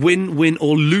your win, win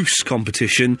or loose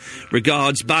competition.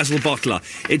 Regards, Basil Bottler.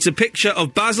 It's a picture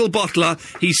of Basil Bottler.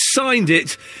 He's signed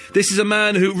it. This is a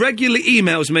man who regularly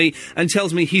emails me and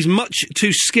tells me he's much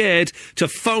too scared to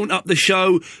phone up the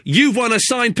show. You've won a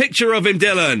signed picture of him,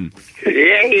 Dylan.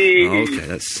 Yay! Okay,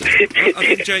 that's...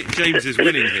 I think James is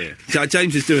winning here.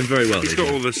 James is doing very well. He's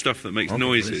got all the stuff that makes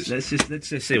noises. Let's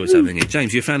just see what's happening here.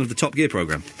 James, you're a fan of the Top Gear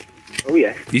programme? Oh,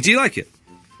 yeah. Do you like it?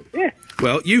 Yeah.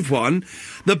 Well, you've won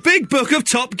the Big Book of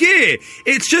Top Gear.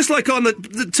 It's just like on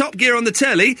the Top Gear on the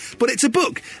telly, but it's a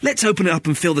book. Let's open it up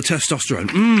and feel the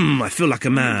testosterone. I feel like a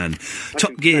man.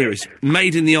 Top Gear is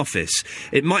made in the office.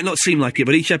 It might not seem like it,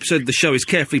 but each episode of the show is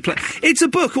carefully planned. It's a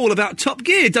book all about Top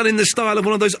Gear, done in the style of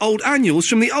one of those old annuals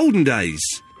from the olden days.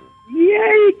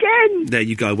 Yay, again! There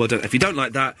you go. Well done. If you don't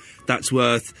like that, that's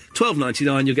worth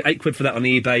 £12.99. You'll get £8 for that on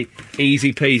eBay.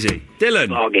 Easy peasy. Dylan.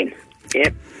 Bargain.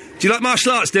 Yep. Do you like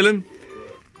martial arts, Dylan?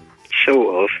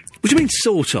 Sort of. What do you mean,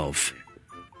 sort of?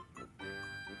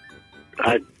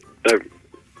 I don't.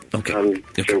 Okay. I'm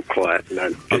still quiet,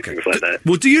 man. Things like that.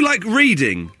 Well, do you like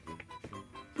reading?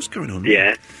 What's going on?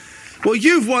 Yeah. Well,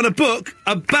 you've won a book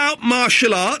about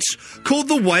martial arts called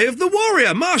The Way of the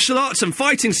Warrior. Martial arts and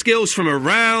fighting skills from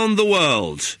around the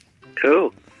world.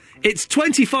 Cool. It's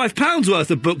 £25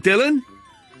 worth of book, Dylan.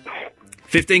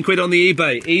 15 quid on the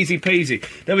eBay. Easy peasy.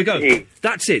 There we go.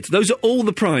 That's it. Those are all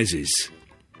the prizes.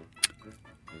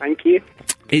 Thank you.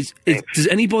 Does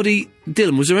anybody...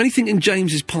 Dylan, was there anything in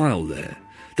James's pile there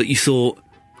that you thought,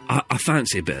 I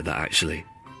fancy a bit of that, actually?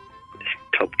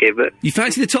 Top Gear book. You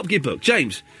fancy the Top Gear book?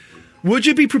 James, would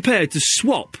you be prepared to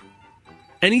swap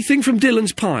anything from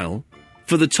Dylan's pile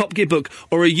for the Top Gear book,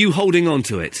 or are you holding on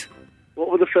to it? What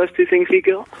were the first two things he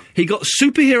got? He got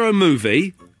superhero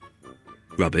movie,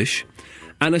 rubbish,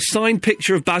 and a signed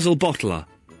picture of Basil Bottler.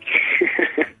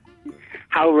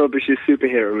 How rubbish is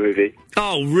superhero movie?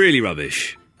 Oh, really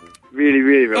rubbish. Really,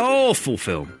 really rubbish. Awful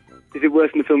film. Is it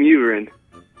worse than the film you were in?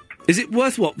 Is it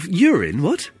worth what? Urine?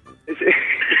 What? Is it...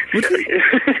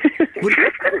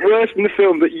 worse than the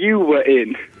film that you were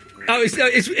in? Oh,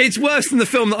 it's worse than the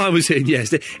film that I was in,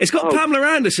 yes. It's got Pamela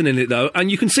Anderson in it, though, and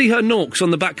you can see her norks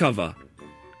on the back cover.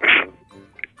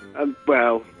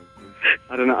 Well,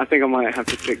 I don't know. I think I might have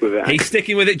to stick with it. He's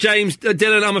sticking with it, James.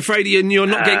 Dylan, I'm afraid you're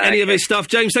not getting any of his stuff.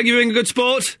 James, thank you for being a good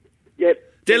sport. Yep.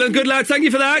 Dylan, good lad. Thank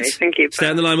you for that. Okay, thank you. Stay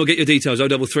on the line. We'll get your details.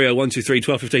 0330 123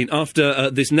 1215.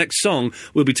 After this next song,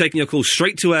 we'll be taking your call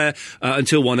straight to air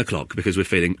until 1 o'clock because we're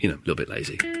feeling, a little bit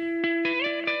lazy.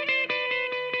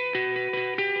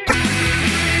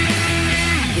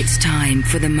 It's time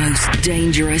for the most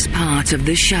dangerous part of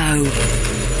the show.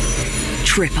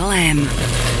 Triple M.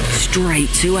 Straight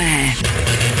to air.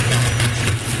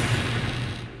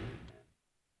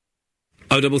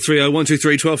 0330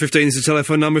 123 1215 is the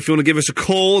telephone number if you want to give us a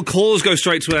call. Calls go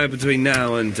straight to air between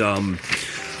now and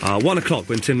 1 o'clock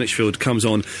when Tim Litchfield comes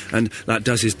on and that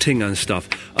does his ting and stuff.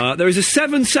 There is a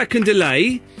 7-second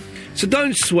delay, so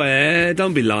don't swear,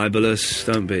 don't be libelous,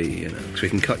 don't be, because we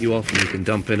can cut you off and we can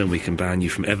dump in and we can ban you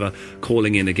from ever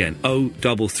calling in again.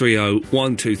 0330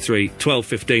 123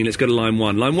 1215. Let's go to line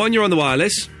 1. Line 1, you're on the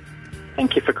wireless.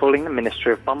 Thank you for calling the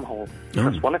Ministry of Bumhole.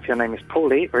 Press 1 if your name is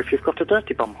Paulie or if you've got a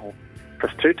dirty bumhole.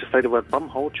 Press 2 to say the word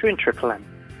bumhole true in Triple M.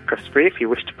 Press 3 if you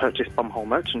wish to purchase bumhole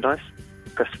merchandise.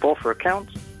 Press 4 for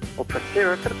accounts, or press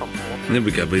 0 for the bumhole. There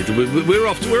we go. We're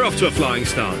off to a flying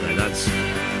start there.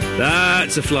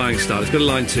 That's a flying start. Let's go to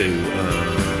line 2.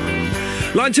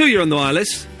 Line 2, you're on the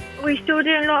wireless. Are we still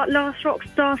doing last rock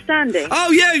star standing?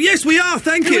 Oh, yeah, yes, we are,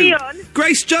 thank you. Are we on?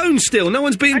 Grace Jones still. No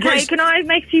one's been Okay, Grace... can I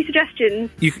make a few suggestions?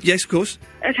 Yes, of course.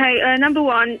 Okay, number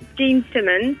 1, Gene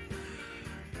Simmons.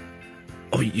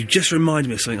 Oh, you just reminded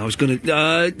me of something I was going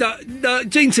to...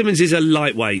 Gene Simmons is a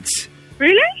lightweight.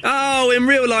 Really? Oh, in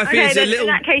real life okay, he's a little...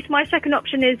 in that case, my second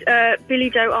option is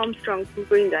Billy Joe Armstrong from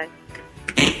Green Day.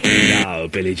 No,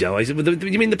 Billy Joe.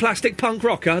 You mean the plastic punk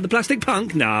rocker? The plastic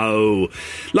punk? No.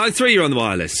 Line 3, you're on the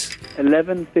wireless.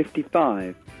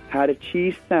 11:55. Had a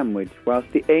cheese sandwich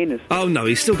whilst the anus... Oh, no,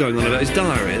 he's still going on about his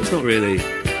diarrhea. It's not really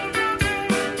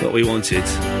what we wanted.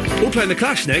 We'll play in the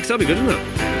Clash next. That'll be good, isn't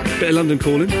it? Bit of London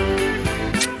calling.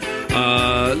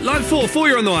 Line 4,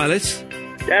 you're on the wireless.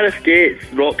 Gareth Gates,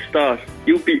 Rockstar.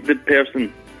 You'll beat the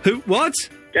person. Who? What?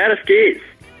 Gareth Gates.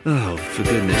 Oh, for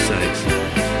goodness sakes.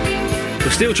 We're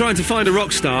still trying to find a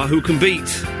rock star who can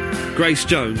beat Grace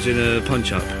Jones in a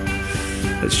punch-up.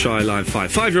 Let's try line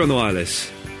 5. 5, you're on the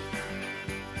wireless.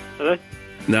 Hello?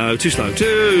 No, too slow.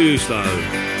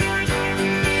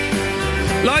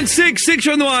 Line 6,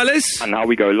 you're on the wireless. And now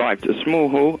we go live to a small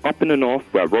hall up in the north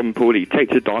where Rob and Paulie take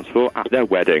to the dance floor at their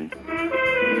wedding.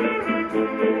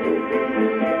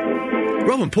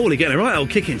 Rob and Paulie getting a right old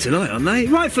kicking tonight, aren't they?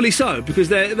 Rightfully so, because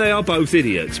they are both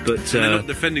idiots, but... They're not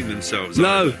defending themselves,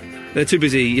 No, either. they're too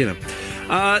busy, you know.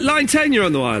 Line 10, you're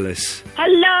on the wireless.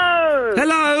 Hello!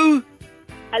 Hello!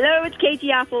 Hello, it's Katie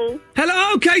Apple.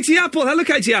 Hello, Katie Apple! Hello,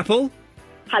 Katie Apple!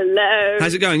 Hello.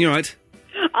 How's it going? You all right?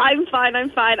 I'm fine.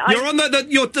 You're on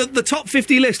the top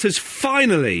 50 list has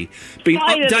finally been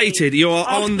updated. You are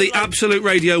on the Absolute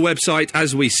Radio website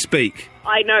as we speak.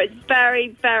 I know, it's very,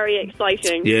 very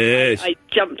exciting. Yes. I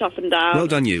jumped up and down. Well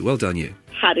done you, well done you.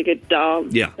 Had a good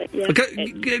dance. Yeah. But yeah, Okay,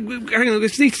 hang on, I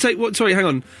just need to take... Sorry, hang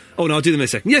on. Oh, no, I'll do them in a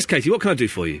second. Yes, Katie, what can I do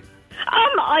for you?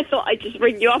 I thought I'd just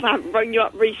ring you up. I haven't rung you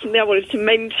up recently. I wanted to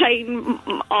maintain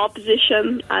our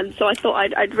position, and so I thought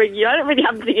I'd ring you. I don't really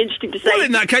have anything interesting to say. Well,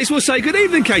 in that case, we'll say good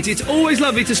evening, Katie. It's always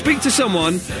lovely to speak to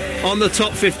someone on the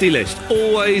top 50 list.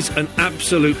 Always an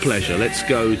absolute pleasure. Let's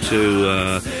go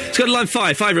to line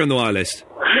 5. 5, you're on the wireless.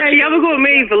 Yeah, you haven't got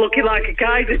me for looking like a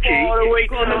Kaiser chief. You've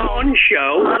got the one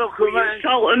show.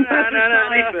 Salt and pepper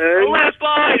sideburns. Left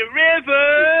by the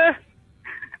river.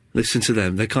 Listen to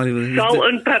them. They can't even... Salt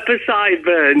and pepper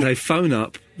sideburns. They phone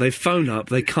up.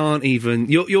 They can't even...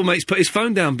 Your mate's put his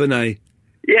phone down, Benet.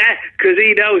 Yeah, because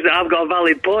he knows that I've got a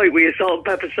valid point with your salt and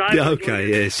pepper sideburns. Yeah, okay,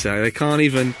 yes. So they can't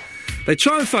even... They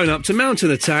try and phone up to mount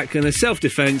an attack, and a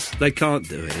self-defence, they can't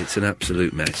do it. It's an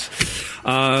absolute mess.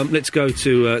 Let's go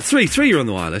to 3. 3, you're on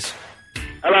the wireless.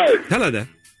 Hello. Hello there.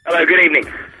 Hello, good evening.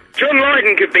 John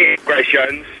Lydon could beat Grace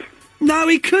Jones. No,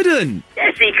 he couldn't.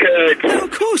 Yes, he could. No,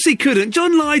 of course he couldn't.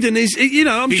 John Lydon is, He's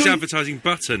sure advertising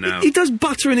butter now. He does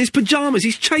butter in his pyjamas.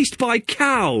 He's chased by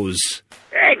cows.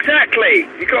 Exactly.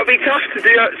 You've got to be tough to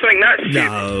do something that stupid.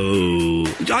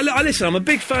 No. Listen, I'm a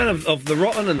big fan of the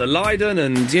Rotten and the Lydon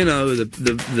and,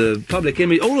 the Public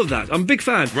Image, all of that. I'm a big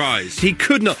fan. Rise. He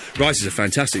could not... Rise is a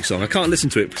fantastic song. I can't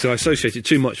listen to it because I associate it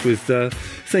too much with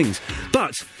things.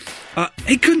 But...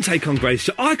 he couldn't take on Grace.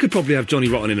 I could probably have Johnny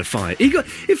Rotten in a fight.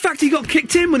 In fact, he got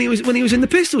kicked in when he was in the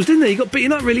Pistols, didn't he? He got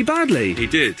beaten up really badly. He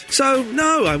did. So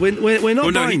no, we're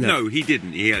not buying that. No, he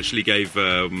didn't. He actually gave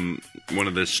one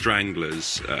of the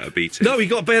Stranglers a beating. No, he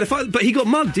got a fight, but he got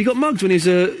mugged. He got mugged when he was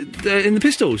in the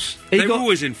Pistols. They were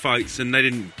always in fights, and they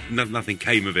didn't. Nothing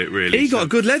came of it really. He got a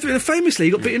good leather, and famously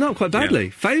he got beaten up quite badly.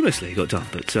 Yeah. Famously, he got done.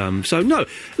 But so no,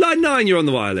 line 9, you're on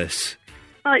the wireless.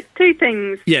 Right, 2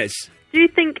 things. Yes. Do you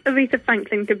think Aretha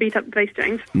Franklin could beat up Grace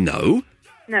Jones? No.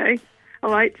 No. All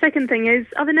right. Second thing is,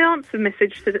 are there no answer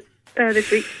message to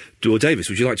this week? Or Davis,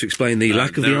 would you like to explain the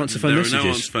lack of the answer phone messages? There are no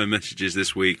answer phone messages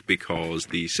this week because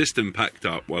the system packed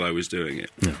up while I was doing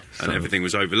it. And everything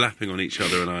was overlapping on each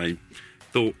other, and I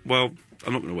thought, well,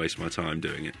 I'm not going to waste my time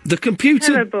doing it. The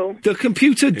computer... Terrible. The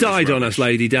computer died on us,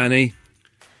 Lady Danny.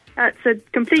 It's a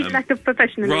complete lack of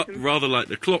professionalism. Rather like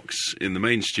the clocks in the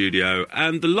main studio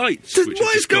and the lights.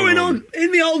 What is going on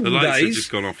in the olden days? The lights days? have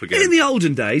just gone off again. In the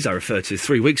olden days, I refer to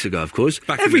 3 weeks ago, of course.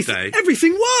 Back in the day.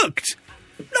 Everything worked.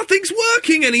 Nothing's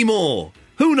working anymore.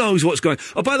 Who knows what's going on?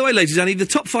 Oh, by the way, ladies, Danny, the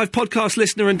top 5 podcast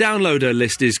listener and downloader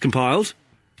list is compiled.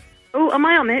 Oh, am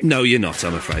I on it? No, you're not,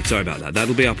 I'm afraid. Sorry about that.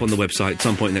 That'll be up on the website at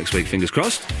some point next week, fingers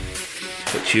crossed.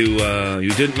 But you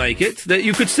didn't make it.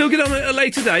 You could still get on at a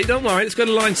later date. Don't worry. Let's go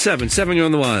to line 7. 7, you're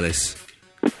on the wireless.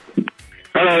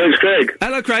 Hello, it's Craig.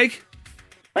 Hello, Craig.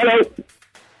 Hello.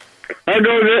 How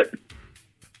goes it?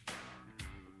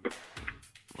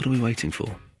 What are we waiting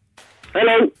for?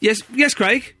 Hello. Yes,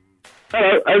 Craig.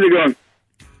 Hello. How's it going?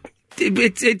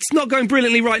 It's not going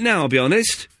brilliantly right now, I'll be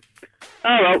honest.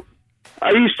 Oh, well.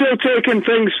 Are you still taking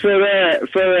things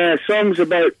for songs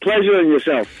about pleasuring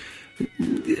yourself?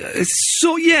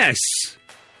 So, yes.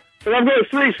 But I've got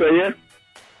 3 for you.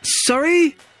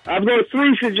 Sorry? I've got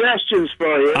 3 suggestions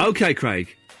for you. OK,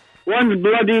 Craig. One's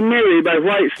Bloody Mary by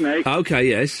Whitesnake. OK,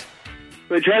 yes.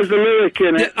 Which has the lyric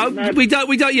in it. Yeah, we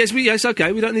don't, yes,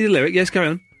 OK, we don't need a lyric. Yes, carry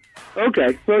on.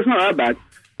 OK, well, it's not that bad.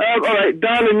 All right,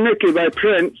 Darling Nikki by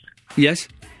Prince. Yes.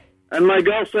 And My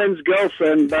Girlfriend's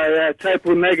Girlfriend by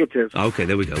Typo Negative. OK,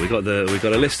 there we go. We got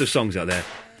a list of songs out there.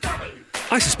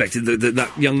 I suspected that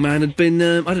young man had been,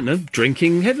 I don't know,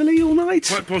 drinking heavily all night.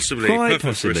 Quite possibly. Quite Perfect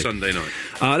possibly. for a Sunday night.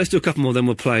 Let's do a couple more, then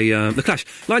we'll play The Clash.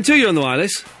 Line 2, you're on the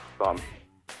wireless. Bum.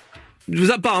 Was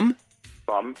that bum?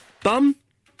 Bum. Bum?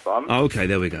 Bum. Oh, OK,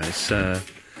 there we go.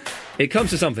 It comes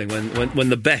to something when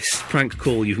the best prank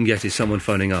call you can get is someone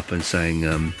phoning up and saying,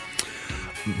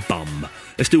 bum.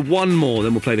 Let's do one more,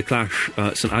 then we'll play The Clash,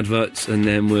 some adverts, and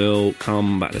then we'll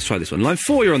come back. Let's try this one. Line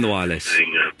 4, you're on the wireless.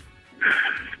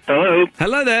 Hello.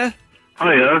 Hello there.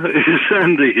 Hiya, it's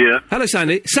Sandy here. Hello,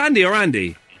 Sandy. Sandy or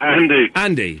Andy? Andy.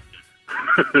 Andy.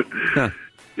 Huh.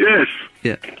 Yes.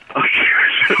 Yeah.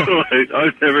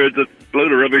 I've never heard that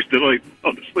load of rubbish tonight,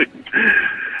 honestly.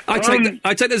 I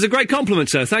take that as a great compliment,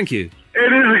 sir. Thank you.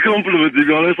 It is a compliment, to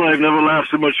be honest. I've never laughed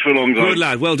so much for a long time. Good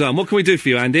lad, well done. What can we do for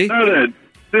you, Andy? Now then,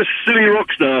 this silly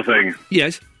rock star thing.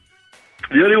 Yes.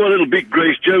 The only one that'll beat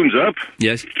Grace Jones up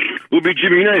Yes. will be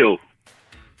Jimmy Nail.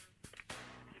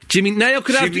 Jimmy Nail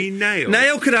could have... Jimmy Nail?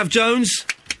 Nail could have Jones.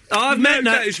 Oh, I've met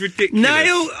Nail. That is ridiculous.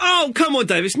 Nail... Oh, come on,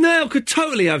 Davis. Nail could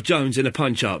totally have Jones in a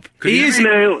punch-up. Jimmy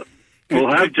Nail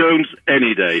will have Jones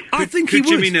any day. I think Could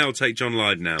he would. Jimmy Nail take John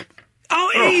Lydon out?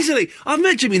 Oh, easily. I've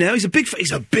met Jimmy Nail. He's a big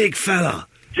fella.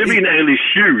 Jimmy Nail is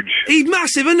huge. He's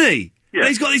massive, isn't he? Yeah.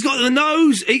 He's got the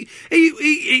nose.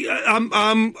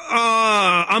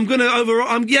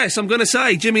 I'm gonna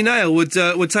say Jimmy Nail would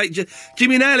take.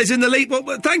 Jimmy Nail is in the lead.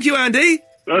 Well, thank you, Andy.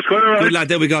 That's quite all right. Good lad,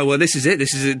 there we go. Well, this is it.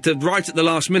 Right at the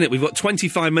last minute. We've got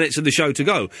 25 minutes of the show to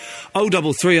go.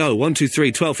 0330 123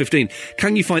 1215.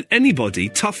 Can you find anybody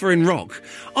tougher in rock?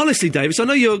 Honestly, Davis, I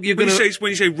know you're When going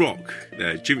you say rock,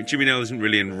 Jimmy Nail isn't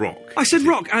really in rock. I said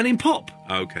rock and in pop.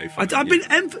 Okay, fine. I've been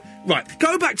right.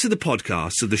 Go back to the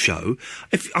podcasts of the show.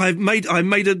 If I made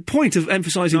a point of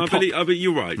emphasising pop. But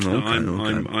you're right. No,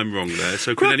 I'm wrong there.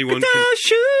 So can anyone?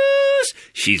 Shoes.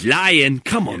 She's lying.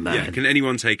 Come on, man. Yeah. Can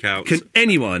anyone take out? Can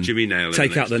anyone Jimmy Nail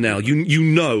take out the Nail? You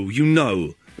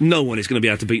know. No one is going to be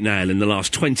able to beat Nail in the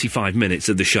last 25 minutes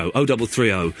of the show.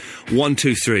 0330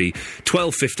 123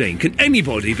 1215. Can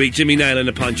anybody beat Jimmy Nail in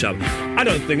a punch-up? I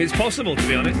don't think it's possible, to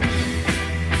be honest.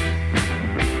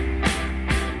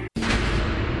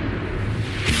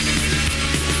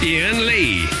 Ian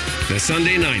Lee, The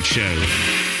Sunday Night Show.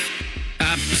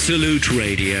 Absolute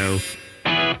Radio.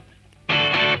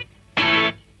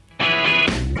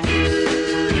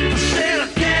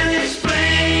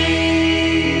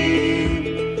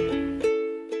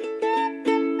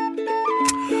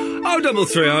 Oh,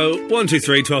 0330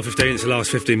 123 1215. It's the last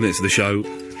 15 minutes of the show.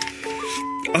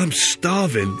 I'm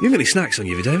starving. You got any snacks on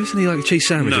you, Davis? Any like a cheese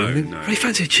sandwich? No, or anything? no. Really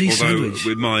fancy a cheese sandwich?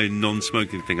 With my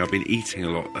non-smoking thing, I've been eating a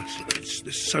lot.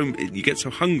 You get so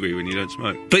hungry when you don't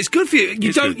smoke. But it's good for you.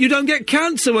 You don't get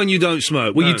cancer when you don't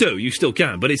smoke. Well, No. you do. You still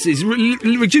can, but it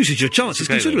reduces your chances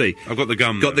Okay, considerably. I've got the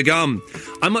gum. Got the gum.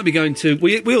 I might be going to.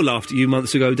 We all laughed at you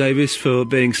months ago, Davis, for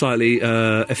being slightly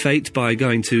effete by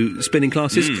going to spinning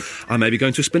classes. I may be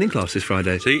going to a spinning class this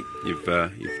Friday. See, you've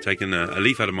taken a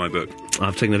leaf out of my book.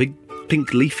 I've taken a big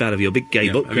pink leaf out of your big gay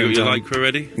book. Have you got your lycra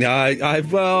ready? Yeah,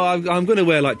 I'm going to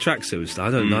wear like tracksuits.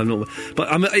 I don't know. I'm not. But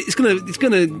it's going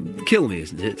to kill me,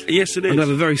 isn't it? Yes, it is. I'm going to have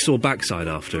a very sore backside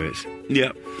after it.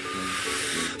 Yeah.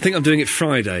 I think I'm doing it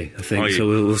Friday. I think Are you?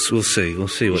 so. We'll see. We'll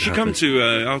see You what should happens.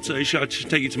 come to. Should I just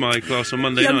take you to my class on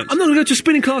Monday Yeah, night? I'm not going to go to a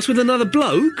spinning class with another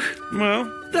bloke.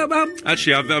 Well,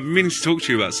 actually, I've been meaning to talk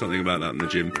to you about something about that in the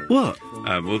gym. What?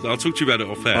 Well, I'll talk to you about it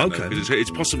off air. Okay. Because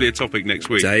it's possibly a topic next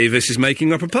week. Davis is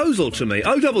making a proposal to me.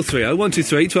 0330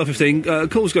 123 1215.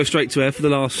 Calls go straight to air for the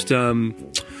last 12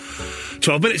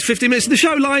 minutes, 15 minutes of the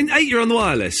show. Line 8, you're on the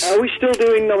wireless. Are we still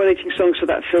doing nominating songs for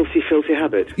that filthy, filthy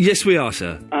habit? Yes, we are,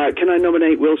 sir. Can I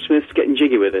nominate Will Smith's Getting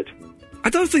Jiggy With It?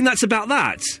 I don't think that's about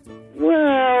that.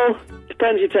 Well,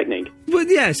 depends your technique. Well,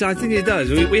 yes, I think it does.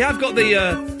 We have got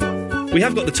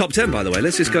the top 10, by the way.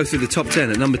 Let's just go through the top 10.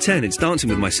 At number 10, it's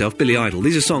Dancing With Myself, Billy Idol.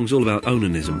 These are songs all about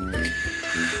onanism.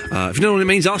 If you know what it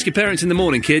means, ask your parents in the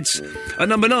morning, kids. At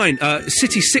number 9,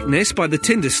 City Sickness by the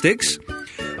Tinder Sticks.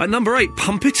 At number 8,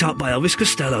 Pump It Up by Elvis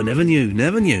Costello. Never knew.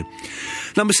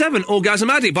 Number 7, Orgasm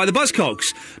Addict by the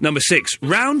Buzzcocks. Number 6,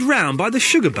 Round Round by the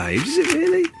Sugar Babes. Is it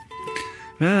really?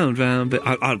 Round Round.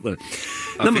 I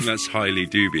think that's highly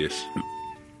dubious.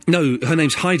 No, her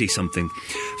name's Heidi something.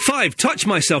 5, Touch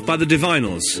Myself by the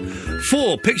Divinals.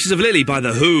 4, Pictures of Lily by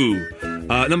The Who.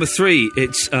 Number 3,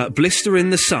 it's Blister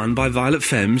in the Sun by Violet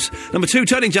Femmes. Number 2,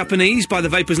 Turning Japanese by The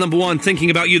Vapors. Number 1,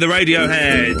 Thinking About You, the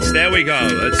Radioheads. There we go.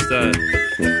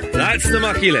 That's the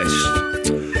mucky list.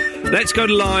 Let's go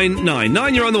to line 9.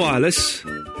 9, you're on the wireless.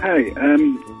 Hey,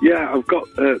 yeah, I've got,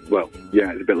 it's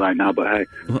a bit late now, but hey,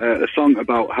 a song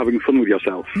about having fun with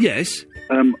yourself. Yes.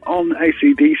 On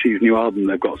AC/DC's new album,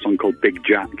 they've got a song called Big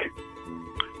Jack,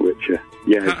 which,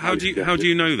 How do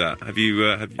you know that? Have you?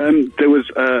 There was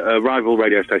a rival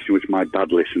radio station which my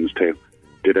dad listens to.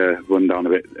 Did a rundown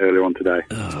of it earlier on today.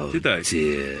 Oh, did they?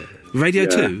 Dear. Radio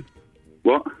 2?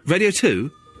 What? Radio 2?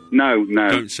 No.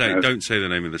 Don't say the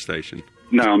name of the station.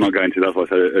 No, I'm not going to. That's why I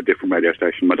said a different radio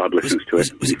station. My dad listens to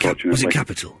it. Was it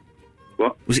Capital?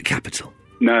 What? Was it Capital?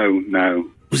 No.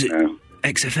 Was it no.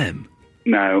 XFM?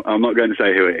 No, I'm not going to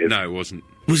say who it is. No, it wasn't.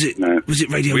 Was it? No. Was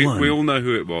it Radio 1? We all know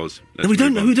who it was. No, we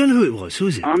don't know. We don't know who it was. Who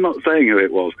is it? I'm not saying who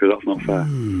it was because that's not fair.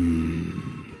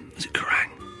 Was it Kerrang?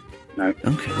 No.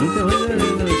 Okay.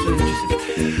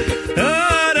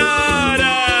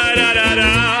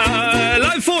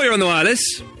 Line 4, you're on the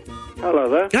wireless. Hello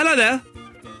there. Hello there.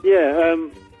 Yeah,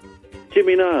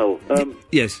 Jimmy Nail.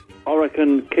 Yes. I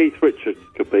reckon Keith Richards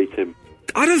could beat him.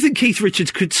 I don't think Keith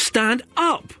Richards could stand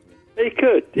up. He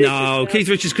could. No, Keith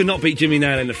Richards could not beat Jimmy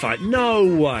Nail in a fight. No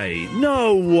way.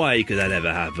 No way could that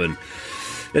ever happen.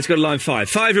 Let's go to line 5.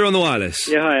 5, you're on the wireless.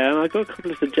 Yeah, hi. I've got a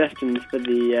couple of suggestions for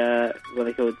the, what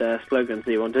they call the slogans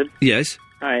that you wanted. Yes.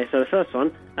 Alright, so the first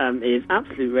one is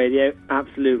Absolute Radio,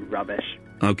 Absolute Rubbish.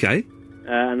 Okay.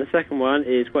 And the second one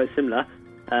is quite similar.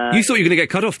 You thought you were going to get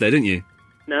cut off there, didn't you?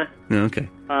 No. No, okay.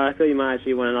 I thought you might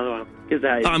actually want another one.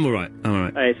 I'm all right. I'm all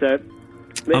right. Alright, so...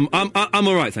 I'm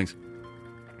all right, thanks.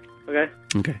 Okay.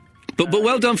 Okay. But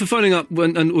well done for phoning up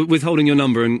and withholding your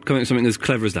number and coming up with something as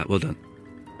clever as that. Well done.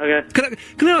 Okay.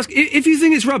 Can I ask, if you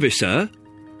think it's rubbish, sir,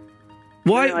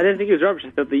 why... No, I don't think it was rubbish.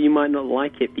 I thought that you might not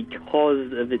like it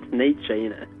because of its nature, you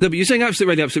know. No, but you're saying Absolute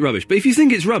Radio, Absolute Rubbish. But if you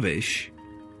think it's rubbish...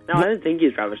 No, I don't think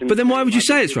it's rubbish. But then why would you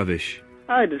say it's rubbish?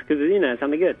 Oh, just because, you know, it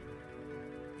sounded good.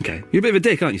 Okay. You're a bit of a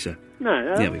dick, aren't you, sir?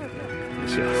 No. Yeah, we go.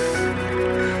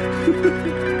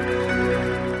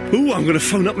 Ooh, I'm going to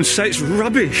phone up and say it's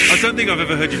rubbish. I don't think I've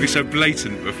ever heard you be so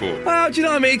blatant before. Well, do you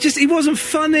know what I mean? He wasn't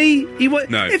funny.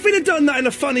 No. If he'd have done that in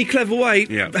a funny, clever way,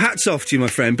 hats off to you, my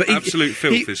friend. But Absolute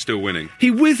Filth is still winning.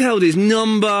 He withheld his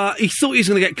number. He thought he was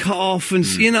going to get cut off, and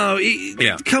you know,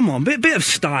 come on, bit of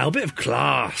style, bit of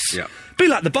class. Yeah. Be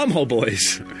like the Bumhole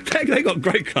Boys. They got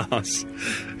great class.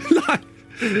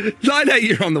 Line 8,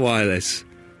 you're on the wireless.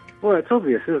 Well, it's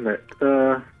obvious, isn't it?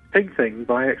 Pink Thing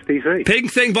by XTC.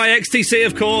 Pink Thing by XTC,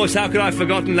 of course. How could I have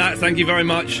forgotten that? Thank you very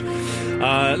much.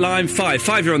 Line 5.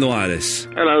 5, you're on the wireless.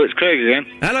 Hello, it's Craig again.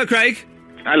 Hello, Craig.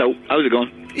 Hello, how's it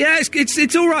going? Yeah,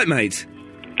 it's all right, mate.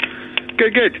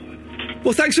 Good.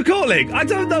 Well, thanks for calling. I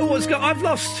don't know what's going...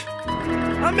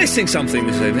 I'm missing something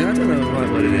this evening. I don't know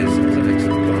quite what it is.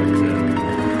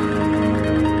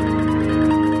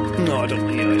 No, I don't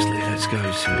think honestly. Let's go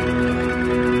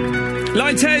to...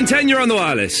 Line 10. 10, you're on the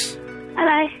wireless.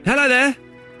 Hello. Hello there.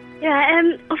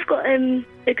 Yeah, I've got a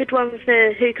good one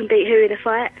for who can beat who in a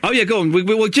fight. Oh, yeah, go on. We've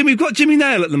got Jimmy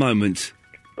Nail at the moment.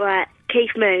 Right,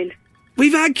 Keith Moon.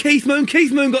 We've had Keith Moon.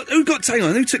 Keith Moon got... Who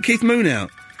took Keith Moon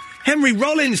out? Henry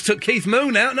Rollins took Keith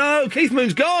Moon out. No, Keith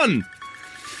Moon's gone.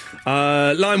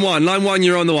 Line 1. Line 1,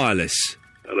 you're on the wireless.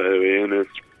 Hello, Ian.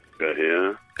 It's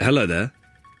here. Hello there.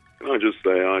 Can I just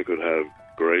say I could have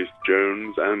Grace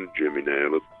Jones and Jimmy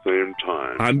Nail at the same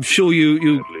time? I'm sure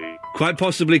you quite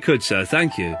possibly could, sir.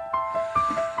 Thank you.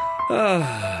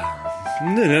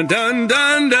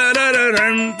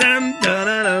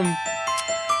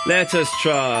 Let us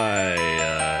try.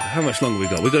 How much longer we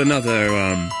got? We've got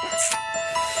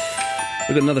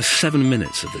another 7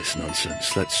 minutes of this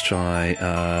nonsense. Let's try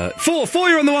 4. 4,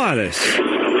 you're on the wireless.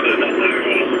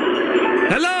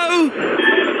 Hello?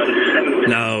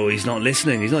 No, he's not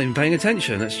listening. He's not even paying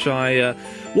attention. Let's try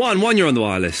 1. 1, you're on the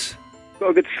wireless.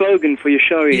 Got a good slogan for your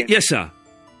show, Ian. Yes, sir.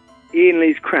 Ian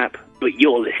Lee's crap, but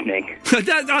you're listening.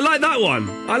 I like that one.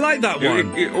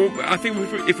 I think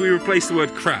if we replace the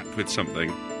word crap with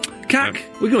something... Cack.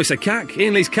 We can always say cack.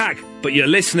 Ian Lee's cack, but you're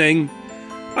listening.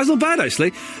 That's not bad,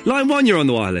 actually. Line 1, you're on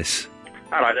the wireless.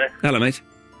 Hello there. Hello, mate.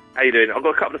 How you doing? I've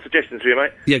got a couple of suggestions for you,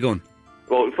 mate. Yeah, go on.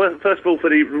 Well, first of all, for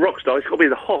the rock star, it's got to be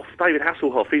the Hoff, David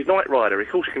Hasselhoff. He's Knight Rider. Of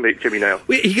course he can beat Jimmy Nail.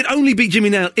 He could only beat Jimmy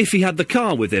Nail if he had the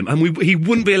car with him, and he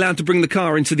wouldn't be allowed to bring the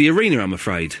car into the arena, I'm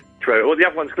afraid. True. Well, the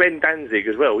other one's Glenn Danzig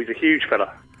as well. He's a huge fella.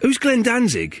 Who's Glenn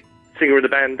Danzig? Singer of the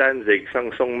band Danzig,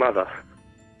 sung Song Mother.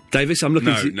 Davis, I'm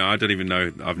looking... No, I don't even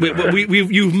know. I've never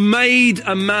you've made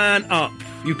a man up.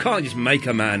 You can't just make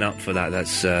a man up for that.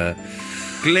 That's...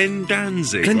 Glenn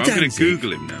Danzig. Glenn I'm going Danzig. to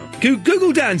Google him now.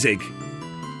 Google Danzig.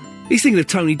 He's thinking of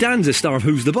Tony Danza, star of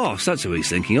Who's the Boss. That's who he's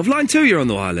thinking of. Line 2, you're on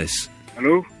the wireless.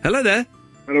 Hello? Hello there.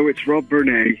 Hello, it's Rob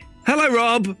Burnett. Hello,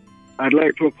 Rob. I'd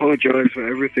like to apologise for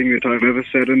everything that I've ever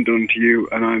said and done to you,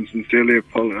 and I'm sincerely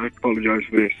apologise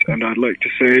for this. And I'd like to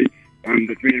say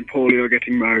that me and Paulie are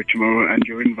getting married tomorrow, and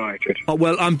you're invited. Oh,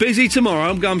 well, I'm busy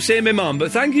tomorrow. I'm seeing my mum,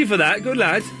 but thank you for that. Good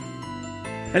lad.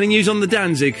 Any news on the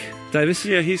Danzig, Davis?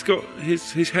 Yeah, he's got...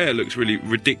 His hair looks really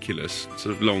ridiculous.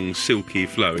 Sort of long, silky,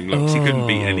 flowing locks. He couldn't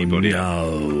beat anybody up.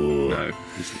 No.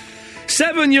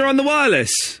 7, you're on the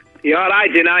wireless. You all right,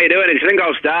 Ian? How you doing? It's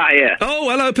Ringo Starr here. Oh,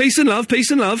 hello. Peace and love.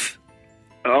 Peace and love.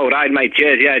 Oh, right, mate.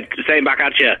 Cheers. Yeah, same back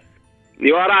at you.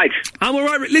 You all right? I'm all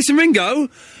right. Listen, Ringo...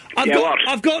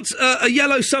 I've got a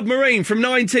yellow submarine from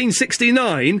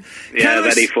 1969. Yeah,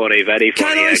 very funny.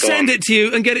 Can I send it to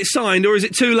you and get it signed, or is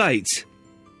it too late?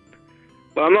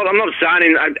 Well, I'm not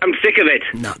signing. I'm sick of it.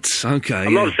 Nuts. Okay.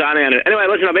 I'm not signing on it. Anyway,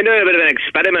 listen, I've been doing a bit of an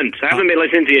experiment. I haven't been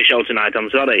listening to your show tonight. I'm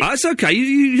sorry. That's okay.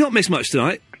 You've not missed much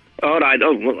tonight. All right.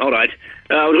 Oh, all right.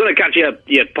 I was going to catch your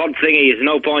pod thingy. There's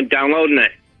no point downloading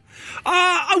it.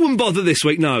 I wouldn't bother this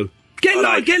week. No.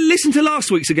 Listen to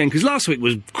last week's again, because last week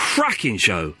was cracking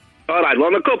show. All right, well,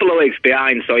 I'm a couple of weeks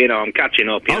behind, so, I'm catching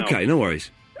up, Okay, no worries.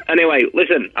 Anyway,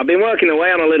 listen, I've been working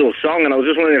away on a little song, and I was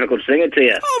just wondering if I could sing it to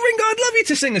you. Oh, Ringo, I'd love you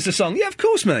to sing us a song. Yeah, of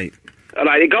course, mate. All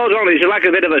right, it goes on. It's like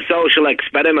a bit of a social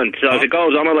experiment, so if it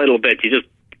goes on a little bit, you just,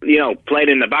 play it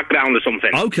in the background or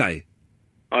something. Okay.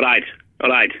 All right.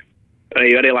 Are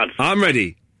you ready, lads? I'm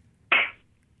ready.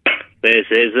 This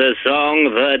is a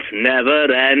song that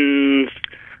never ends.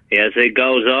 Yes, it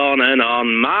goes on and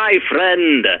on, my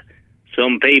friend.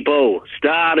 Some people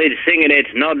started singing it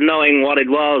not knowing what it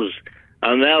was,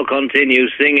 and they'll continue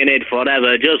singing it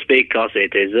forever just because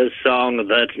it is a song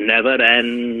that never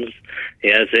ends.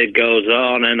 Yes, it goes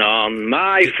on and on,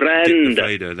 my friend.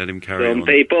 Vader, let him carry Some on.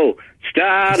 people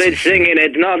started singing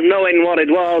it not knowing what it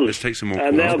was, Let's take some more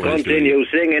and they'll calls, continue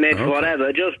singing it Okay.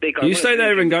 forever just because... You stay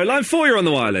there, Ringo. Line 4, you're on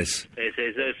the wireless. This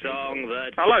is a song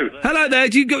that... Hello there.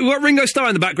 You've got Ringo Starr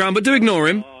in the background, but do ignore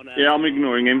him. Yeah, I'm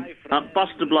ignoring him. That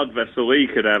Buster Blood Vessel, he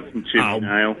could have some Jimmy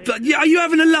Nail. But, are you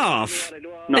having a laugh?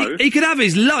 No. He could have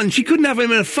his lunch. He couldn't have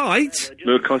him in a fight.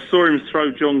 Look, I saw him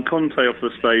throw John Conte off the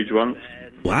stage once.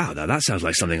 Wow, now that sounds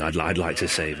like something I'd like to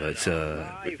see, but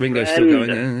Ringo's still going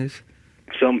there.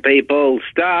 Some people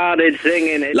started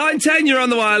singing it. Line 10, you're on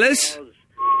the wireless.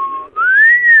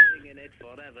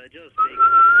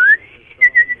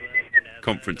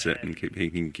 Conference it and he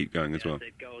can keep going as well.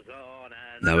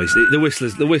 No, the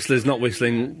whistler's not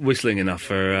whistling enough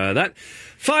for that.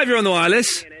 5, you're on the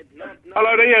wireless.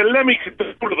 Hello there, yeah, Lemmy could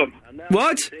do all of them.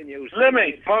 What?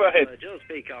 Lemmy, Motorhead.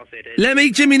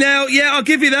 Lemmy, Jimmy Nail. Yeah, I'll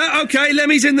give you that. Okay,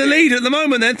 Lemmy's in the lead at the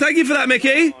moment then. Thank you for that,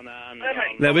 Mickey.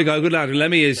 There we go, good lad.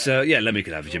 Lemmy is, Lemmy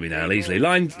could have Jimmy Nail easily.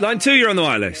 Line 2, you're on the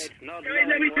wireless.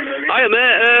 Hiya,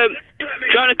 mate.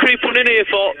 Trying to creep on in here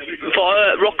for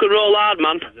rock and roll hard,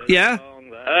 man. Yeah?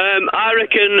 I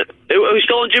reckon... Are we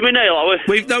still on Jimmy Nail, are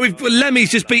we?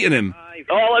 Lemmy's just beaten him.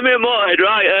 Oh, Lemmy and Motorhead,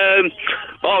 right.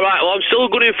 All right, well, I'm still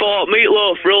going for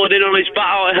Meatloaf rolling in on his bat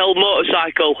out of hell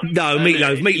motorcycle. No,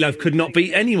 Meatloaf could not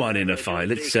beat anyone in a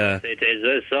fight. It's, It is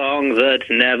a song that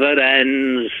never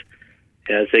ends.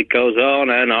 Yes, it goes on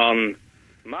and on.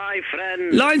 My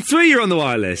friend... Line 3, you're on the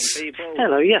wireless.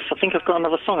 Hello, yes, I think I've got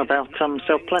another song about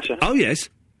self-pleasure. Oh, yes.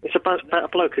 It's about a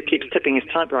bloke who keeps tipping his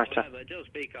typewriter.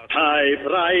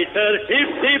 Typewriter,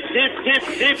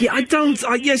 tip. Yeah, I don't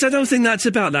think that's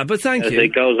about that, but thank As you.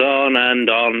 it goes on and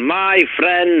on, my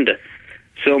friend.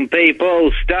 Some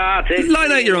people started...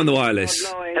 Line 8, you're on the wireless.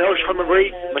 Hello, Sean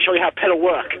Marie. I'll show you how pedal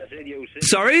work.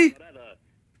 Sorry?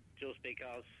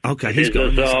 Okay, he's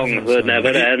got a song that never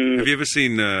ends. Have you ever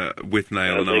seen With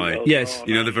Nail and I? Yes.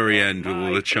 You know the very end with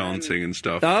all the chanting and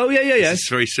stuff? Oh, yeah, yes. It's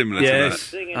very similar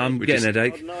yes. to that. I'm getting a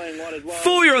headache.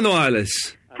 4, you're on the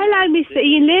wireless. Hello, Mr.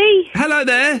 Ian Lee. Hello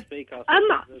there.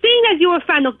 Seeing as you're a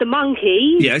fan of the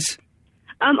Monkees... Yes.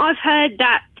 I've heard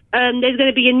that there's going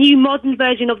to be a new modern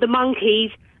version of the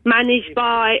Monkees managed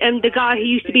by the guy who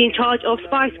used to be in charge of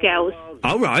Spice Girls.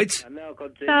 All right. So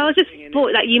I just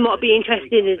thought that you might be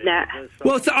interested in that.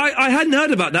 Well, I hadn't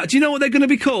heard about that. Do you know what they're going to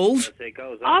be called? They're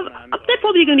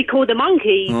probably going to be called the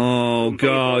Monkees. Oh,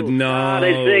 God, no.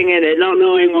 Started singing it, not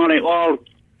knowing what it was.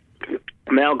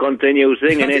 Mel continues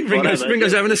singing I think it.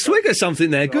 Ringo's having a swig or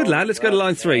something there. Good lad, let's go to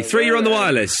line 3. 3, you're on the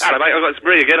wireless. Hello, mate, I've got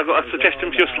Marie again. I've got a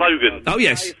suggestion for your slogan. Oh,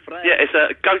 yes. Yeah, it's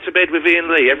go to bed with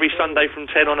Ian Lee every Sunday from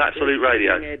 10 on Absolute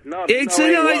Radio.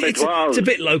 It's a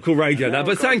bit local radio, that,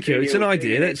 but thank you. It's an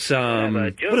idea. That's,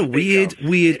 what a weird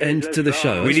end to the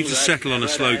show. We need to settle on a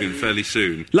slogan fairly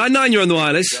soon. Line 9, you're on the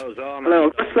wireless.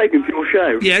 Hello, a slogan for your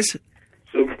show. Yes.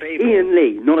 Ian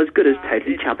Lee, not as good as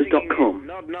TotallyChappers.com.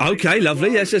 Okay,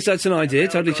 lovely. Yes, that's an idea.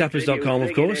 TotallyChappers.com,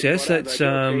 of course. Yes, that's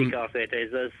that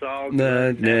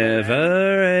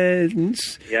never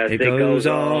ends. It goes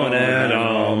on and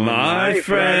on, my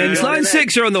friends. Line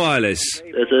 6, you're on the wireless.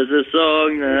 This is a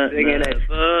song that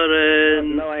never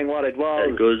ends. Knowing what it was.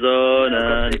 It goes on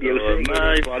and on,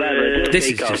 my friends. This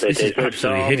is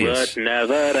absolutely hideous.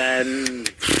 Never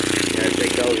ends.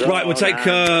 Right, we'll take,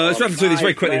 let's rattle through these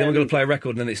very quickly, then we're going to play a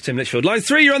record, and then it's Tim Litchfield. Line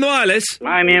 3, you're on the wireless.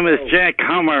 My name is Jack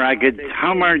Homer. I could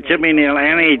Homer Jimmy Neal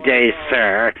any day,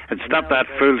 sir, and stop that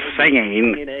fool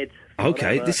singing.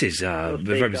 Okay, this is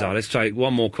very bizarre. Let's take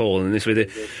one more call, and this with it.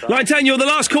 Line 10, you're the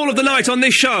last call of the night on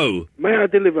this show. May I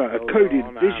deliver a coded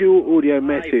visual audio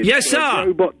message? Yes, sir. A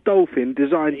robot dolphin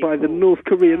designed by the North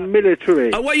Korean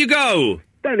military. Away you go.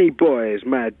 Danny Boys,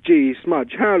 Mad G,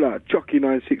 Smudge, Howler,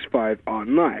 Jockey965 are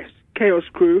nice. Chaos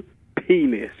Crew,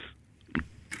 penis.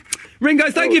 Ringo,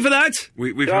 thank you for that.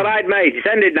 It's all right, mate. It's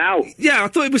ended now. Yeah, I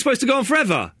thought it was supposed to go on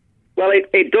forever. Well,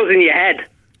 it does in your head.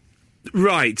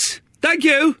 Right. Thank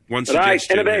you. One Right,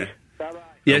 suggestion. in a bit.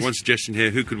 Yes. One suggestion here: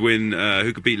 who could win?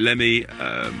 Who could beat Lemmy?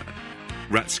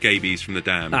 Rat Scabies from the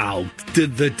Damned. Oh,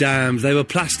 the Damned. They were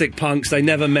plastic punks. They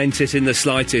never meant it in the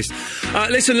slightest.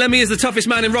 Listen, Lemmy is the toughest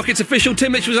man in Rocket's official.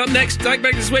 Tim Mitchell's up next. Take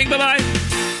back this week.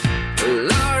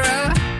 Bye-bye.